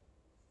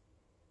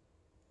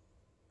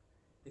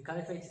 The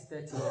caliphate is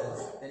 30 years,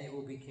 then it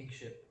will be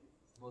kingship.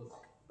 Mulk.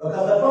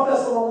 Because the Prophet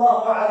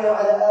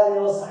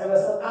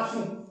ﷺ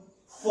actually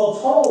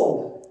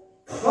foretold,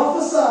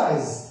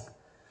 prophesied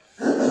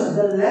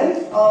the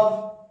length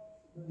of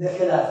the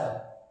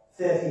Khilafah,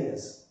 30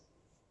 years.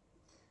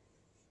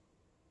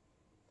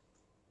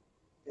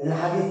 In a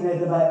hadith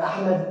narrated by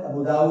Ahmad,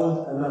 Abu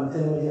Dawud, Imam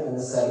Tirmidhi, and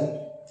Nasai,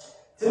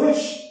 to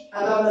which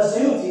Imam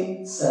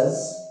Nasyuti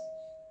says,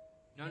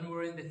 None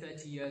were in the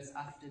 30 years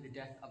after the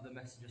death of the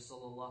Messenger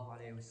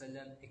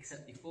ﷺ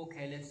except the 4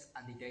 caliphs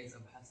and the days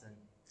of Hassan.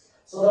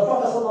 so the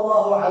Prophet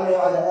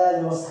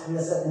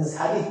ﷺ said in this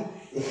hadith,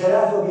 the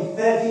Khilafah will be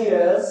 30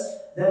 years,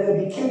 then it will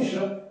be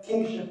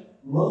kingship,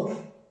 mulk.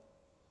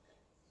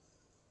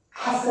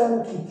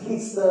 Hassan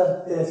completes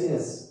the 30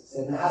 years.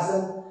 Sayyidina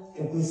Hassan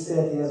completes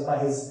 30 years by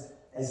his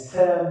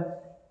term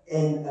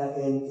in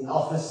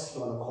office, if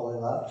you want to call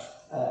it that,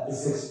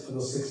 for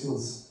those 6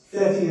 months.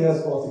 30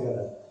 years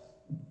altogether.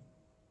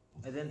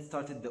 And then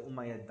started the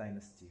Umayyad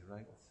dynasty,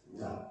 right?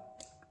 No.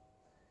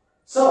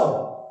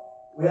 So,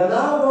 we are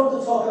now going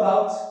to talk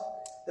about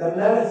the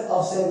merit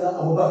of Sayyidina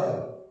Abu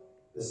Bakr.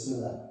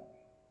 Bismillah.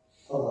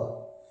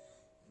 Hold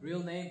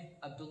Real name,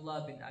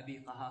 Abdullah bin Abi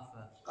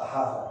Qahafa.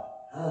 Qahafa.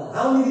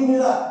 How many of you knew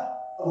that?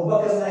 Abu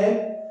Bakr's name?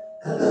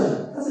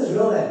 That's his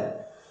real name.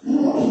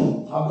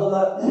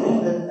 Abdullah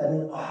bin Abi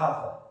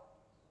Qahafa.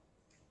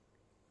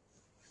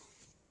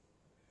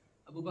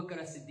 Abu Bakr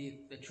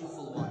as-Siddiq, the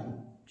truthful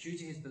one, due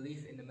to his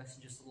belief in the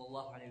Messenger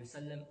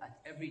ﷺ at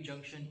every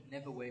junction,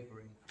 never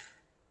wavering.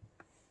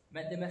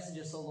 Met the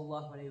Messenger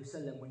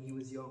ﷺ when he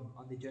was young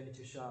on the journey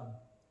to Sham.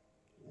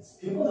 Yes.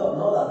 People don't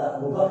know that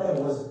Abu Bakr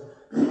was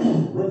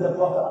with the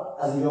Prophet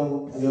as a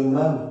young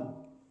man.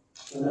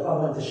 When the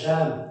Prophet went to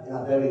Sham in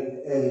a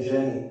very early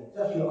journey,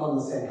 actually on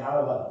the same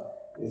caravan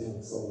with him,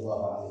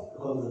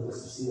 according to the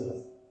books of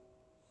Seerah.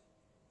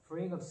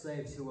 Freeing of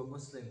slaves who were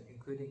Muslim,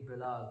 including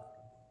Bilal.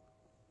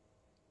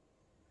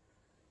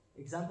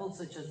 Examples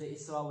such as the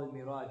Isra wal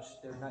Miraj,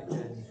 their night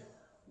journey.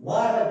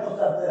 Why have I put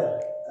that there?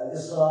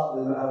 Al-Isra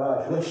wal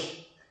Mi'raj,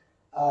 which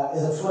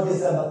is the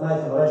 27th night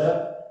of Rajab,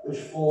 which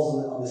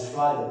falls on this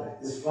Friday.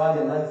 This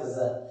Friday night is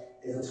the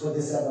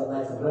 27th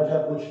night of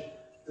Rajab, which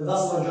the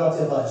vast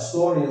majority of our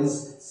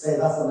historians say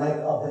that's the night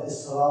of the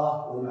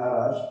Isra wal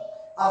Mi'raj.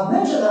 I've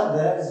mentioned that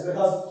there is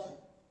because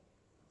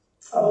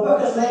Abu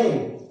Bakr's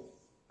name,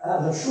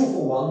 the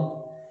truthful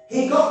one,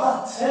 he got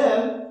that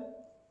term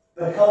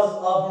because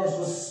of his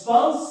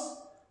response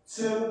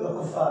to the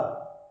kuffar.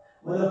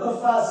 When the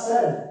kuffar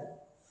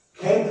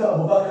came to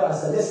Abu Bakr and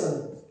said,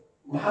 listen,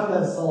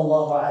 Muhammad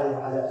sallallahu alayhi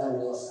wa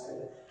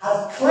sallam has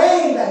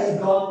claimed that he's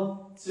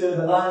gone to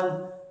the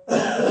land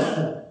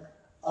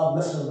of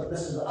Masjid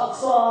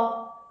al-Aqsa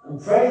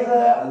and prayed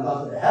there and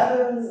gone to the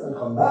heavens and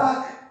come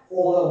back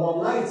all in one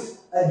night.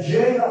 A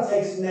journey that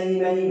takes many,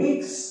 many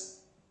weeks.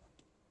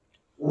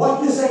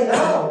 What do you say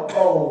now,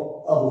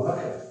 oh Abu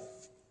Bakr?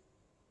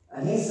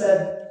 And he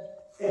said,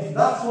 if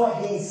that's what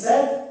he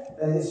said,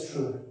 then it's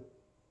true.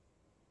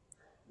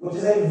 Which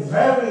is a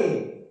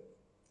very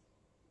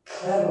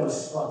clever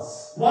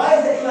response. Why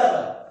is it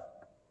clever?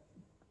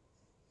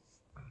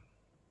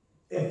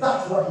 If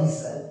that's what he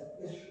said,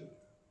 it's true.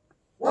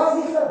 Why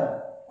is he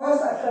clever? Why is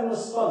that a clever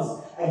response?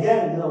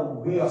 Again,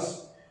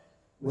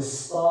 we're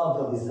starved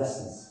of these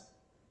lessons.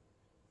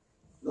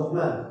 Look,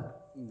 man.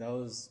 That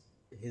was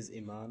his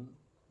iman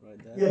right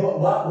there. Yeah, but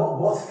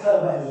what's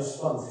clever about his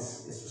response?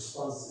 His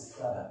response is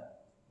clever.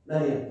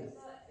 Mariam. If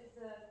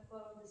the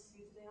father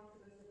disputes, they have to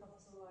go to the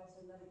Prophet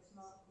ﷺ, then it's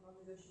not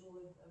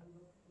non-negotiable with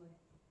everyone.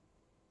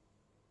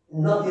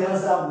 Not the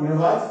answer, you're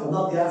right, but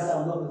not the answer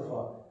I'm looking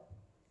for.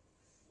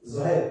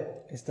 Zuhair.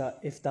 Is that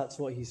if that's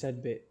what he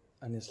said bit,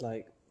 and it's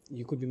like,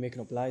 you could be making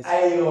up lies.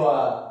 They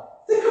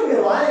could be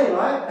lying,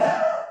 right?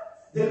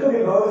 They could be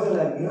going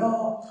like, the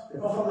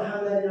Prophet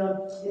Muhammad,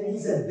 he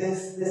said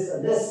this,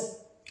 and this.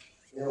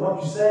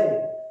 What you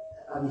say?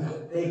 And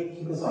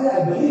he goes, oh yeah,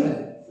 I believe it.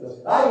 He goes,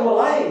 you were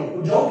lying,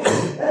 you're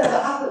joking. Yeah,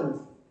 that happened.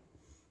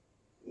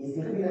 He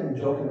could be like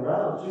joking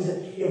around. So he said,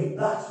 if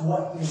that's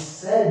what he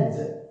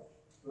said,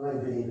 I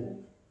believe it.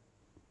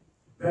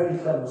 Very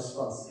clever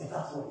response. If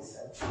that's what he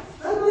said,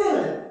 I believe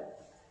it.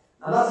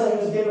 And that's why he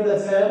was given the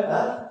term,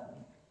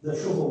 the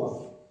truthful one.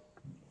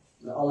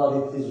 May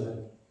Allah be pleased with him.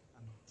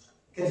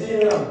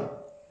 Continuing on.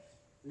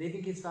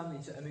 Leaving his family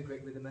to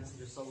emigrate with the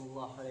Messenger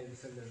sallallahu alayhi wa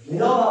sallam. You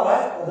know that,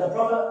 right? The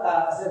Prophet,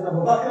 said Abu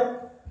Bakr,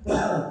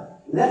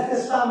 left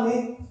his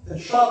family to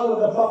travel with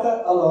the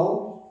Prophet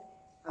alone.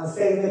 and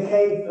stayed in the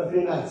cave for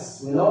 3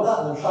 nights. We know that,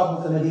 and then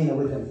traveled to Medina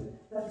with him.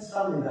 He left his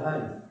family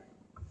behind.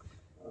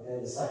 Okay,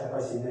 the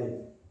sacrifice he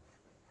made.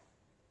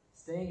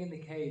 Staying in the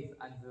cave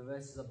and the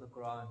verses of the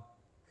Quran.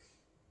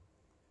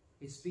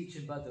 His speech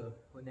in Badr,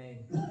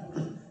 Hunayn.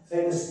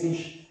 Famous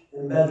speech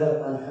in Badr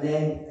and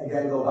Hunayn.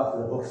 Again, go back to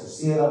the books of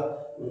Seerah.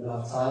 We don't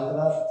have time for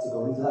that, to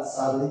go into that,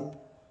 sadly.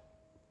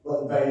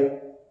 But very,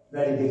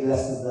 very big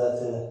lessons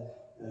there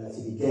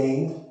to be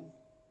gained.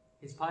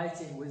 His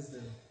piety and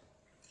wisdom.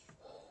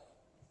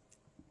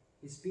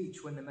 His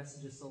speech when the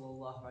Messenger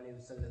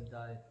ﷺ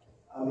died.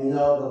 And we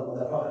know that when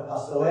the Prophet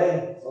passed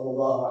away,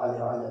 sallallahu alayhi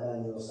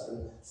wa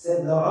sallam,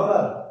 Sayyidina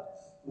Umar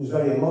was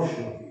very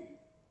emotional.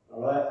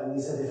 Alright? And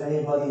he said,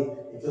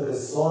 he took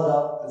his sword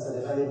out and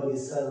said, if anybody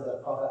said that the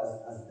Prophet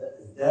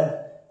is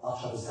dead, I'll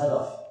chop his head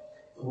off.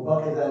 Abu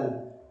Bakr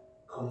then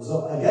comes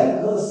up. Again,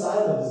 another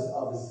sign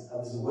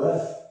of his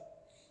worth.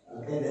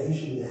 Okay, that he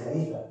should be the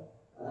Khalifa.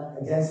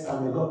 Again,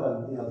 standing up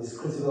and these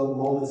critical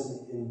moments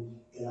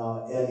in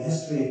our early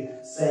history,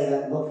 saying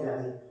that, look,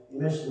 you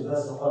mentioned the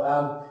verse of the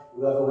Quran,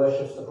 whoever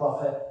worships the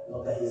Prophet,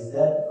 not that he is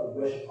dead, but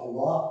worship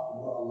Allah,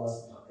 and Allah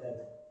is not dead.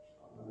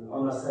 And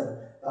Umar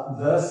said, that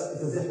verse,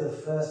 it's as if the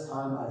first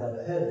time I'd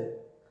ever heard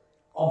it.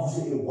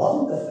 Obviously, it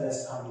wasn't the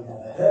first time he'd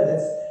ever heard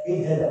it.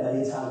 He'd heard it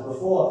many times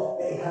before,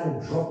 but it kind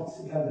of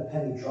the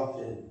penny dropped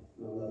in.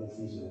 Let me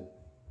please you.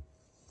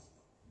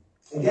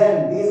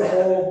 Again, these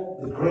are all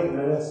the great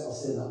merits of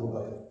Sayyidina Abu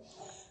Bakr.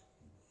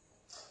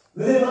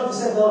 Moving on to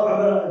Sayyidina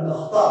Umar ibn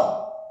Khattab.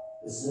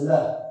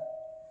 Bismillah.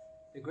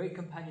 The great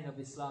companion of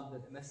Islam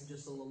that the Messenger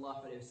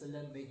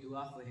ﷺ made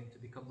dua for him to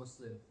become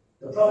Muslim.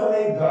 The Prophet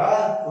made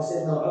dua for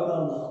Sayyidina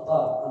Umar ibn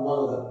Khattab, and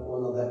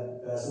one of the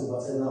persons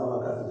that Sayyidina Umar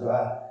got the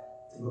dua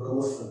to become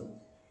Muslim.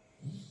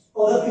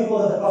 Other people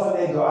that the Prophet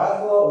made dua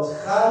for was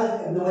Khalid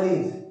ibn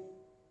Walid.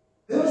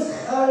 Who is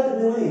Khalid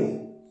ibn Walid?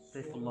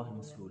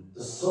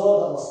 The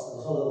sword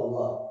of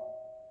Allah.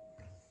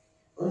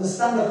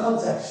 Understand the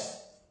context.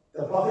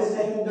 The Prophet is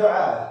making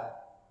dua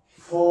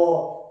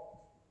for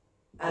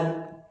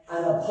an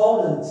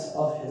opponent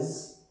of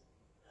his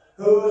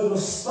who was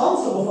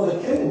responsible for the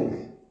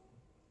killing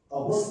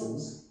of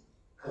Muslims,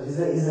 because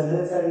he's a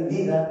military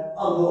leader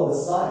on the other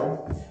side,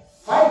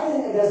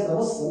 fighting against the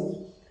Muslims.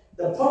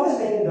 The Prophet is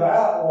making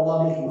dua, oh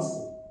Allah, make him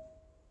Muslim.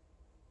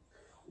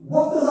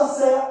 What does that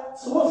say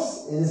to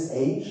us in this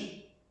age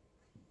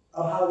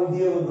of how we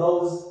deal with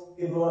those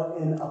people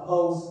who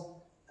oppose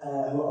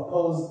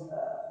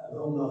the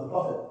Ummah of the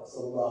Prophet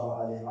sallallahu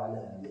alayhi wa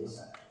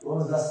sallam? When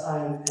was the last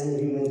time any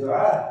of you made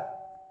dua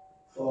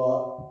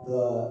for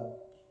the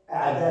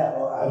a'da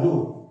or adu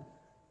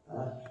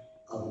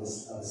of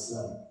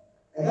Islam?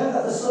 Again,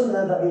 that's a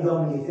sunnah that we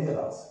don't really think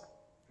about.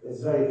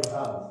 It's very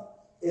profound,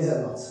 is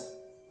it not?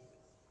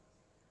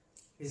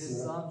 Is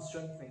Islam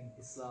strengthening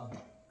Islam?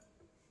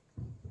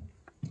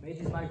 Made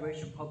his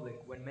migration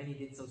public when many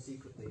did so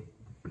secretly.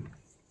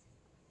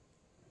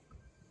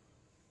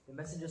 The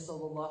Messenger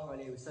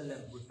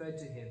ﷺ referred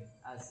to him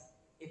as,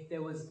 if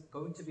there was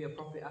going to be a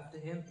prophet after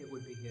him, it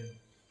would be him.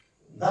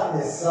 That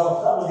in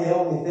itself, that was the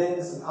only thing,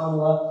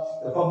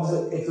 subhanAllah. The Prophet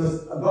said, if there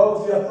was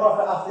going to be a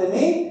prophet after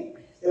me,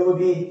 it would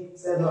be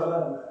Sayyidina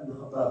Umar ibn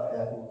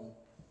Khattab.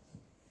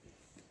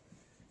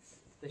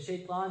 The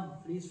shaitan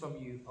flees from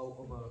you, O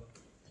Umar.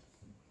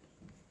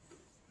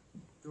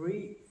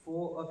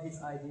 3-4 of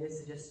his ideas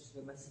suggested to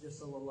the Messenger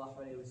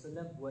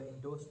ﷺ were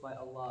endorsed by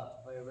Allah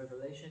via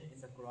revelation in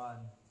the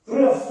Quran.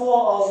 3 or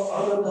 4 of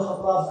Umar ibn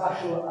Khattab's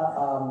actual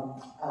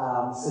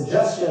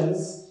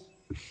suggestions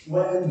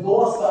were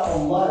endorsed by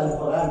Allah in the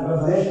Quran.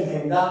 Revelation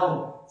came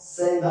down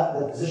saying that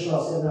the position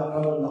of Sayyidina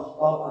Umar ibn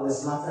Khattab on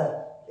this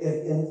matter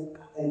is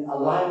in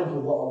alignment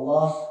with what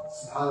Allah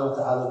subhanahu wa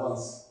ta'ala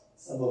wants.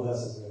 Several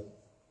verses here.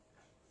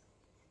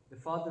 The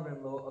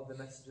father-in-law of the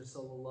Messenger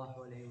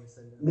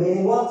ﷺ.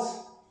 Meaning what?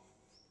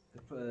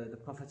 The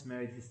Prophet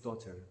married his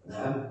daughter.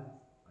 And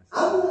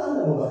Abu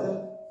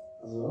Bakr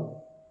as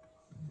well.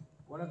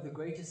 One of the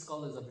greatest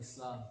scholars of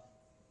Islam.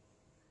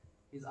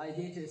 His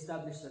idea to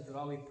establish the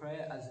Tarawih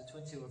prayer as a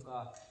 20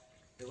 rak'ah,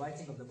 the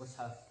writing of the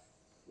Mus'haf.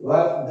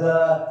 Well,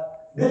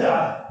 the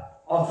bid'ah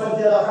of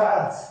 20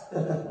 rak'at.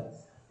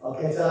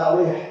 Okay,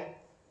 Tarawih.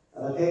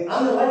 Okay,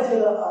 and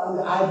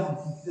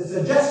the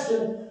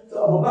suggestion to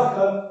Abu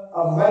Bakr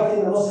of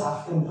writing the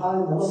Mus'haf,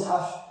 compiling the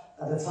Mus'haf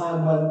at the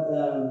time when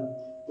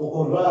the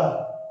Qur'an,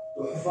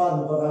 the Hufad of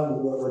the Quran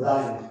were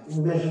dying. We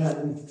mentioned that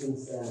in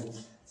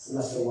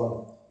semester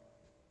 1.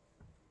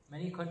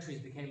 Many countries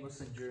became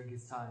Muslim during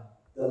his time.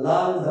 The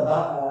lands,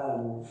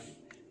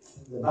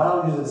 the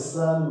boundaries of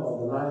Islam,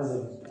 or the lands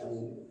of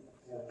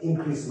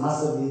increased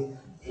massively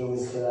during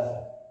his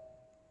Khilafah.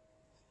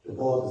 The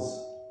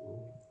borders.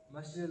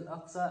 Masjid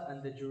al-Aqsa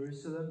and the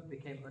Jerusalem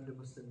became under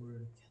Muslim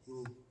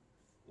rule.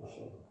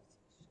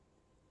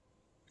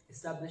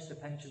 Established a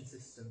pension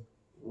system.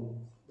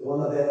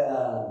 One of the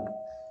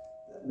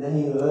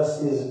many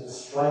universities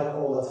strike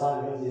all the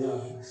time.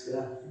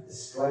 The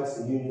strikes,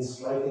 the union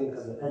striking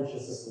because of the pension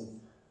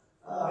system.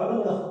 Umar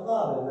ibn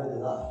Khattab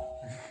invented that.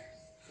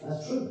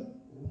 That's true.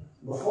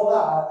 Before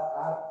that,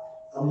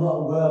 I'm not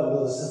aware of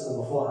another system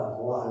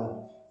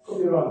beforehand.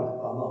 Could be wrong,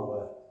 but I'm not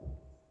aware.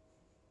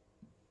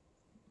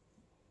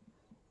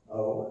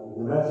 Oh,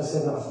 the marriage of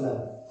Sayyidina Uthman.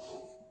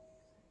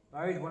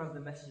 Married one of the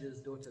Messenger's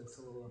daughters,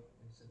 sallallahu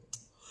alaihi wasallam.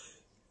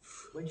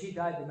 When she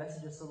died, the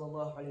Messenger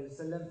sallallahu alaihi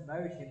wasallam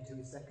married him to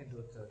his second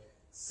daughter.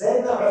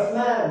 Sayyidina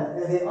Uthman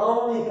is the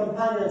only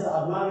companion to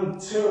have married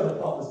two of the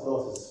Prophet's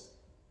daughters.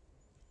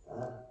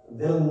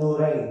 Bil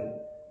Nurayn,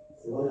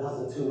 the one who has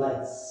the two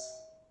lights.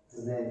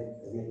 His name,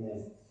 his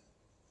nickname.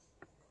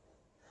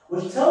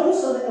 Which tells you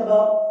something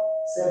about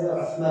Sayyidina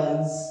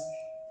Uthman's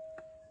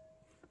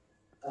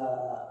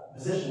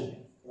position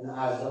in the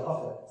eyes of the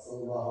Prophet.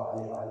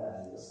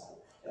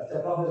 If the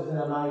Prophet was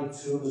going to marry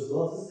two of his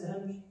daughters to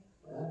him,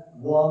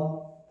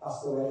 one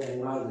passed away and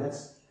he married the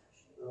next,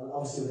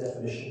 obviously with their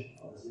permission,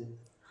 obviously.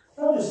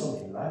 Tell you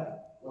something, right?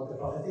 What the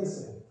Prophet thinks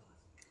of him.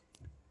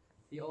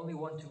 The only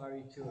one to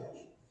marry two.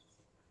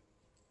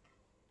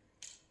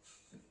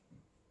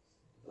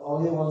 The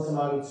only one to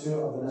marry two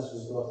of the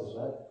Messenger's daughters,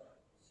 right?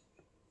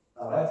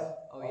 Alright?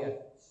 Oh yeah.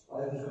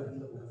 Why are you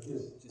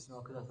confused? Just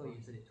no, because I thought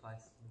you said it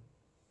twice.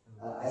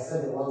 I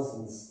said it once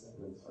and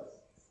twice.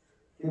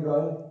 Keep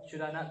going.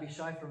 Should I not be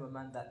shy from a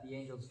man that the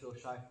angels feel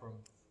shy from?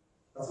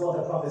 That's what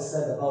the Prophet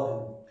said about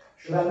him.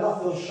 Should I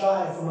not feel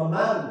shy from a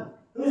man?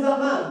 Who's that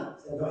man?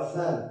 Said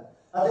Uthman.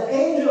 That the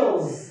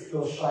angels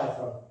feel shy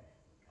from.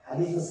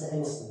 Hadith in Sahih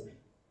Muslim.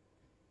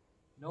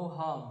 No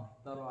harm,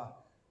 dara,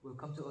 will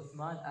come to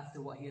Uthman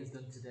after what he has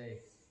done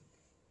today.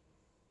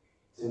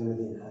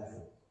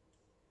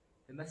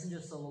 The Messenger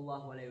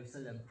sallallahu alaihi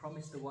wasallam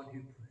promised the one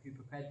who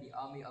prepared the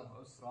army of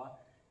Usra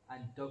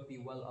and dug the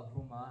well of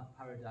Ruma,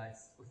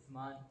 paradise.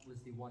 Uthman was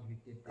the one who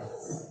did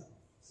this.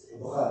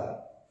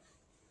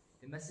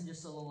 The Messenger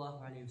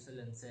sallallahu alaihi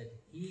wasallam said,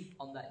 "He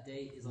on that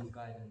day is on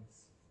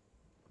guidance."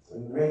 So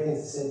we're relating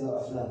to Sayyidina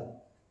Uthman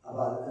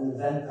about an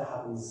event that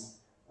happens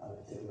at a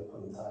particular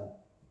point in time.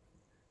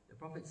 The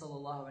Prophet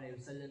sallallahu alaihi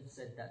wasallam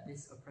said that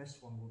this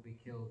oppressed one will be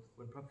killed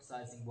when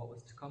prophesizing what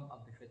was to come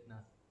of the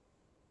fitna.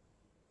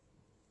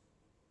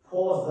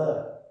 Pause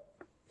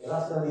there.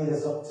 That's going to lead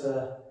us up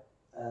to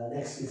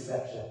next week's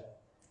lecture.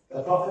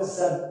 The Prophet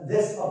said,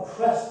 this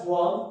oppressed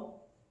one,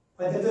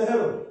 pointed to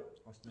who?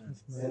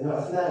 Sayyidina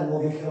Uthman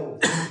will be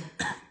killed.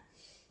 The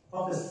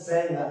Prophet is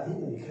saying that he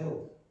will be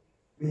killed.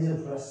 He's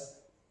oppressed.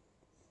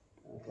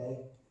 Okay?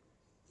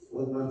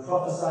 When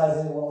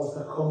prophesizing what was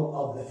to come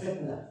of the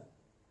fitna.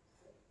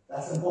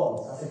 That's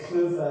important. That's a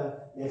clue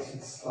for next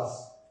week's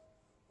class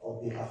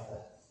or the week after.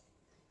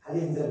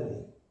 Hadith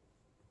Tirmidhi.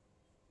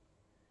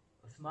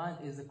 Uthman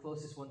is the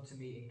closest one to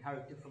me in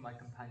character from my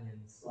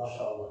companions.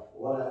 MashaAllah.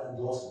 What an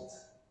endorsement.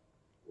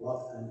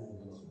 What an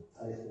endorsement.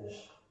 Tarikh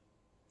al-Ishq.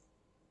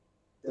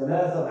 The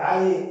merit of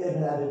Ali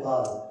ibn Abi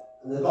Talib.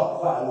 And they've got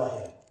quite a lot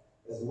here.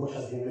 As much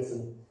has been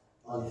written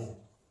on him.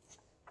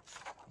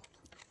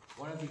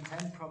 One of the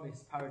 10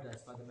 promised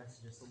paradise by the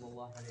Messenger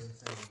sallallahu alaihi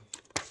wasallam.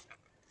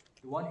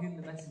 The one whom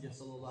the Messenger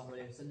sallallahu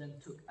alaihi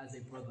wasallam took as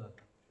a brother.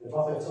 The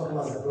Prophet took him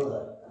as a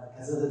brother.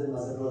 Considered him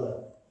as a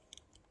brother.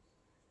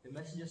 The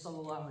Messenger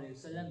sallallahu alaihi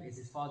wasallam is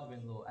his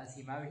father-in-law as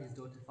he married his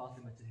daughter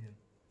Fatima to him.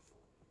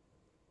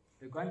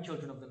 The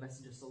grandchildren of the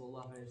Messenger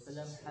sallallahu alaihi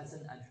wasallam,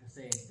 Hassan and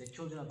Hussein, the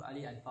children of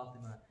Ali and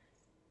Fatima,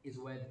 is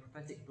where the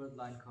prophetic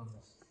bloodline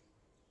comes.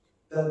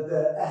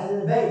 The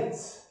Ahlul Bayt,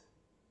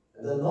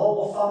 the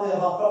noble family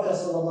of our Prophet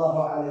sallallahu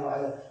alaihi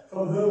wasallam,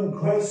 from whom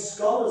great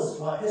scholars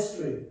throughout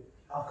history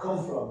have come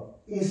from,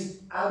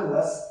 east and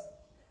west,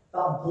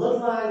 that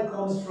bloodline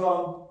comes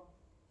from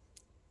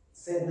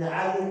Sayyidina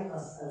Ali and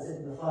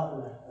Sayyidina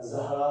Fatima and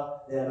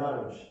Zahra, their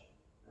marriage.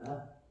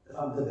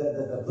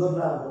 The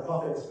bloodline of the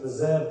Prophet is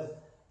preserved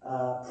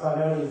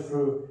primarily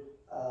through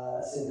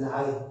Sayyidina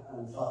Ali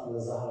and Fatima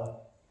and Zahra,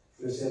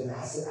 through Sayyidina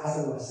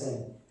Hassan and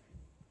Hussein.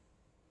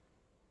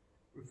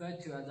 Referred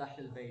to as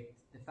Ahlul Bayt,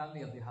 the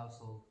family of the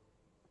household.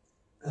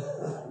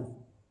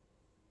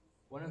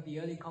 One of the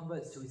early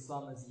converts to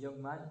Islam as a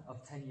young man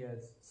of 10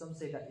 years. Some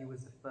say that he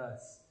was the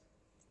first.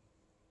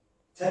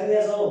 10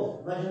 years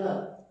old, imagine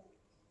that.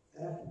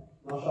 Yeah,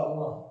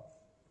 MashaAllah.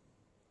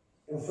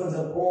 In front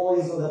of all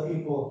these other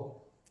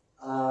people,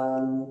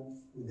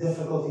 the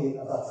difficulty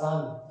at that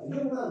time. A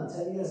young man,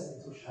 10 years,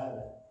 he took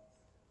Shahada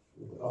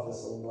with the Prophet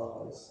sallallahu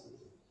alaihi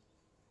wasallam.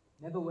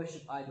 Never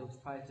worshipped idols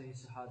prior to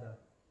his Shahada.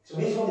 So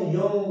he's one of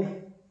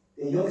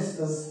the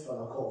youngsters, if I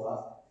call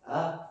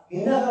that.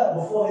 He never,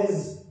 before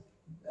his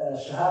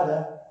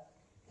Shahada,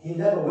 he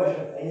never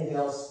worshipped anything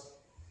else,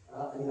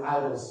 any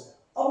idols.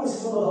 Obviously,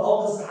 some of the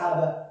older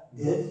Sahaba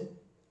did,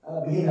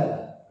 but he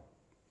never.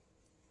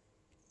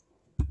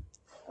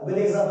 A good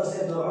example is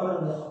Sayyidina Umar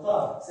ibn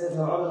Khattab.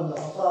 Sayyidina Umar ibn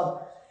Khattab,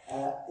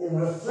 in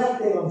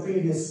reflecting on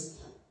previous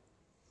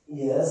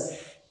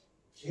years,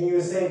 he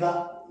was saying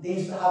that they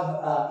used to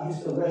have, he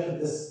used to worship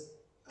this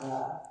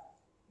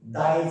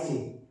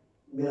deity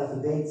made out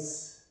of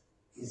dates.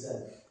 He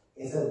said,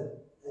 he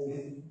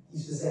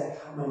used to say,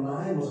 my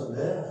mind wasn't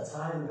there at the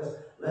time because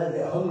when I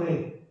get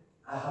hungry,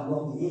 I have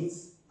nothing to eat.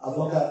 I'd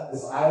look at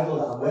this idol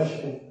that I'm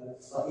worshipping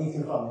and start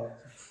eating from it.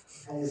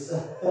 And it's,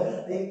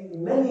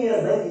 many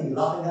years later, you'd be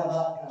laughing at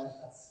that.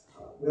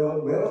 Where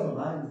was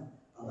my mind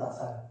at that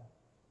time?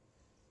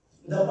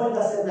 The point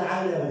that Sayyidina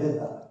Ali never did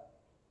that.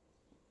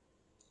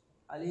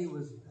 Ali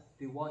was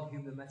the one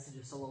whom the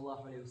Messenger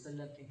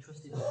ﷺ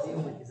entrusted to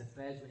deal with his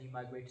affairs when he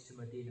migrated to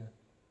Medina.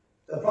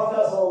 The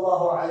Prophet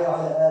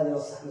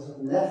ﷺ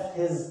left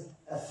his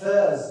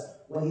affairs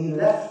when he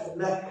left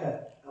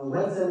Mecca and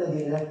went to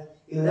Medina.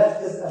 He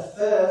left his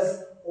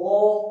affairs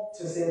all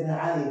to Sayyidina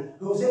Ali,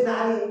 who Sayyidina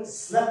Ali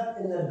slept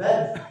in the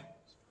bed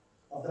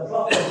of the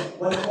Prophet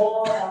when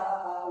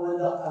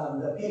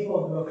the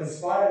people who were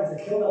conspiring to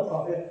kill the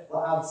Prophet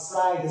were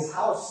outside his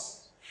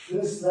house.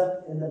 Who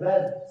slept in the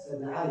bed?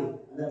 Sayyidina Ali.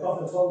 And the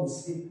Prophet told him,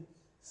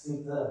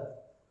 sleep there.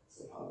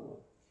 SubhanAllah.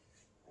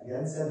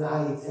 Again, Sayyidina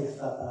Ali takes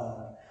that.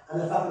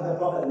 And the fact that the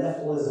Prophet left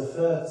all his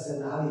affairs to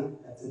Sayyidina Ali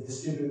to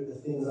distribute the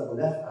things that were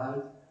left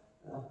behind.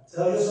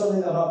 Tell you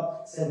something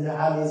about Sayyidina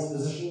Ali's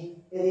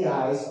position in the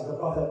eyes of the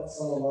Prophet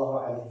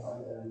sallallahu alaihi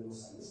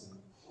wasallam.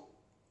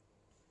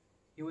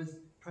 He was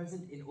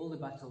present in all the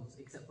battles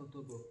except for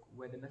Tabuk,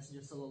 where the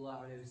Messenger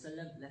sallallahu alaihi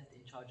wasallam left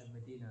in charge of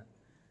Medina.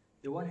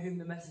 The one whom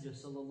the Messenger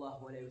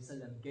sallallahu alaihi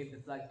wasallam gave the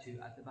flag to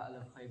at the Battle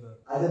of Khaybar.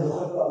 I did the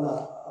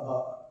khutbah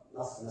about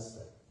last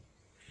semester.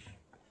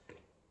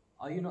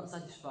 Are you not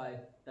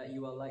satisfied that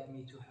you are like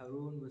me to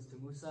Harun was to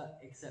Musa,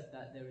 except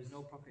that there is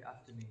no prophet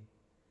after me?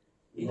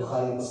 The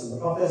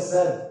Prophet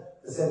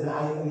said to Sayyidina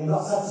Ali, are you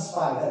not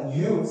satisfied that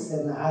you,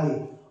 Sayyidina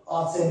Ali,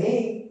 are to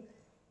me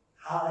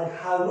like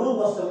Harun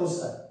was to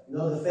Musa? You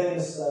know the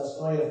famous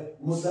story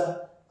of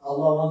Musa?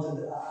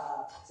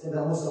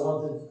 Sayyidina Musa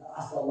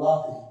asked Allah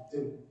to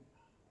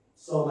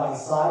so by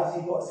his side,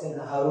 he put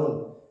Sayyidina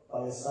Harun by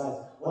his side.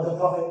 What the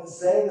Prophet is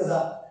saying is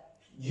that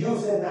you,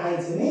 Sayyidina Ali,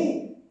 to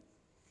me,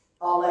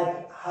 are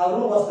like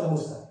Harun was to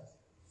Musa.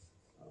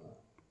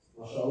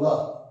 MashaAllah.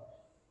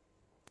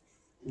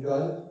 You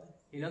got it?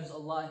 He loves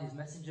Allah and His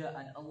Messenger,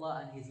 and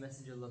Allah and His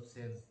Messenger loves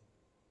him.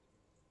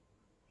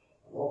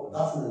 Well,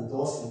 that's an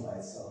endorsement by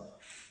itself.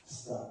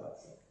 Just that,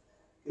 that's it.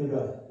 You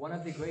got it. One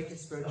of the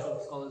greatest spiritual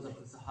scholars of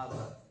the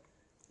Sahaba.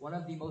 One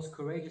of the most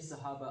courageous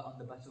Sahaba on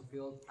the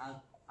battlefield and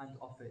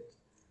off it.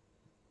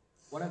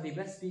 One of the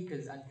best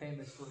speakers and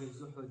famous for his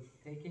zuhud,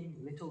 taking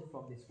little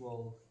from this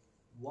world.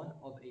 One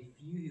of a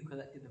few who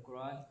collected the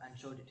Quran and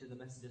showed it to the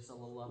Messenger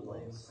sallallahu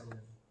alaihi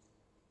wasallam.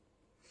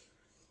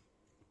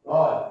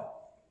 Right.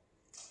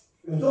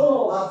 We've done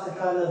all that to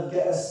kind of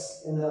get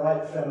us in the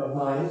right frame of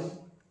mind.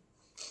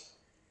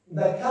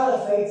 The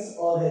caliphate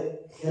or the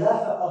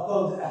khilafah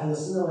according to Ahl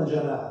Sunnah wal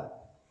Jama'ah,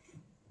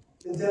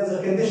 in terms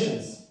of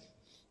conditions.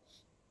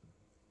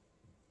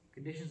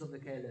 Conditions of the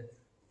caliph.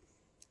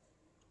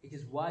 It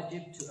is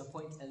wajib to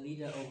appoint a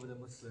leader over the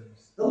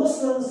Muslims. The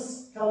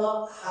Muslims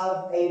cannot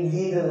have a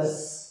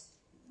leaderless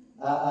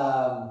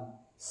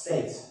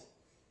state.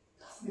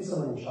 There has to be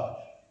someone in charge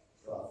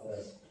for our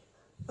affairs.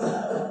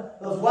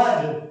 It's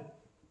wajib.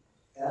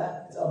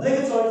 Yeah? It's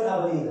obligatory to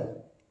have a leader.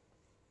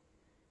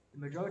 The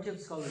majority of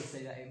scholars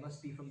say that it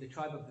must be from the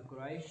tribe of the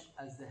Quraysh,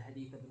 as the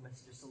hadith of the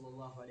Messenger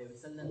sallallahu alaihi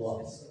wasallam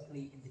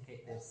specifically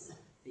indicate this.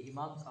 The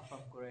imams are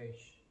from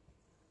Quraysh.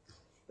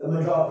 The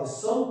majority,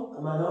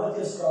 a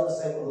minority of scholars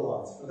say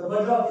otherwise, but the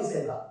majority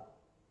say that.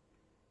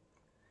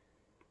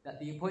 That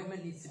the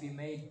appointment needs to be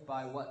made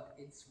by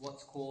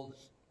what's called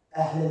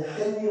Ahl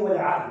al-Hilli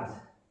wal-Aqd.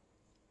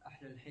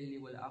 Ahl al-Hilli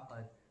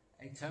wal-Aqd,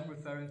 a term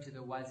referring to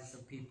the wisest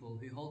of people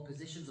who hold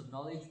positions of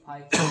knowledge,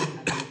 piety,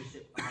 and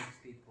leadership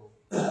amongst people.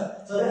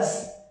 So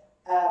this,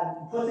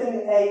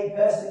 putting a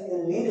person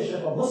in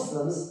leadership of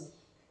Muslims,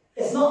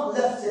 it's not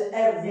left to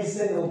every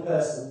single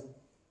person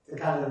to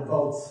kind of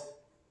vote.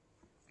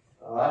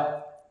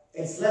 Alright?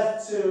 It's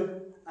left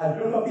to a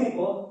group of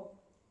people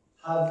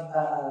who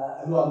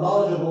are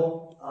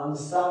knowledgeable,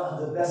 understand,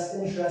 have the best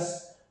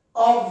interests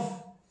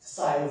of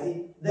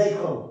society. They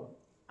come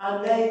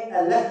and they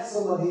elect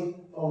somebody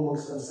from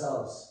amongst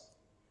themselves.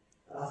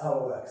 That's how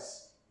it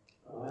works.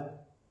 Alright?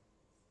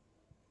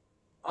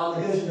 On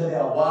the condition that they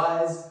are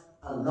wise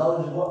and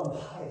knowledgeable and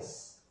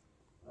pious.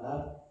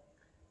 Alright?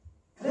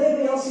 Can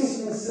anybody else see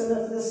something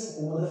similar to this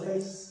in other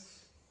faiths?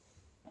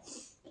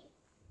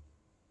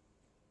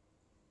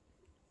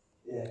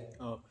 Yeah.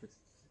 Oh, Chris.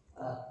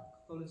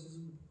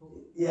 Catholicism with the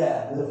Pope.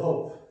 Yeah, with the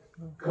Pope.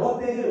 What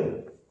they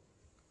do?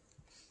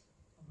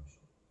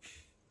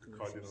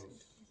 Cardinals.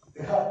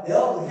 They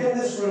all get in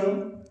this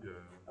room,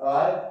 Yeah.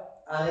 alright,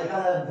 and they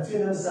kind of,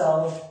 between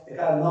themselves, they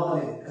kind of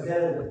nominate, because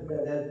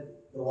they're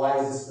the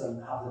wisest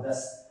and have the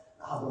best,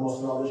 have the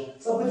most knowledge.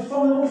 So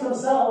from amongst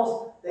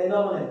themselves, they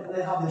nominate, and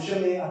they have the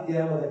chimney at the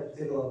end with a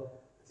particular,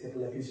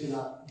 if you've seen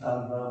that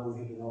Dan Brown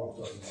movie, you know what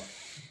I'm talking about.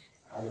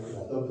 I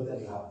don't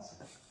pretend you haven't.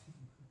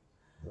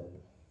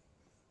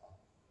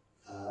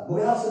 But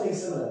we have something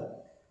similar.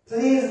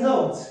 Please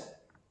note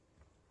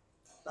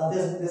that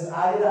this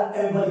idea that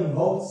everybody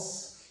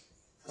votes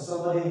for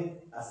somebody,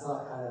 that's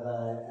not kind of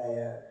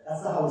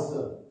that's not how it's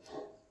done.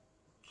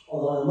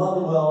 Although in the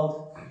modern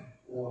world,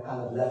 we're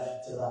kind of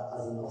left to that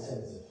as an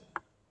alternative.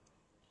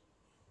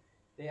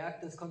 They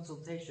act as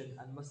consultation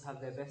and must have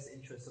their best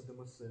interests of the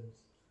Muslims.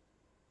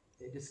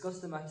 They discuss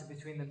the matter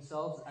between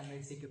themselves and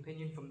they seek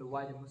opinion from the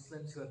wider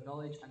Muslims who have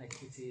knowledge and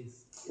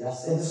expertise.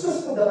 Yes, they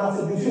discuss the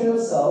matter between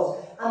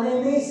themselves and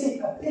they may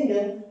seek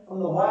opinion from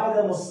the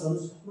wider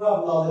Muslims who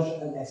have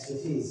knowledge and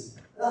expertise.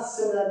 That's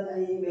similar,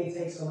 and you may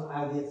take some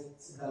ideas,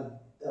 some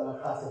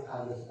democratic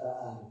kind of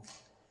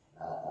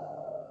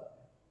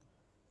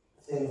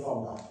thing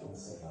from that.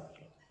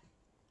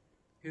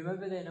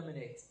 Whomever they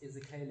nominate is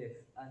the caliph,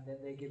 and then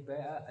they give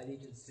bay'ah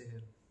allegiance to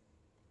him.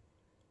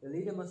 The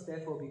leader must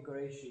therefore be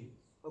Qurayshi,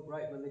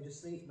 upright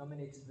religiously,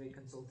 nominated via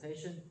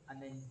consultation, and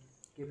then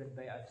given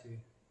bay'ah to.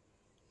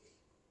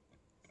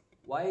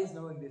 Why is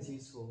knowing this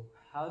useful?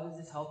 How does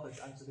this help us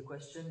answer the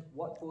question,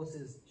 what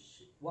forces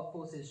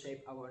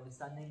shape our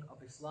understanding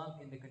of Islam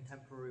in the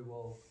contemporary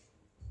world?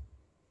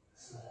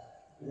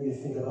 Let me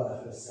think about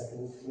that for a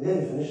second. We're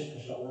nearly finished,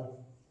 inshallah.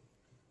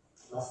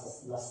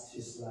 Last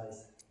two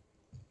slides.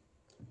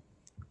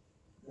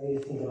 Let me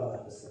think about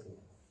that for a second.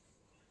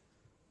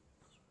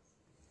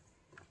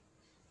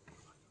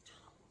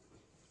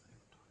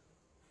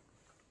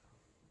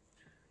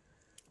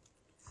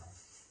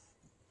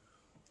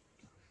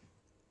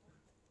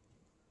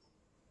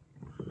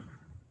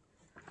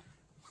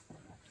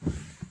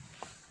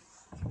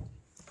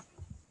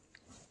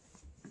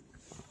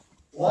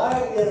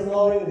 Why is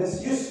knowing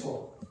this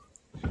useful?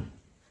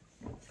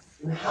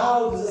 And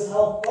how does this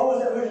help? What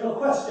was the original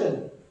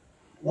question?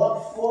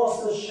 What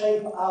forces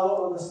shape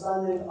our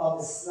understanding of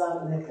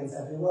Islam in the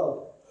contemporary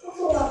world? What's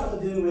all that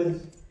have to do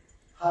with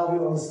how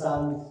we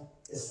understand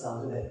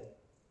Islam today?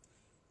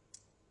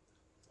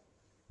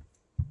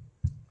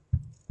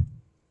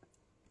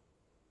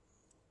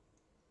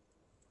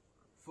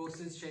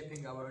 Forces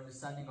shaping our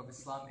understanding of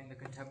Islam in the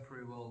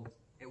contemporary world.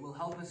 It will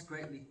help us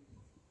greatly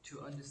to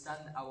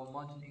understand our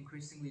modern,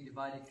 increasingly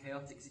divided,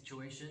 chaotic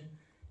situation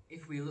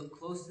if we look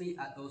closely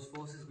at those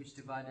forces which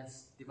divided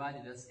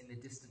us in the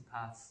distant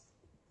past.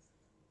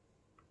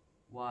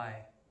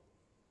 Why?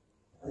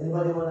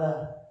 Anybody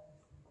wanna?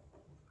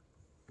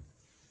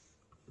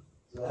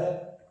 Go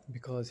ahead.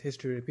 Because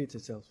history repeats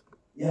itself.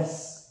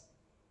 Yes.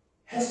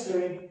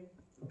 History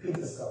repeats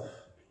itself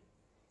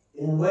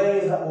in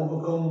ways that will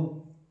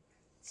become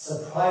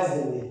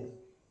surprisingly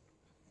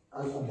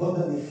and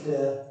abundantly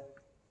clear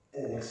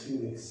in the next few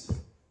weeks.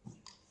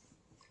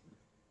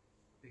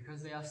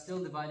 Because they are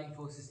still dividing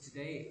forces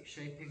today,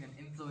 shaping and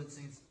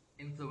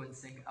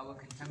influencing our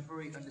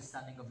contemporary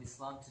understanding of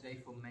Islam today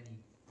for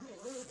many.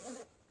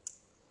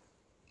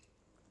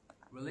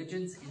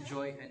 Religions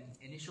enjoy an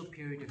initial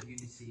period of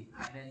unity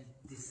and then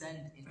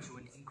descend into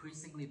an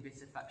increasingly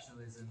bitter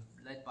factionalism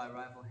led by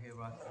rival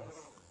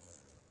hierarchies.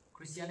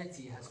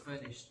 Christianity has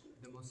furnished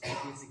the most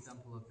obvious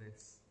example of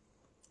this.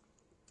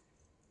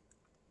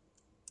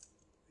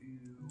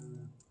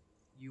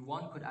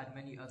 One could add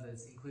many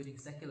others, including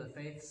secular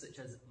faiths such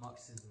as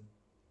Marxism.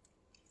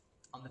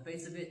 On the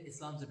face of it,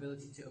 Islam's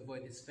ability to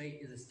avoid this fate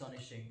is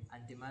astonishing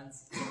and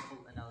demands careful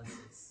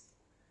analysis.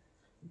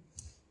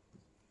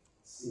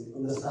 See,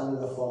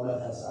 Understanding the Four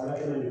Madhabs. I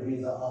recommend you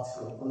read that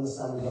article,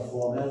 Understanding the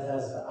Four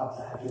Madhabs by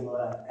Abdo Hakim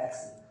Murad.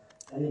 Excellent.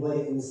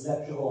 Anybody in this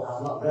lecture hall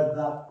has not read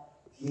that,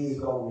 please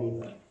go and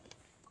read that.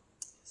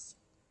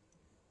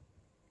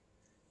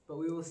 But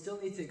we will still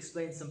need to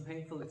explain some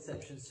painful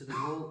exceptions to the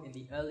rule in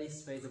the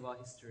earliest phase of our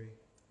history.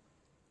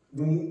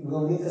 We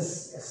will need to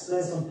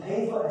explain some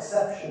painful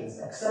exceptions.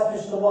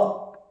 Exceptions to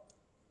what?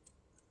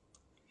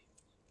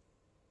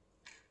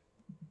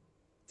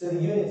 To the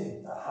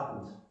unity that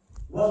happened.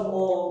 It wasn't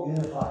all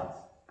unified.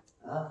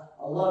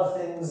 A lot of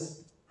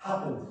things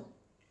happened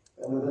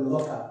that we're going to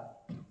look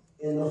at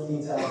in enough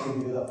detail to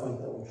give you the point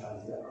that we're trying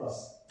to get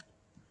across.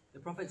 The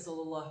Prophet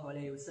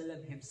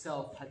ﷺ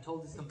himself had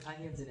told his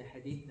companions in a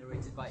hadith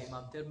narrated by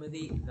Imam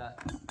Tirmidhi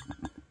that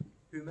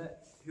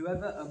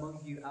whoever among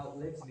you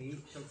outlives me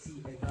shall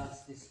see a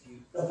vast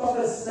dispute. The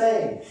Prophet is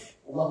saying,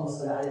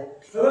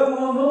 whoever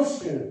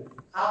amongst you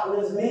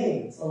outlives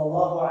me,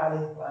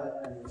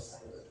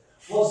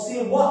 will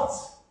see what?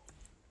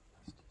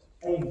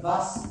 A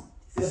vast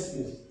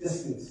dispute,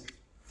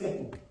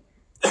 fitna.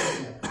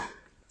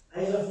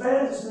 And he's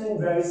referring to something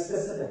very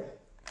specific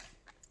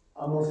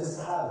amongst his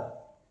Sahaba.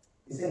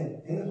 He's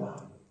saying things will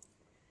happen.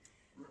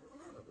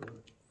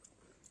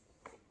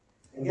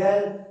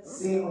 Again,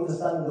 see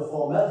Understanding the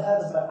Four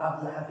Madhabs by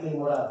Abdo Hakim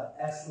Murad.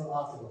 Excellent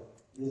article.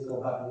 Please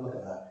go back and look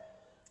at that.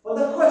 But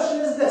the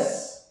question is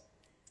this.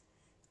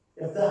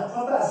 If the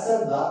Prophet has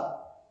said that,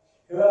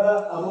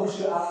 whoever amongst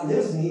you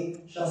outlives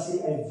me shall see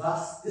a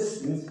vast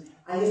dispute,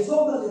 and he's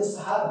talking to the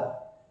Sahaba,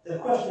 the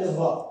question is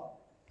what?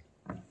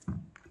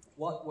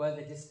 What were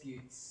the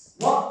disputes?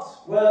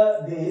 What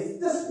were these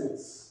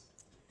disputes?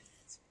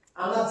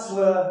 And that's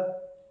where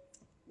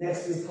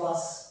next week's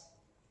class,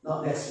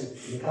 not next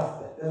week, the week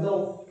after. There's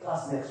no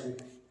class next week,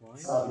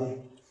 sadly,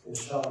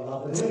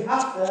 inshallah. But the week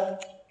after,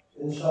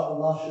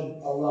 inshallah,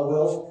 should Allah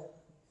will,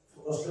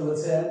 for us to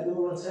return, we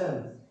will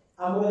return.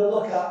 And we're going to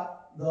look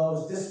at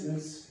those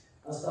disputes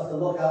and start to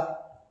look at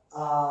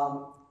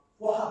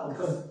what happened.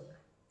 Because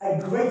a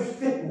great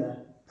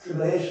fitna,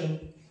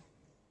 tribulation,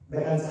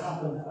 began to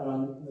happen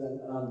around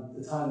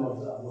the time of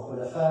the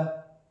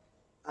Khulafa.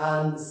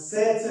 and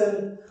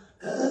certain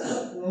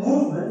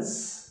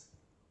movements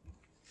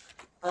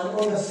and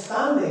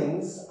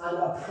understandings and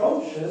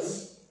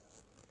approaches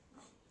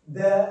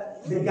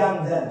that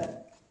began then.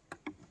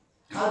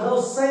 And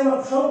those same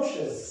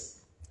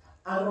approaches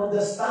and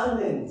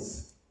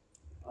understandings,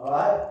 all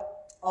right,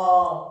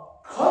 are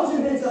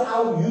contributing to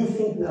how you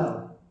think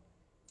now.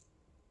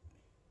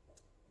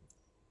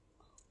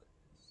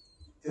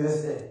 To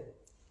this day,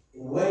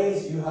 in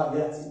ways you have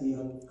yet to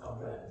even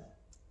comprehend,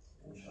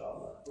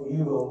 inshallah. But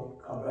you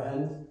will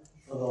comprehend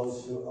for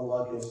those who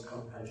Allah gives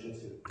comprehension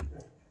to.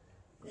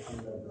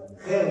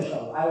 Khair,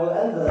 inshallah. I will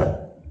end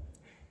there.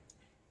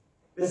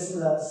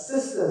 Bismillah.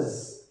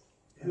 Sisters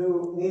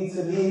who need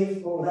to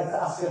leave but would like to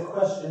ask you a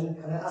question,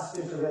 can I ask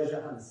you to raise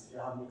your hands if you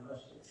have any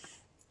questions?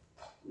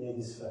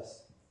 Ladies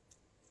first.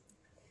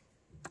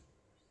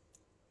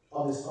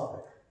 On this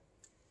topic.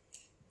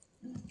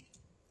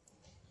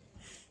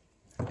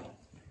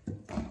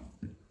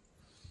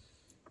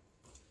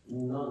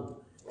 None.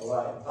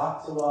 Alright,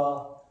 back to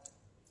our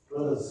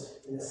brothers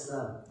in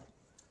Islam.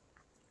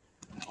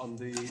 On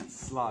the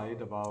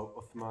slide about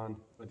Uthman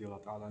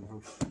radiallahu ta'ala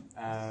anhu,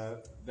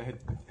 the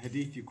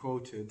hadith you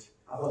quoted.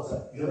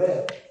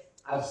 Jubair,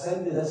 I've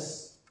sent you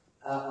this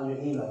on your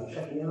email. You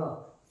check your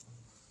email?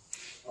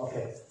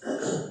 Okay.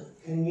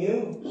 Can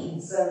you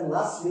send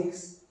last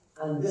week's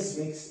and this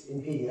week's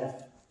in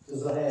PDF to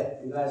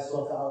Zuhair? You guys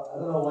sort it out. I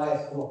don't know why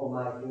it's come up on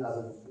my thing as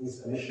it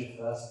needs permission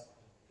first.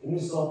 Can you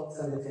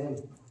send it to him?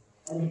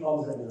 Any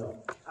problems, let me know.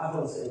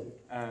 Abdo, say.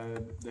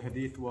 The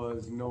hadith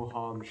was, no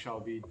harm shall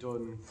be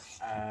done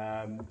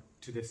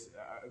to this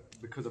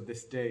because of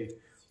this day.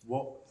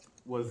 What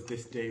was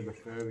this day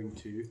referring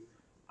to?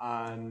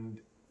 And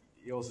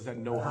he also said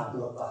no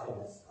harm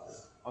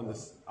on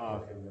this.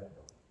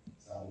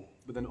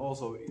 But then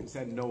also he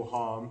said no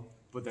harm,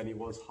 but then he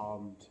was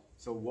harmed.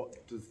 So what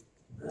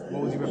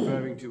was he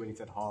referring to when he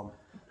said harm?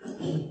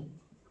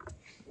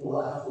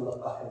 Well, I have to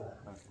look back in there.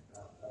 Okay.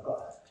 I've got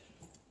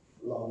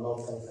a lot of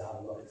notes to have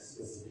a look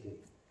specifically.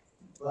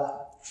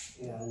 But,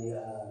 you know,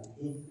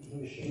 he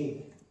was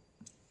Sheikh.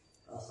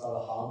 That's not a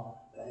harm,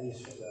 but any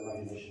strict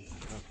imagination.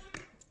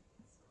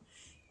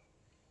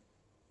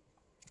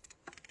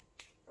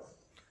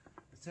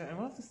 So in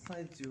one of the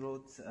slides you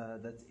wrote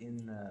that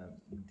in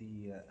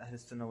the Ahl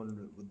Sunnah wal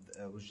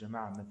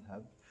Jama'ah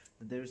madhab,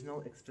 that there is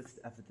no explicit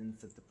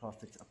evidence that the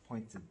Prophet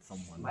appointed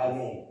someone. By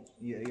name?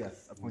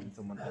 Yes, appointed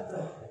someone else.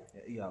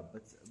 Yeah,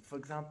 but for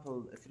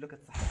example, if you look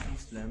at Sahih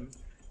Muslim,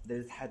 there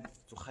is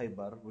Hadith to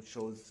Khaybar,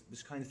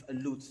 which kind of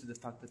alludes to the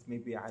fact that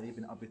maybe Ali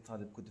ibn Abi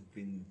Talib could have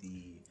been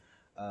the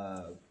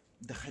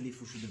Khalif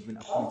who should have been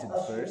appointed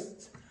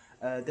first.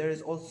 There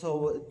is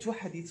also two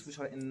hadiths which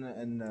are in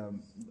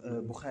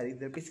Bukhari.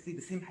 They're basically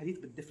the same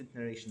hadith but different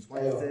narrations.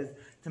 One says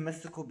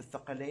 "Tamassaku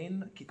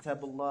bil-thaqalain,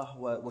 Kitabullah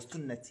wa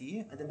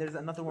sunnati," and then there's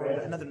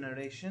another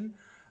narration,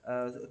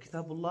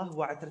 "Kitabullah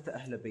wa atrata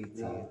ahla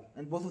bayti,"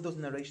 and both of those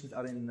narrations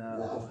are in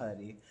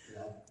Bukhari.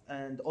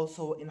 And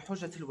also in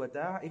Hujjat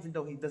al-Wada', even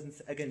though he doesn't,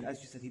 again,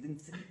 as you said, he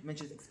didn't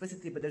mention it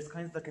explicitly, but there's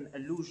kind of like an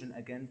allusion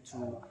again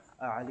to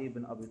Ali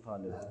ibn Abi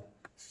Talib.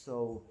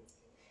 So.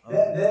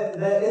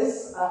 There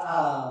is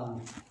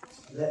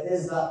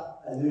that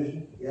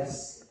allusion,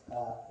 yes.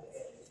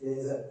 There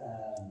is an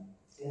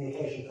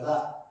indication for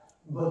that.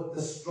 But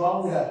the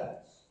stronger,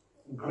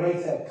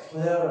 greater,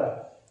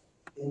 clearer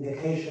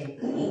indication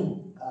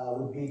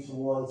would be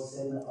towards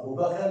Sayyidina Abu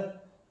Bakr,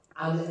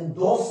 and the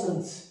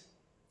endorsement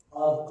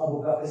of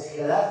Abu Bakr's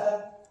Khilafah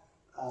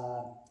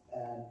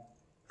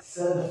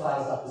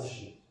certifies that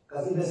position.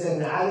 Because even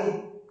Sayyidina Ali.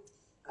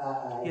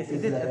 Yes, he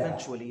did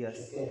eventually,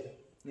 yes.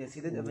 Yes,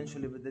 he did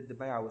eventually did the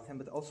bay'ah with him,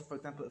 but also, for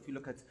example, if you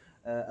look at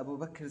Abu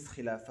Bakr's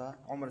Khilafah,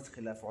 Umar's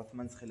Khilafah,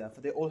 Uthman's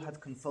Khilafah, they all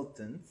had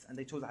consultants, and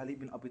they chose Ali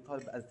ibn Abi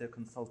Talib as their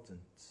consultant.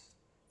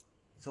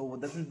 So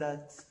doesn't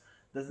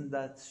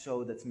that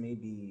show that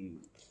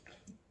maybe,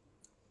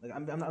 like,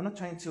 I'm not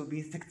trying to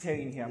be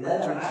sectarian here, I'm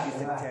not trying to be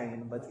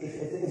sectarian, but...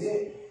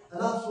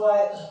 And that's why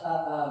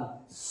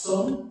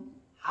some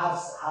have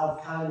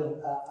kind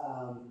of...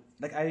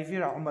 like I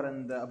revere Umar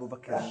and Abu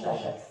Bakr.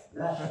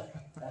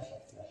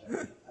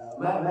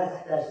 ما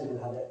تحتاج تقول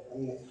هذا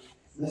يعني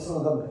نحن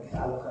نضمك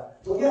على الأخرى.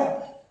 But yeah,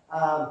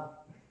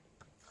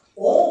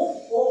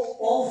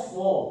 all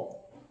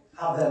four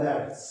have their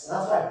merits. And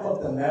that's why I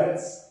put the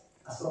merits.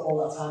 I spent all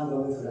that time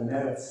going into the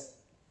merits.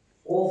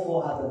 All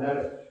four have the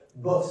merit,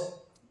 but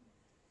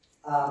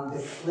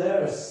the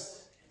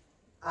clearest,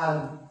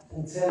 and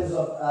in terms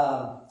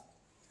of,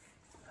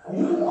 and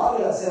you can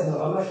argue that Sayyidina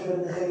Umar should have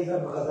been the Khalifa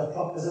because the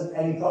Prophet isn't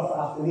any Prophet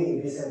after me, it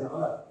would be Sayyidina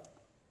Umar.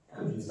 I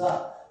could use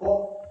that.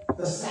 But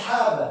the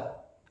Sahaba,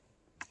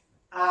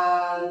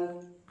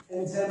 and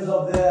in terms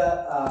of their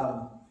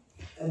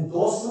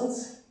endorsement,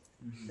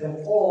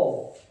 they're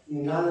all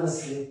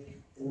unanimously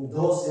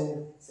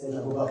endorsing Sayyidina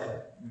Abu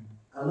Bakr.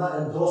 And that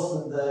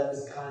endorsement there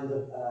is kind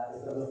of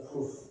is a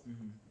proof.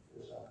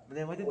 But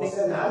then why did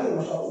وسيدنا علي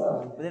ما شاء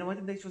الله. But then why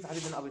did they choose Ali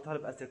bin Abi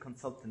Talib as their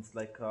consultants,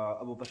 like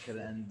Abu Bakr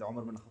and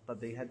Umar bin Khattab?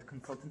 They had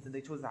consultants and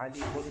they chose Ali.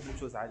 Both of them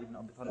chose Ali bin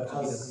Abi Talib to be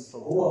the Because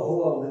consultant.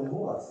 هو من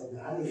هو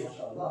سيدنا علي ما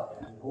شاء الله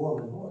يعني هو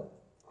من هو.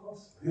 Of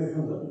course. He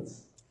wouldn't.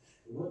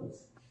 He wouldn't.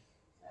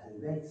 أهل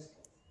البيت.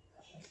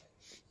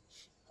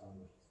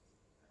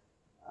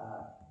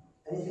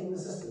 Anything with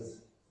the sisters?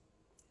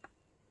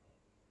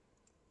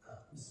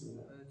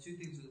 Two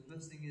things. The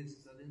first thing is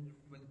that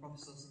when the Prophet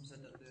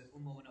said that the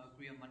Ummah will not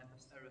agree on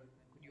manifest error,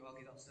 could you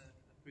argue that's a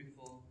proof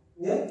for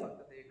the fact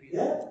that they agree?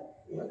 Yeah.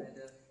 And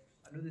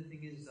another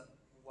thing is that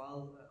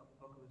while Abu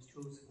Bakr was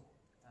chosen,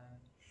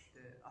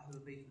 the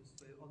Ahlul Bayt was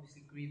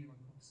obviously grieving on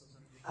the Prophet.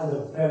 And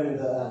preparing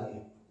the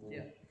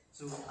Yeah.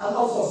 So. And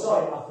also,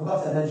 sorry, I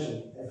forgot to mention,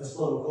 if it's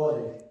still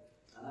recording,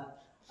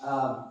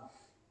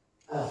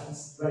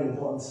 it's very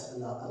important,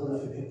 and I don't know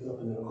if you picked it up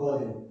in the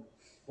recording.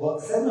 What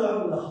Sayyidina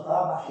Umar ibn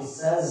Khattab actually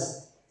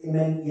says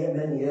many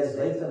years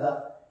later that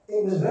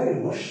it was very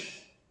rushed.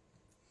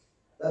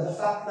 That the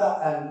fact that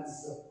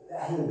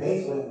Ahlul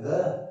Bayt weren't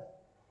there,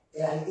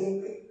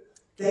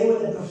 they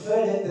would have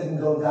preferred it didn't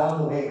go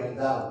down the way it went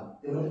down.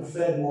 They would have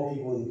preferred more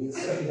people to be,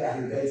 especially the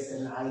Ahlul Bayt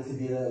and Ali to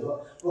be there as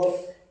well. But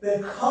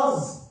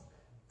because,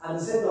 and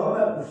Sayyidina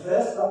Umar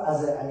refers to it as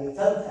a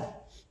falta,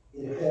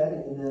 in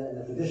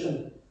the tradition,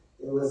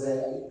 it was a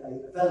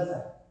falta.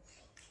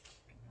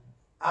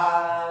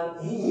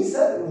 And he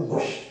said it was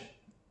rushed.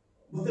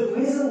 But the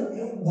reason,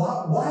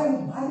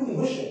 why did he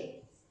rush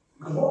it?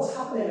 Because what was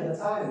happening at the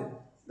time,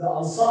 the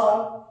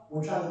Ansar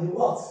were trying to do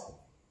what?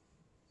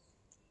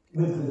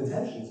 With good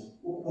intentions.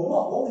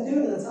 What were they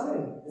doing at the time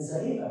in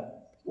Sahifa?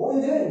 What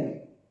were they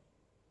doing?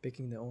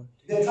 Picking their own.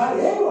 They tried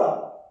everywhere.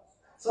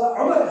 So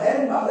Umar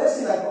heading back, they're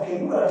saying like,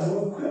 okay, we gotta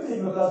move quickly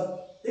because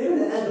they're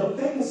gonna end up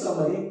picking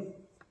somebody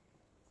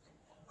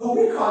who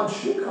we can't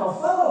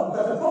follow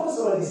because the Prophet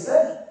already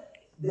said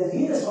the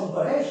leaders from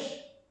Quraysh.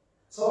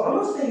 So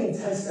Umar's taking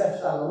 10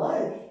 steps down the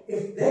line.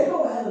 If they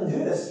go ahead and do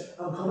this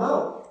and come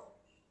out,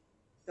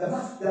 then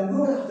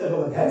we're going to have to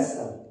go against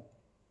them.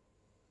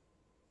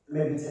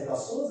 Maybe take our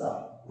swords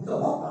out. We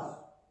don't want that.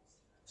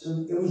 So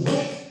it was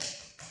rushed.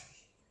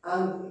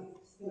 And,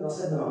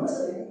 Sayyidina Umar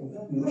said,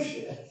 we rushed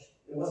it.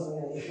 It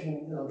wasn't, it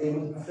shouldn't, they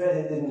would have preferred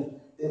it,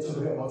 they took a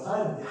bit more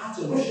time. They had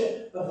to rush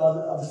it because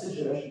of the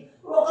situation.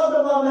 وَقَدَّ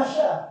اللَّهُ مَا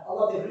شَاءَ.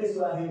 Allah decrees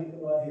what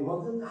he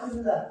wanted.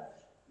 Alhamdulillah.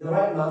 The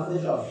right man for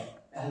the job.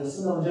 Ahl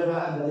Sunnah wal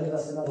Jama'ah and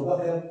Abu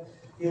Bakr,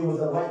 he was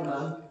the right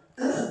man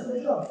for the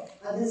job.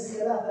 And his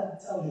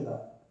khilafah tells you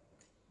that.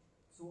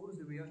 So what was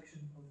the reaction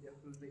of the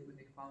Ahlul Bayt when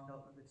they found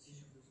out that the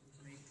decision was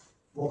made?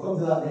 We'll come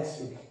to that next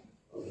week.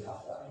 Or week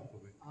after. I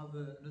have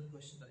another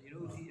question that, the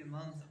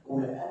Imams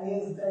that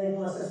Any of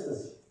my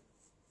sisters?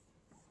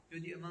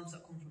 the Imams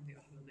that come from the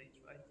Ahlul Bayt,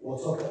 right? We'll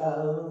talk,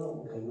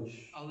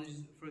 which? I was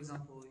just, for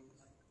example,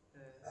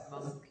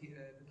 Imam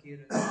Bakir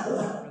and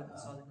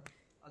Sadiq.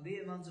 Are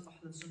they Imams of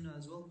Ahlul Sunnah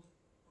as well?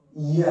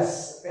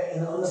 Yes,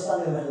 in the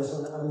understanding of Ahlul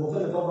Sunnah, and we're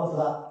going to come back to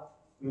that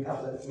week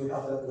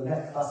after the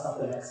next class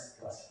after the next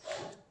class.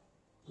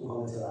 We'll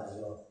go into that as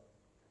well.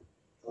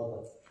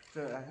 So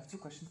I have two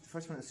questions. The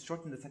first one is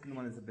short and the second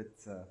one is a bit...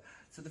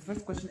 So the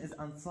first question is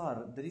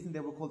Ansar. The reason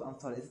they were called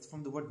Ansar, is it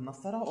from the word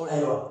Nasara or...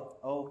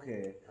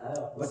 Okay.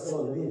 What's the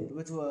one mean?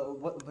 What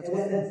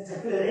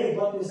تكبير العيد,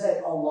 what do you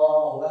say?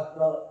 الله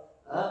أكبر.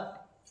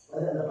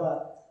 بدأ اللقاء.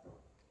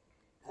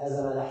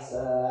 هزم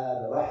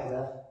الأحزاب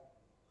وحده.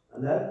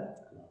 أمام؟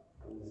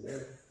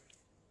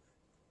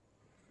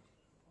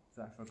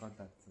 So I forgot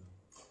that.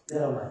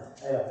 Never mind.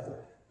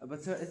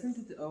 But sir, isn't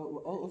it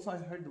also I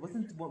heard,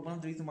 wasn't one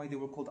of the reasons why they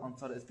were called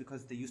Ansar is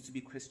because they used to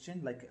be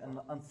Christian, like an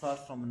Ansar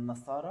from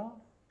Nasara?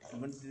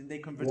 When did they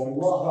convert from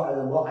Wallahu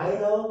alam. What I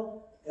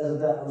know is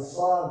that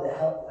Ansar, they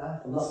help,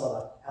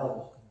 Nasara,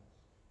 help.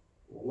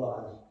 Wallahu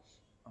alam.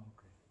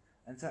 Okay.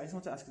 And so I just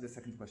want to ask you the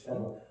second question.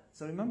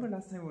 So remember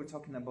last time we were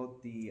talking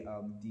about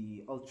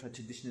the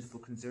ultra-traditionalists or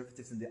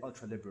conservatives and the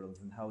ultra-liberals,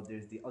 and how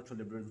there's the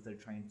ultra-liberals that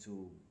are trying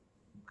to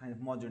kind of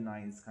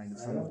modernize kind of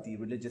some of the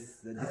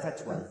religious the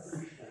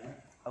fatwas.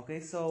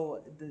 Okay,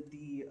 so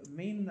the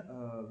main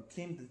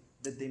claim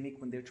that they make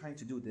when they're trying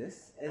to do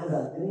this is...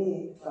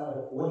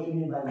 What do you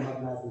mean by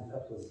modernizing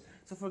fatwas?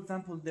 So for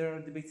example, there are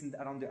debates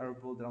around the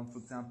Arab world around, for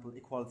example,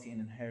 equality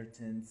and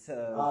inheritance,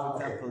 for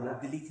example,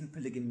 deleting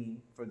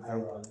polygamy, for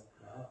example.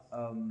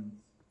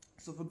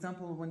 So for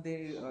example, when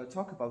they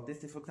talk about this,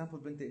 they for example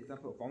bring the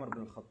example of Umar ibn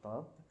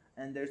al-Khattab,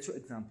 and there are two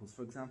examples.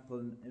 For example,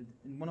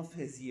 in one of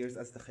his years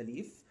as the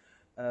Khalif,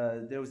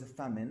 there was a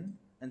famine,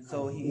 and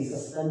so he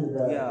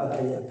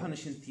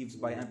punishing thieves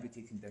by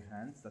amputating their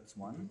hands. That's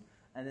one.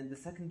 And then the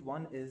second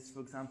one is,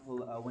 for example,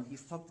 when he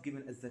stopped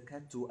giving a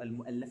zakat to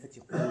al-mu'allafati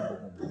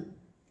qulubuhum.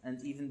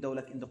 And even though,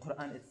 like in the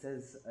Quran, it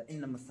says,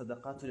 إنما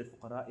الصدقات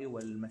للفقراء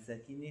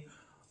والمساكين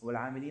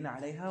والعاملين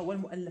عليها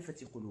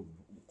والمؤلفة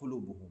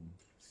قلوبهم.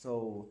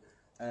 So,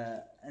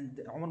 and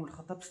Umar ibn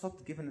al-Khattab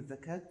stopped giving a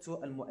zakat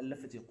to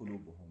al-mu'allafati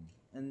qulubuhum.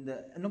 And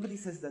nobody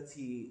says that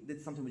he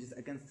did something which is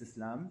against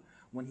Islam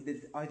when he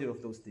did either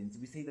of those things.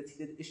 We say that he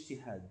did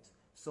ijtihad.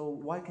 So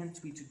why can't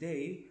we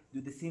today do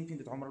the same thing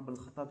that Umar ibn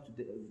Khattab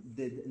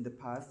did in the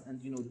past,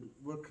 and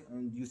work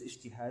and use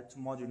ijtihad to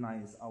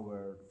modernize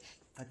our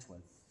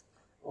fatwas?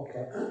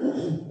 Okay,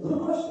 good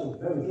question,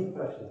 very deep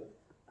question.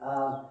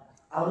 I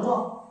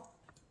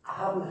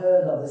haven't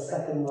heard of the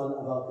second one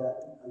about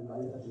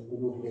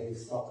where he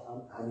stopped.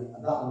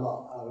 That I'm not,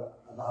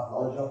 I don't have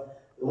knowledge of.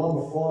 The one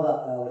before that,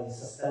 when he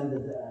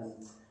suspended the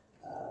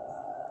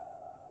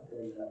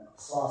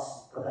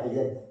Qasas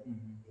Qad'iyad,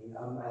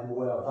 I'm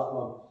aware of that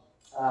one.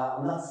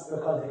 And that's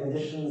because the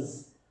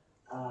conditions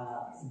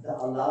that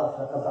allowed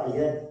for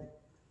Qad'iyad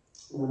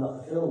were not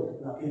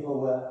fulfilled. Now, people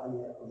were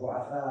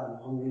du'afa and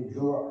hungry,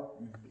 jur',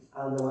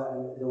 and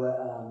they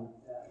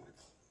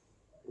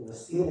were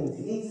stealing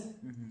to eat.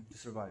 To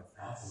survive.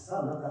 So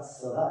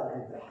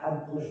the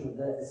had punishment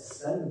there is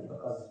suspended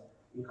because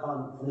you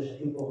can't punish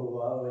people who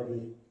are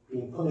already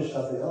being punished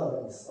as they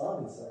are, they're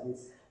starving. So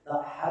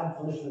that had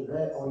punishment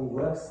there only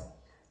works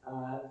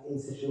in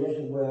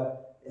situations where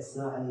it's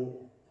not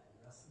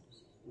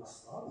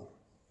starving.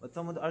 But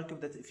some would argue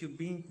that if you're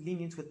being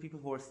lenient with people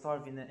who are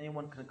starving, then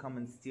anyone can come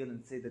and steal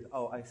and say that,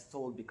 oh, I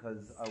stole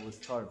because I was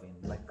starving.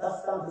 Like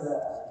that's down to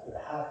the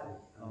hakim.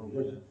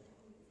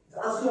 To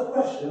answer your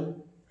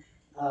question,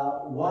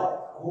 who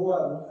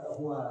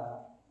are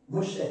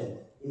mujtahid,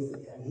 he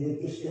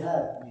did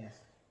ijtihad. Yes.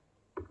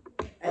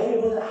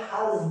 Anyone that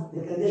has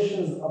the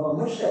conditions of a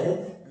mujtahid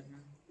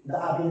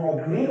that have been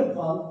agreed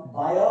upon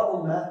by our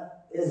ummah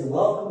is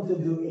welcome to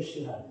do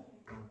ijtihad.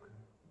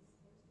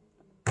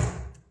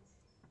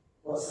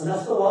 Well,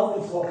 semester one,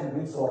 we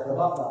talked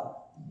about that.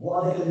 What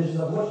are the conditions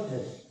of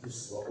mujtahid? We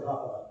spoke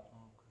about that.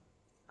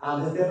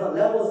 And there's different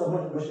levels of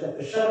mujtahid.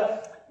 The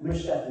shara',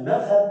 mujtahid, the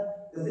madhab,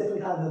 there's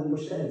different kinds of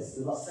mujtahids.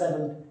 There's about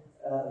 7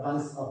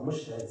 ranks of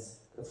mujtahids.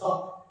 The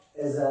top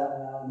is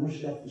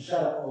mujtahid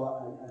shara'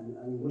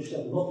 and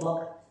mujtahid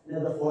mutlaq. They're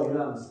the 4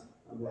 imams.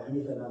 Abu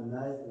Hanifa, Imam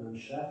Malik, Imam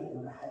Shafi,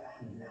 Imam Ahmad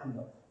bin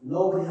Hanbal.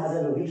 Nobody has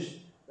ever reached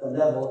the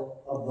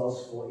level of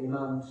those 4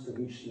 imams to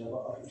reach the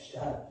level of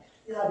ijtihad.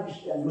 You have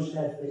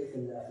المجتهد في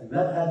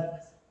المذهب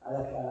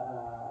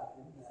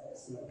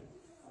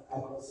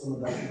some of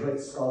the great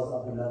scholars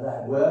of the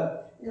madhab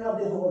were. You have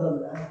different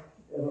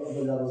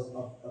other levels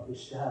of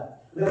ijtihad.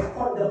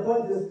 The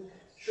point is,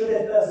 should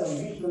a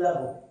person reach the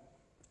level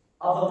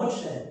of a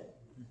mujtahid,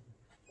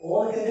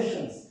 all the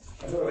conditions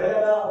that the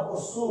ulama of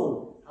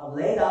usul have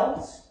laid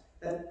out,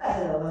 then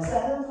ahlan wa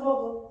sahlan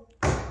tafadhal.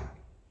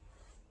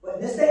 But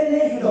in this day and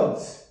age you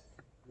don't.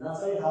 And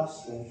that's why you have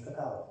strange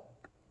fatwa.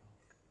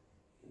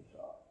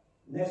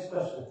 Next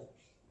question.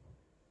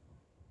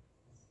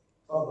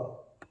 Over.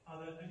 Are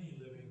there any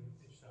living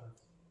ijtihads?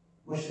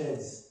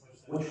 Mujtahids.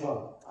 Which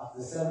one? After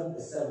the 7,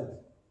 the 7.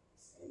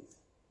 8.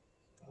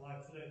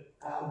 Like today?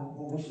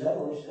 Which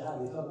level ijtihad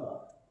are you talking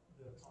about?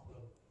 The top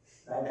level.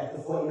 Like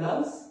the 4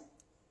 imams?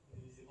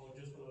 Or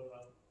just below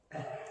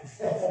that?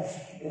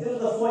 In terms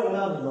of the 4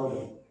 imams, no.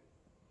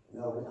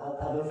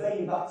 I'll refer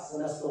you back to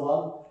semester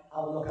 1.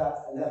 Have a look at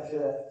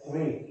lecture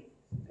 3.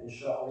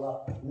 Inshallah.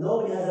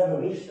 Nobody has ever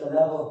reached the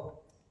level.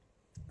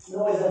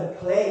 No one has ever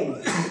claimed,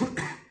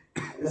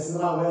 listen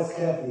to my words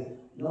carefully,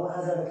 no one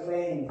has ever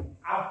claimed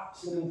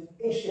absolute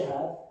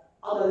ijtihad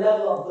on the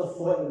level of the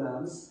 4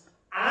 imams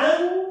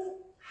and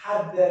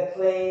had their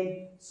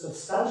claim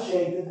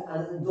substantiated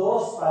and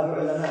endorsed by the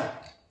ulama.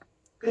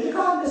 Because you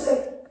can't just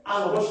say,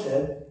 I'm a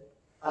mujtahid,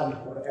 and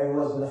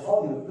everyone's going to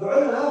follow you. The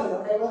ulama,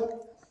 okay, well,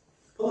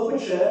 pull up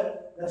a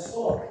chair, let's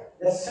talk,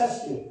 let's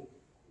test you.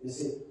 You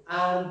see,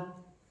 and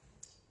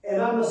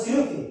Imam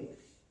Masyuti,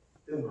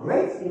 the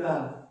great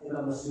Imam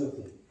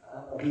Masyuti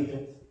of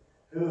Egypt,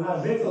 who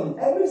has written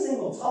every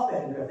single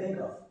topic you can think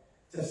of.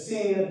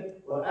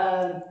 Tafsir,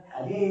 Quran,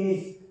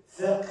 Hadith,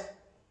 Fiqh,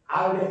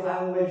 Arabic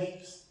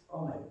language.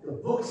 Oh my, the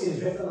books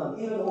he's written on,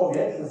 even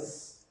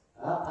Orientalists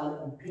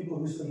and people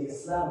who study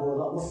Islam who are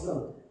not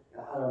Muslim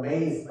are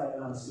amazed by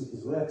Imam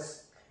Masyuti's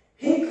works.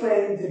 He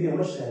claimed to be a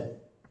mujtahid,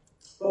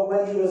 but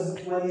when he was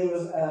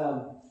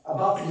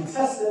about to be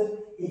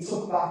tested, he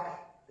took back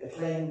the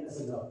claim and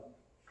said no.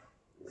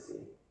 You see,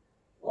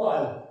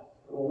 Allah.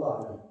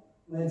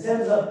 In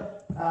terms of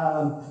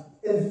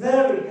in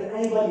theory, can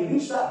anybody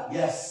reach that?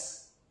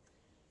 Yes.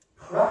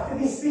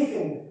 Practically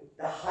speaking,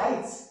 the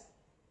height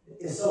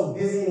is so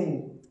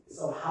dizzying,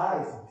 so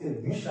high to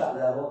reach that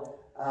level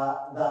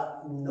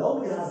that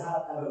nobody has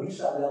ever reached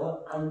that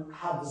level, and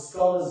have the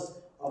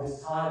scholars of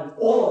his time,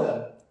 all of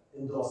them,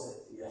 endorse it.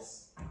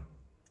 Yes.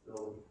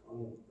 No,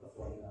 only the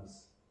 4 imams.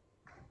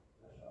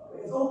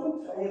 It's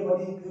open to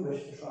anybody who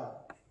wishes to try.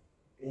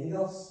 Anything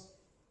else?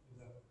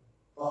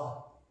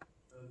 Oh.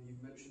 You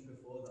mentioned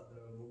before that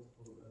there are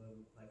multiple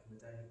like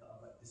madahib that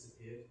have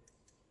disappeared.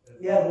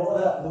 Yeah, there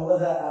were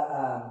the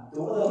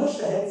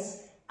mujtahids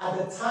at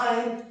the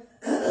time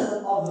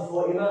of the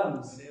 4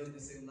 imams. Are they on the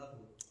same level?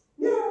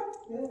 Yeah.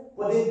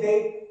 But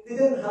they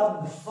didn't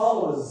have the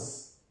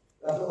followers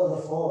that the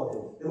other 4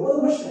 did. They were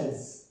the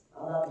mujtahids.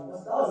 That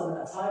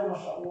was a time,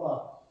 mashallah,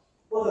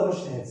 other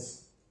mujtahids.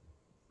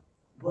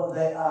 But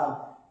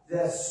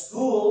their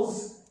schools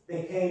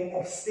became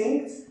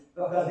extinct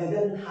because they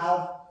didn't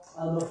have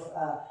not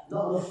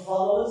enough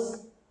followers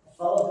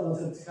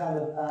to kind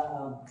of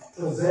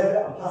preserve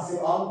it and pass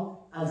it on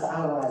and to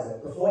analyze it.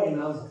 Before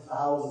imams,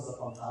 thousands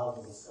upon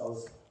thousands of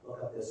scholars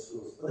look at their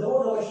schools. But they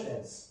all know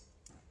mujtahids.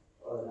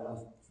 And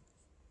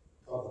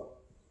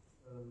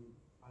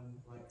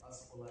like as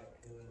for like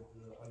the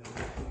ulama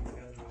coming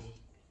together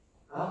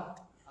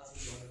as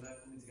for the ulama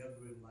coming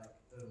together in like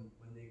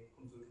when they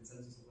come to a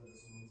consensus of whether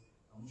someone's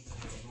a Muslim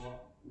or not,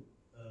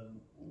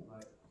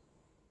 like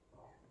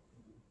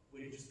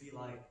would it just be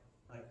like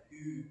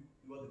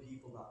who are the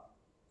people that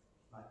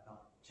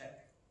check?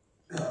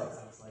 So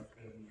it's like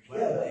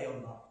where are they on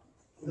that?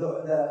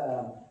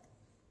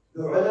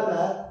 The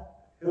ulama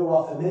who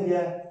are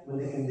familiar with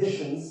the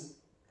conditions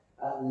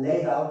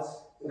laid out,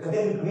 because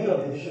they agree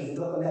on conditions. You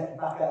look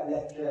back at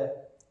lecture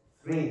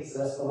 3, so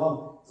that's the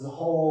one. There's a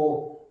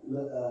whole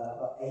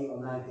about 8 or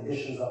 9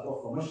 conditions I've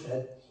got for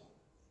mujtahid.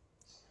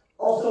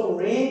 Also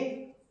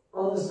read,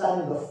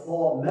 understanding the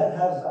 4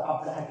 madhabs by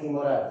Abdo Hakim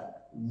Murad.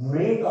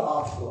 Read the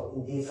article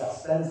in detail.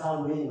 Spend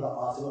time reading the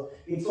article.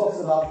 He talks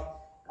about,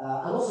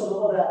 and also the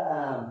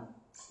other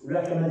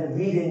recommended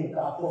reading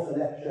that I put for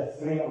lecture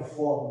 3 and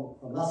 4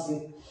 from last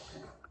week.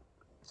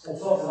 It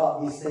talks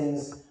about these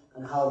things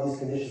and how these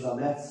conditions are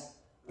met,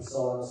 and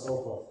so on and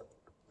so forth.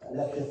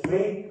 Lecture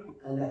 3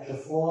 and lecture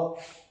 4,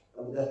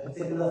 with a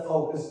particular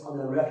focus on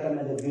the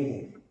recommended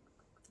reading.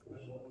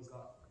 What was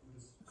that?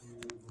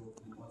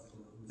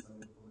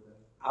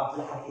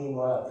 Abdo Hakim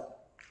Murad.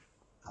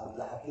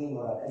 Abdo Hakim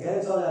Murad. Again,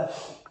 it's on a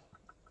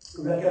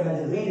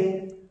recommended reading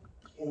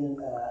in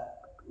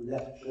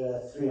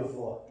lecture 3 and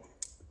 4.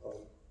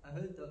 I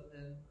heard that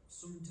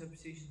some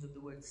interpretations of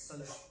the word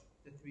Salaf,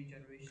 the 3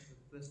 generations of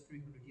the first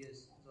 300 years,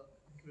 is that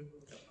accurate or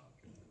is that not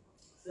accurate?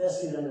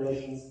 First 3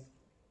 generations,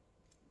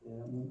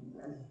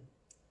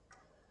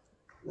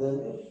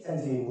 they tend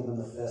to be within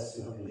the first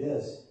 200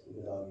 years, you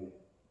could argue.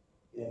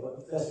 Yeah, but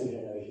the first 3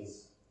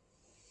 generations,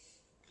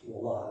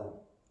 Wallah.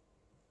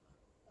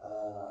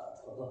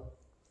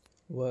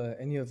 Were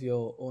any of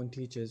your own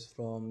teachers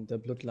from the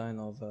bloodline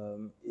of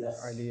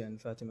Yes. Ali and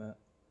Fatima?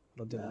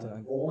 The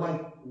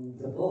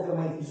bulk of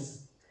my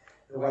teachers,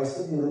 the way I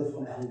studied lived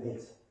from Ahl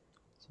Bayt.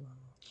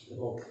 The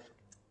bulk.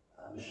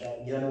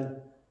 Mashaykh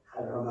Yemen,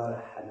 Haj Umar,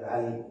 Haj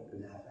Ali,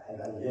 Haj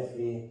Ali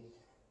Jeffrey,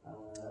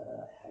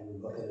 Haj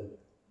Bakr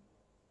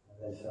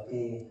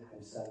al-Faqih,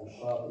 Haj Salim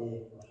al-Shati,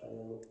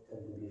 mashallah,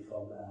 tend to be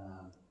from the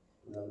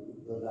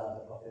land of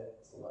the Prophet.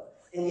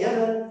 In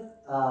Yemen,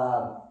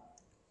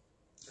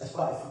 there's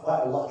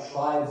quite a lot of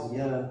tribes in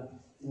Yemen,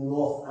 in the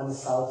north and the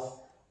south,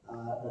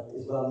 that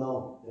is well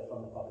known. They're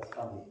from the Prophet's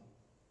family.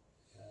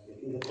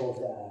 They're either called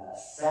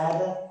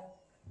Sada,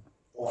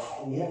 or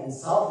in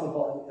south they're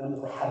called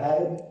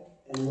Habaib,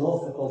 in the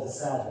north they're called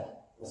Sada,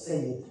 or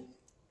Sayyid.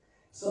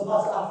 Some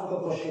parts of Africa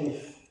called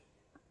Sharif.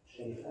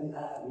 And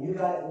you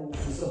guys in the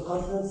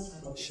subcontinents?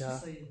 Shah.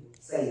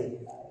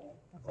 Sayyid.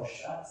 Or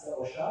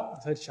Shah.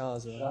 I've heard Shah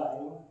as well. Shah,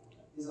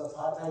 these are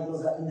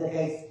titles that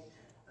indicate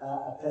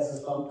a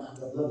person from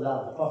the bloodline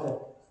of the Prophet.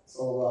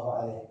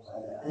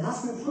 And it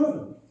has to be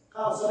proven.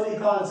 Somebody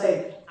can't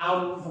say,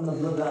 I'm from the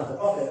bloodline of the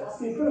Prophet. It has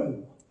to be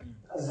proven.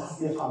 It has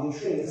to be a family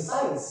tree. It's a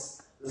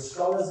science. The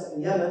scholars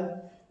in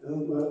Yemen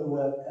who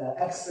were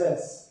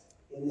experts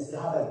in this, they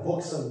had like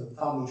books on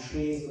family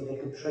trees where they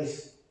could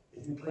trace,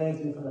 if you claim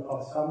to be from the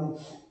Prophet's family,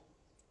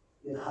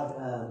 they'd have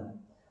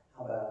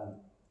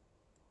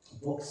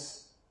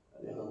books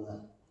on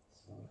that.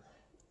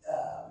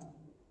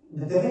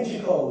 The Da Vinci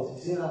Code, have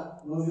you seen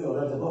that movie or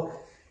read the book?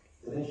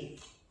 Da Vinci.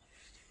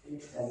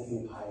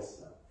 Anything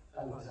pious now.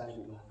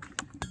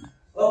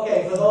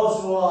 Okay, for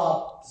those who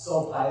are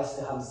so pious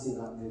they haven't seen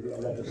that movie or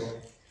read the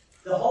book,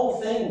 the whole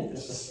thing,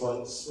 just a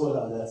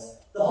spoiler alert,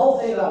 the whole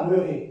thing of that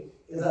movie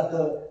is that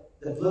the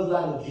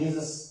bloodline of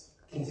Jesus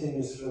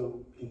continues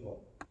through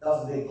people. That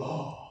was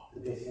the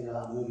big thing of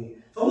that movie.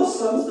 For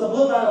Muslims, the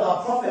bloodline of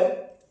our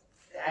Prophet,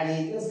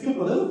 and there's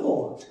people in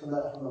Liverpool from the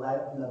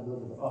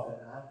blood of the Prophet,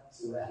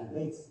 so Ahl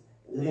Bayt,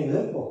 living in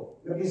Liverpool.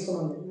 Maybe some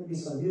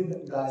of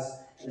you guys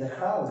in the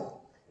crowd.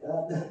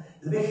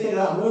 The big thing of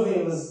that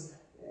movie was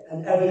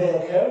an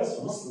everyday occurrence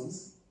for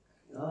Muslims.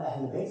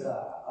 Ahl Bayt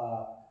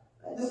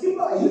there's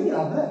people at uni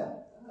I've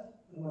met.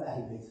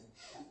 Ahl Bayt.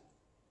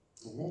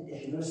 And they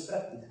should be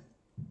respected.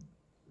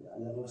 I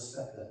never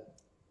respect that.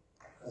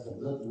 Because the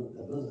blood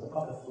of the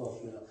Prophet flows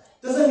through them.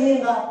 Doesn't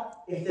mean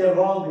that if they're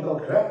wrong, we don't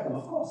correct them,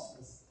 of course.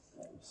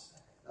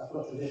 That's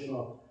what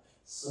traditional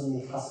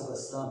Sunni classical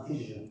Islam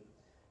teaches you.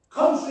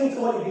 Contrary to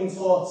what you've been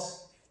taught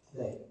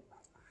today.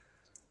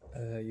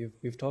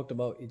 We've talked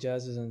about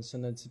ijazas and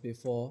sunads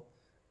before.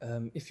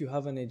 If you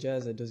have an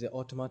ijaza, does it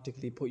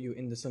automatically put you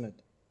in the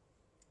sunad?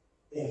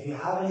 If you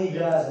have an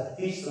ijaza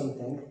to teach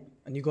something,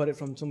 and you got it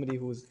from somebody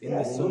who's in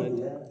the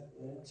sunad,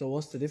 so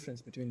what's the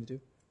difference between the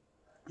two?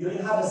 You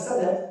can have a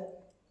sanad,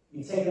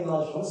 you take a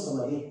knowledge from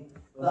somebody,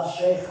 but that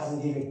Sheikh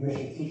hasn't given you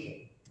permission to teach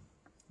it.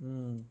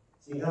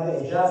 So you can have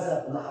an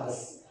ijaza, but not have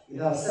you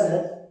can have a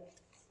sanad,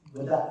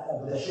 but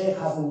the Sheikh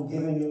hasn't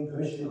given you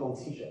permission to go and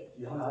teach it.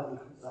 You don't have the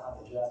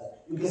ijaza.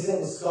 You can sit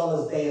with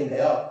scholars day in,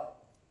 day out.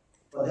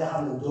 but they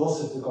haven't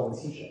endorsed it to go and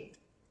teach it.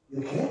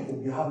 You're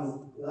connected, you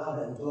haven't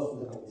endorsement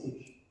to go and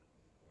teach.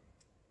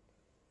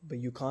 But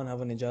you can't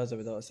have an ijazah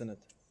without a sanad.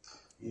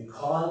 You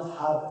can't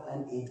have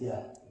an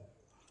idea.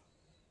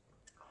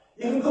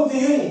 You can come to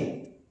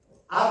uni.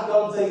 I've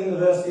gone to the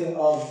University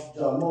of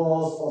John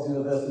Moores or the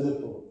University of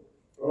Liverpool.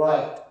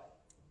 Right.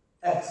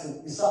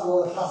 Excellent. You sat in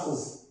all the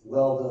classes.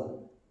 Well done.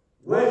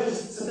 Where's your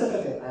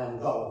certificate? I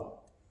haven't got one.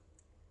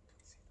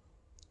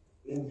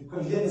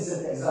 Because you didn't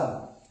sit the exam,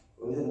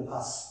 or you didn't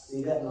pass, so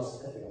you get no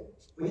certificate.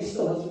 But you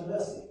still went to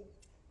university,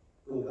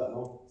 but you've got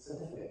no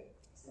certificate.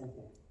 Same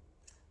thing.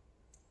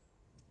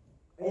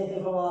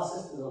 Anything from our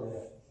sisters over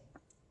here?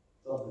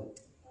 Lovely.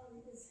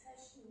 Is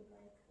Hashim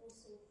like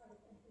also part of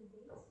Ahlul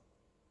Bayt?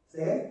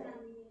 Say again?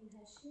 Family in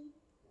Hashim?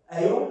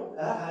 أيوة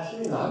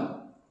هاشمي نعم.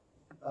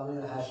 family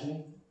الهاشمي.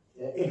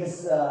 If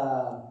it's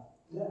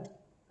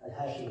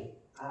الهاشمي.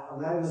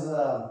 When I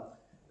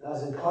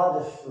was in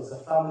Cardiff, there was a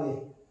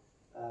family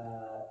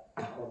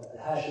called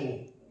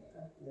Al-Hashimi,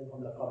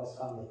 from the Prophet's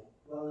family.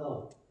 Well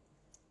known.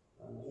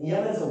 In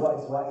Yemen, it's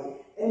white.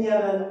 In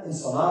Yemen, in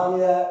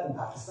Somalia, in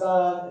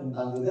Pakistan, in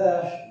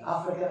Bangladesh, in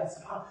Africa,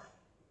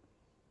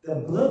 the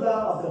bloodline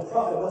of the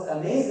Prophet, what's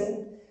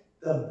amazing,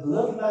 the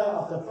bloodline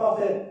of the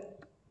Prophet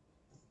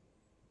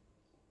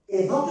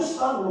is not just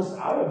found amongst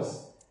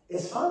Arabs,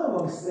 it's found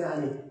amongst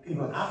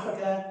people in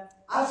Africa.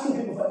 I've seen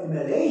people in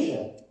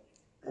Malaysia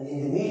and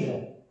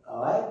Indonesia,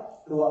 all right,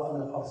 who are from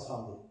the Prophet's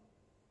family.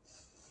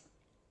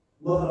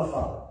 Mother or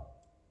father,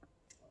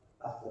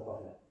 after the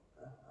Prophet.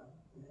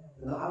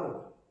 They're not Arab.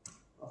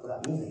 Not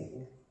that that means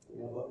anything.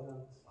 But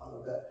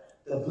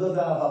the bloodline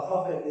of our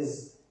Prophet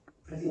is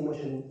pretty much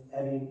in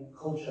every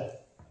culture.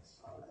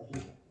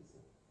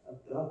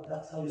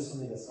 That tells you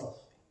something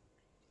itself.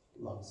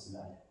 Allahumma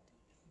salli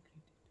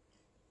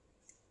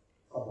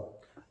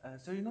alayhi.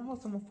 So you know how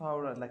some of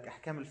our like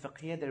ahkam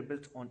al-fiqhiyya, they're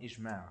built on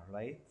ijma',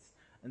 right?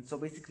 And so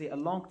basically a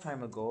long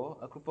time ago,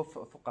 a group of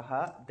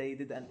fuqaha, they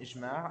did an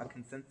ijma', a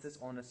consensus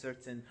on a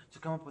certain, to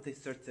come up with a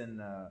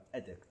certain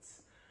edict.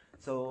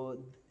 So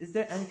is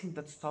there anything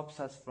that stops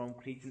us from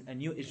creating a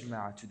new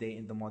ijma' today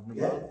in the modern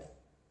world?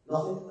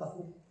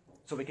 Nothing.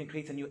 So we can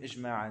create a new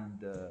ijma'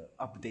 and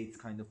update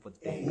kind of what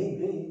they... If need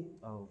be.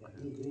 Oh, okay.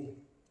 If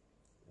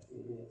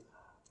need be.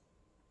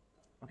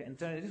 Okay, and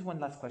so just one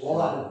last question.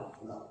 Wallah,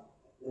 no.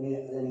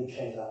 Let me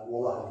change that.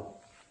 Wallah.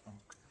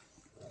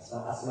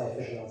 That's my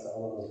official answer.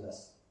 Allah knows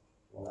best.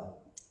 Wallah.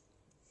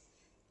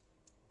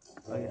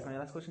 Okay, my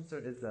last question, sir,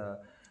 is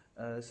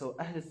so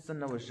Ahl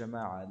Sunnah wal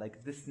Jama'ah,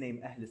 like this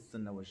name Ahl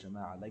Sunnah wal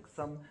Jama'ah, like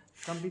some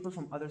people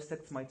from other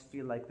sects might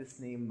feel like this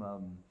name,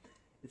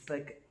 it's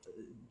like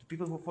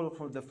people who follow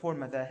from the four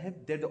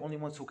madhahib, they're the only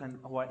ones who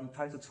are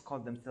entitled to call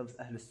themselves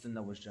Ahl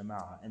Sunnah wal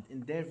Jama'ah, and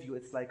in their view,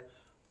 it's like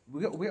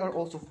we are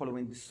also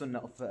following the Sunnah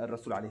of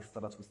Rasul alayhi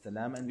salatu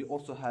wasalam, and we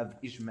also have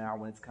ijma'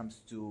 when it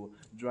comes to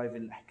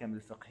driving al-ahkam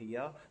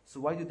al-fiqhiyya. So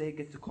why do they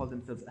get to call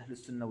themselves Ahl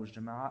Sunnah wal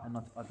Jama'ah and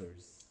not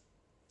others?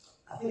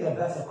 I think a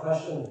better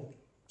question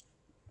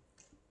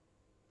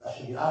that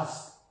should be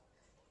asked,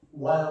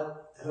 why,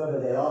 whoever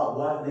they are,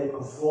 why are they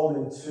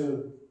conforming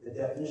to the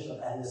definition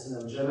of Ahl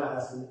Sunnah wal Jama'ah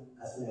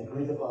as been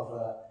agreed upon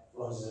for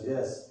hundreds of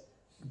years?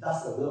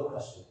 That's the real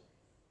question.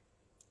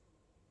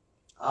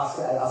 I'll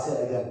say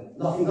it again.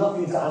 Not for you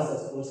to answer,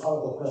 it's a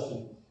rhetorical question.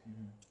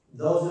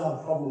 Those who have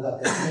a problem with that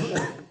definition,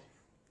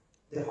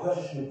 the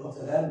question should be put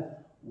to them,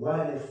 why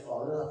are they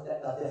following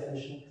that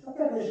definition? That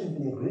definition has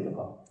been agreed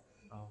upon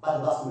by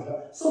the vast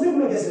majority. Some people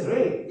may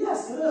disagree.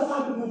 Yes, you're going to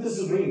find people who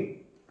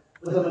disagree.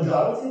 But the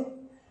majority,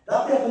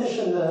 that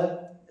definition is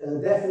a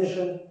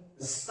definition,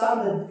 the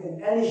standard in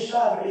any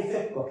Shafi'i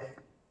fiqh book.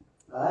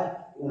 Right?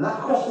 When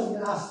that question has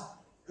been asked,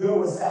 who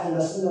was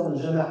Ahl Sunnah wal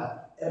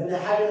Jama'ah? Ibn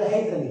Hajar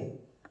al-Haythami,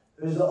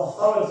 who's the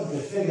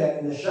authoritative figure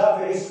in the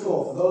Shafi'i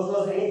school. For those who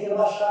know anything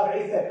about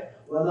Shafi'i fiqh,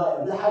 well,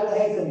 no, Ibn Hajar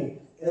al-Haythami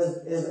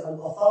is an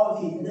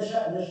authority in the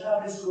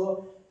Shafi'i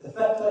school. The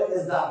fatwa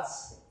is that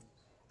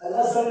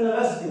Al-Azhar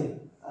University,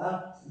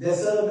 their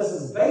syllabus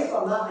is based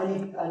on that,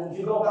 and if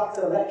you go back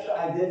to the lecture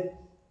I did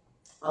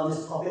on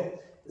this topic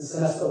in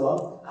semester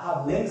 1, I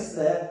have links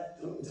there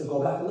to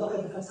go back and look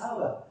at the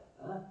fatwa.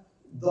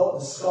 The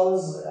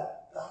scholars,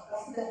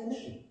 that's the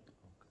definition.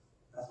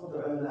 That's what the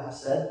ulama have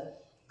said.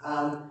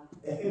 And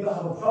if people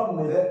have a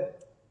problem with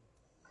it,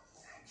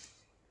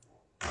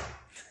 I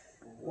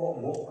don't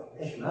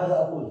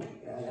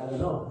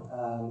know.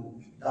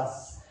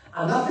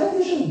 And that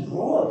definition is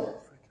broad.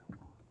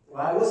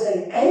 Right? We're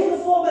saying any of the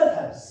four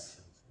madhabs,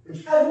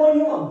 whichever one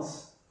you want,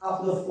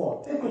 after the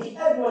four, pick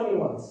whichever one you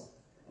want.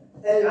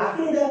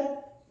 Al-Aqidah,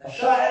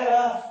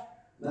 Al-Sha'ira,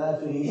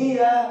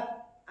 Maturidiyya,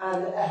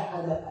 and the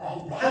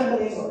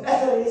Hanbalis or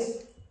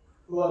Atharis,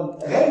 who are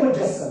غير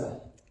مجسمة.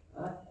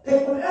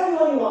 Pick whatever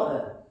one you want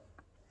then.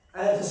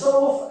 And any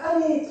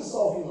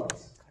tasawwuf you want.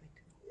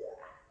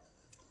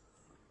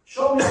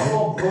 Show me a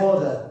more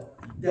broader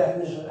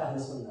definition of Ahl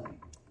Sunnah.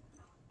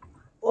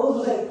 Others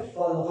will say,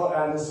 follow the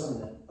Quran and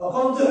Sunnah.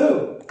 According to who?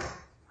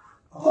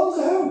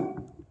 According to who?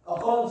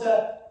 According to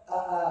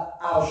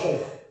our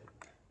Sheikh.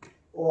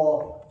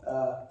 Or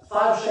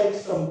 5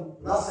 sheikhs from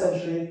last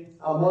century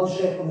and one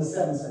Sheikh from the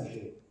 7th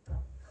century.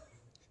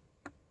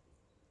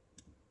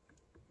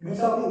 You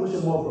tell me which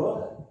is more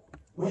broader,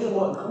 which is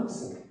more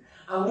encompassing,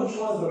 and which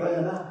ones the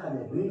ulama can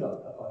agree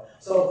upon.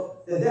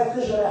 So the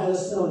definition of Ahlul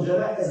Sunnah wal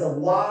Jama'ah is a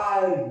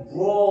wide,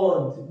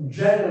 broad,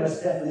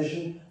 generous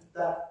definition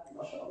that,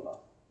 mashallah,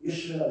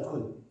 يشمل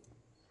الكل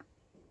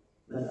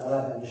من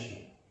أراد أن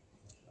يشمل.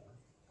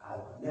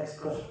 Next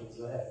question,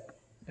 go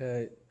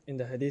ahead. In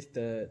the hadith,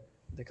 the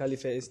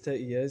caliphate is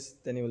 30 years,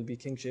 then it will be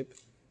kingship.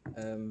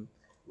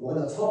 We're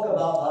going to talk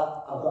about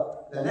that. I've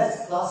got the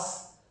next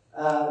class.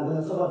 We're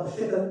going to talk about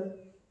the fiqh,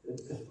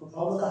 the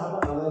problems that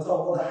happen. I'm going to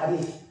talk about the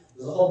hadith.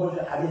 There's a whole bunch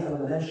of hadith I'm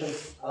going to mention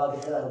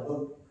about the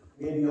khilaf.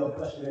 Maybe your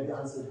question may be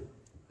answered.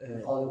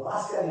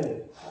 Ask it anyway.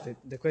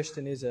 The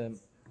question is,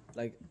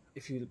 like,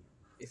 if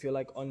you're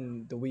like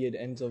on the weird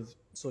ends of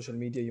social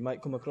media, you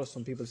might come across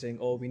some people saying,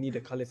 "Oh, we need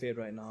a caliphate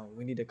right now.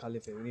 We need a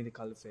caliphate. We need a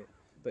caliphate."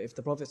 But if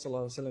the Prophet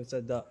ﷺ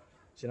said that,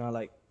 you know,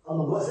 like on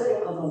the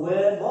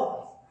weird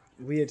what?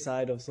 Weird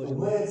side of social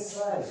media. Weird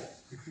side.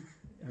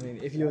 I mean,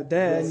 if you're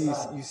there and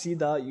you see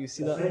that,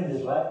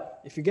 fringes, right?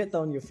 If you get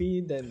down your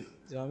feed, then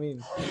you know what I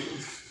mean.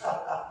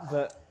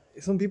 But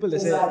some people they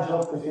say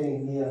joke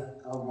between me and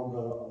one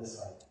brother on this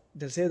side.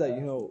 They'll say that,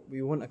 you know,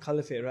 we want a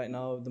caliphate right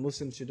now. The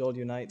Muslims should all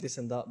unite, this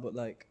and that. But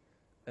like,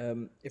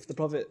 if the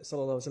Prophet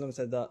ﷺ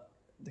said that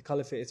the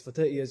caliphate is for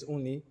 30 years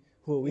only,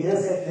 who are we? He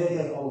didn't say 30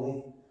 years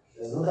only.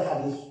 There's another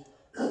hadith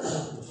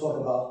we'll talk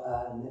about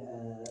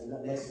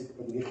next week,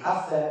 the week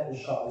after,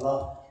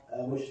 inshallah,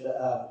 which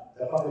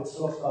the Prophet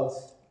talks about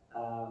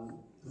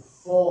the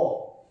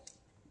 4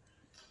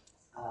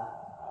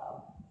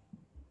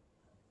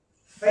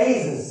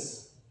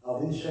 phases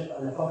of leadership,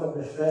 and the Prophet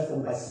refers to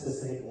them by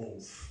specific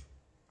names.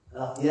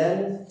 And at the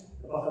end,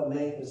 the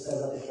Prophet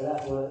says that the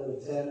Khilafah will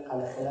return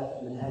al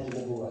Khilafah min Hajj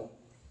Nabuwa,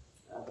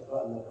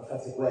 in the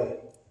prophetic way.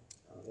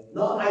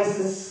 Not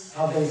ISIS,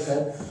 how they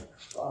said,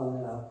 but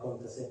I'm going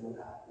to say Mahdi,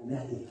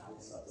 going to Ahl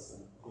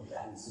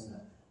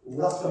Sunnah.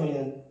 That's coming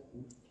in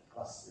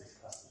class, next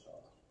class,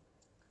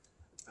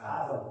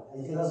 inshallah.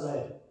 Anything else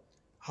ahead?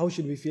 How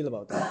should we feel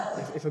about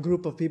that? If a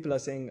group of people are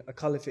saying a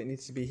caliphate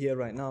needs to be here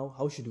right now,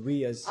 how should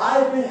we as...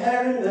 I've been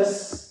hearing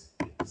this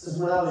since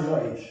when I was your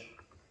age.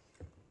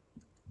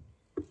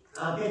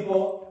 And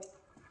people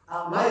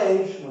at my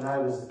age, when I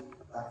was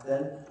back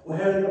then, were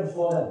hearing it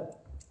before them.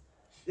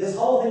 This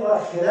whole thing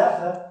about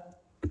Khilafah,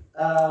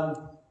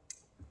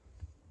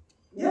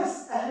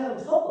 yes, Ahl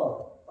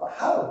al-Fadl, but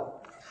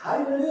how? How are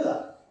you going to do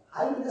that?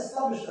 How are you going to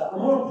establish that?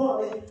 And more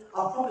importantly,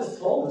 our Prophet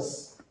told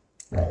us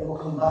that it will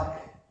come back.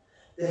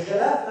 The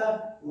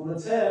Khilafah will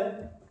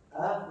return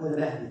with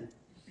Mahdi.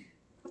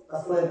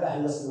 That's the way of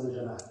Ahl Sunnah wal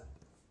Jama'ah.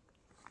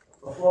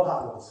 Before that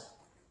won't.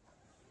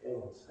 It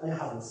won't. And it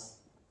hasn't.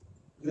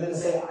 You're going to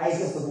say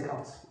ISIS doesn't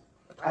count.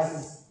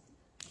 ISIS,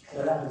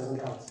 Khilafah doesn't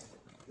count.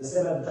 The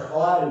same with the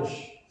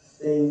Khawarij.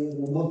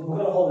 We're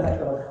going to hold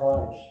lecture about the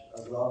Khawarij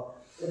as well.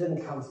 They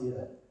didn't count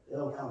either. They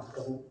don't count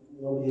because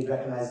nobody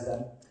recognized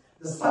them.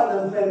 Despite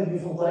them claiming to be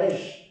from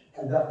Quraysh,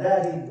 and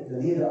Baghdadi, the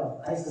leader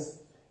of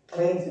ISIS,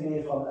 claimed to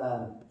be from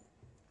Ahl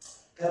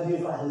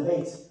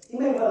al-Bayt. He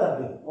may well have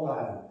been,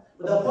 Allah.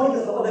 But the point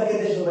is that what the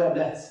conditions were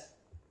met.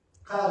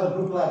 Kind of a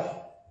group like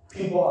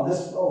people on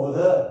this over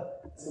there.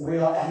 So we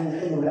are Ahl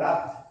al-Ilm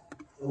wal-Aqd,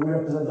 and we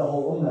represent the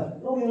whole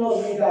Ummah. Nobody knows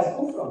where you guys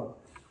come from.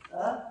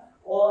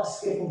 Or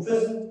escape from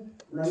prison,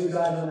 and now you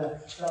guys are going to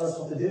tell us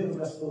what to do with the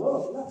rest of the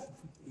world. No,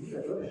 you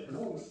get rubbish. No,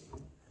 we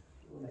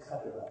won't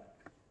accept that.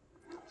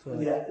 So,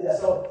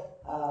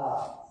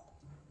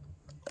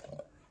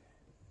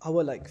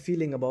 our like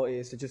feeling about it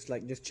is to just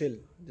chill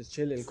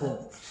and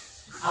cool.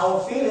 Our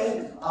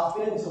feeling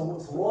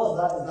towards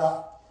that is that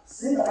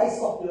see the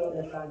ISOC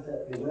you're trying to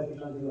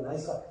do an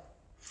ISOC.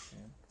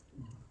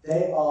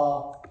 They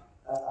are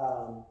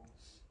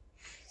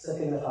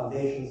setting the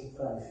foundations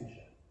for the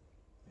future.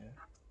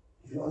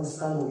 If you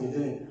understand what you're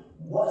doing,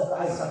 what is the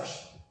ISOC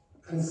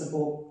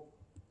principle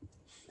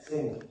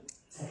thing?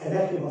 To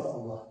connect you with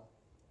Allah.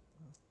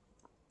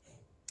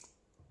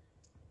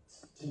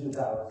 To do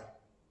da'wah.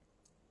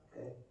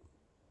 Okay?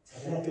 To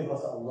connect people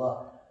to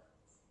Allah.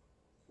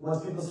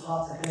 Once people's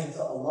hearts are connected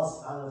to Allah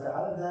subhanahu wa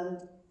ta'ala, then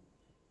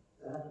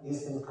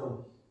these things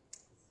come.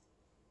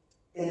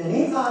 In the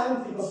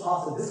meantime, people's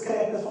hearts are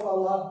disconnected from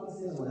Allah, these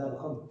things will never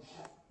come.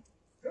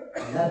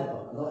 Never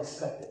come, I don't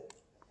expect it.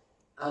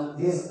 And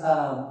these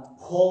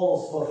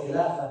calls for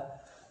Khilafah,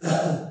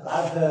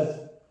 I've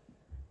heard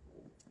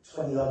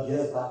 20 odd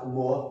years back and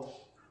more.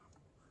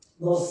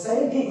 Those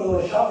same people who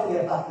were shouting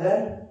it back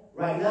then,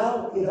 right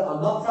now, either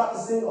are not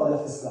practicing or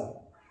left Islam.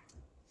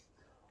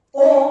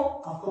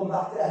 Or have come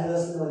back to Ahl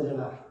Sunnah wal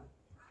Jama'ah.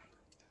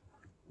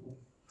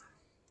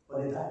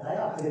 But in that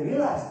night, they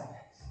realized that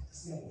it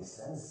doesn't make any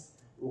sense.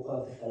 We'll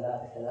call it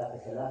Khilafah.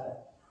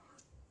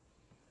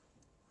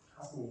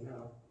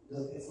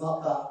 It's not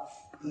that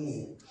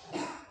easy.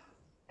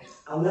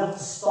 And we have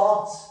to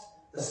start.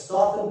 The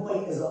starting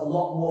point is a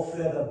lot more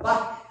further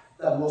back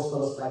than most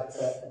of us like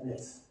to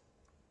admit.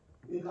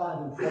 We can't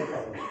even pray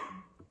properly.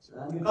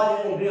 We can't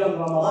even agree on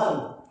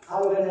Ramadan.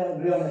 How are we going to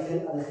agree on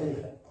the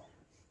Khilafah?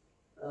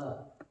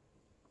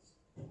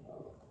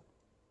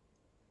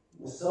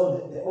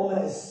 So the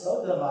Ummah is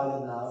so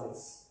divided now.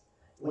 It's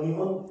when you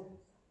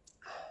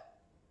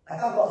like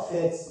I've got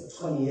faith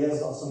 20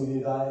 years on some of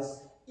you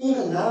guys.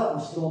 Even now,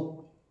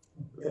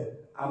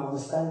 I'm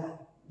understanding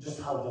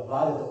just how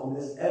divided the Ummah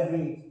is.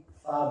 Every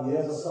 5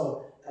 years or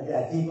so, I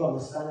get a deeper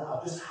understanding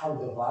of just how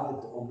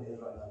divided the Ummah is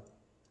right now.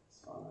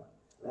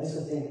 I used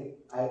to think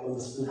I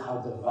understood how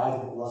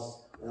divided it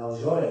was when I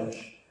was your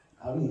age.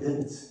 I really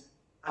didn't.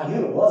 I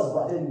knew it was,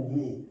 but I didn't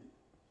really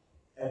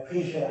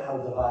appreciate how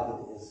divided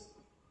it is.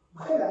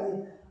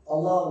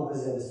 Allah will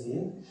preserve this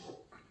deen.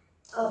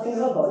 And things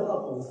are going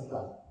up on the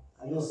plan.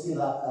 And you'll see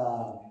that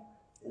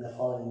in the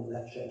following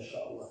lecture,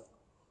 inshallah.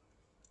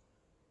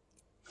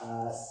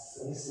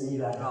 Let me see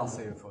you. I'll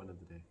save it for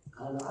another day.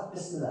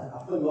 Bismillah,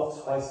 I've put you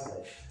up twice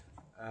today.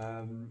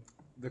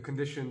 The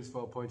conditions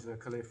for appointing a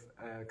caliph,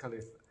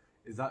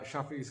 is that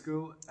Shafi'i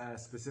school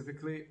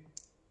specifically?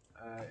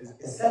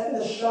 It's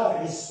definitely the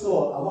Shafi'i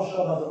school. I'm not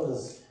sure about the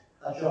others.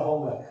 That's your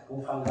homework.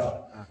 Go find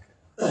out. Okay.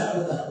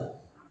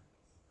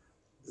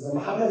 Is it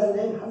Muhammad the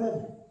name? Muhammad?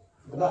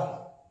 The back.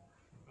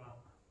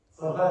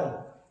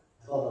 Furqan.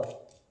 Tfadal.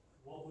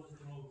 What was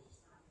the most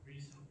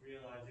recent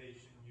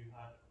realization you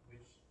had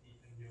which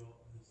deepened your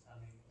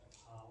understanding of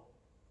how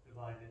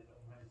divided the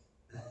Ummah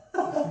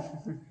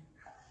is?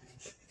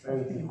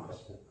 Very deep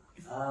question.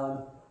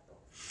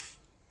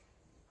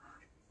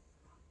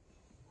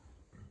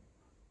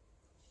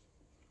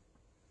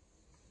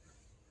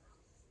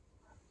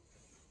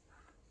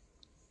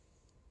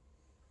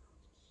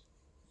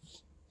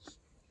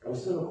 Are we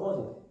still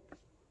recording?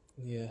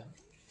 Yeah.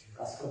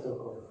 Let's cut the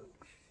recording.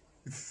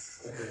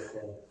 Cut the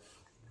recording.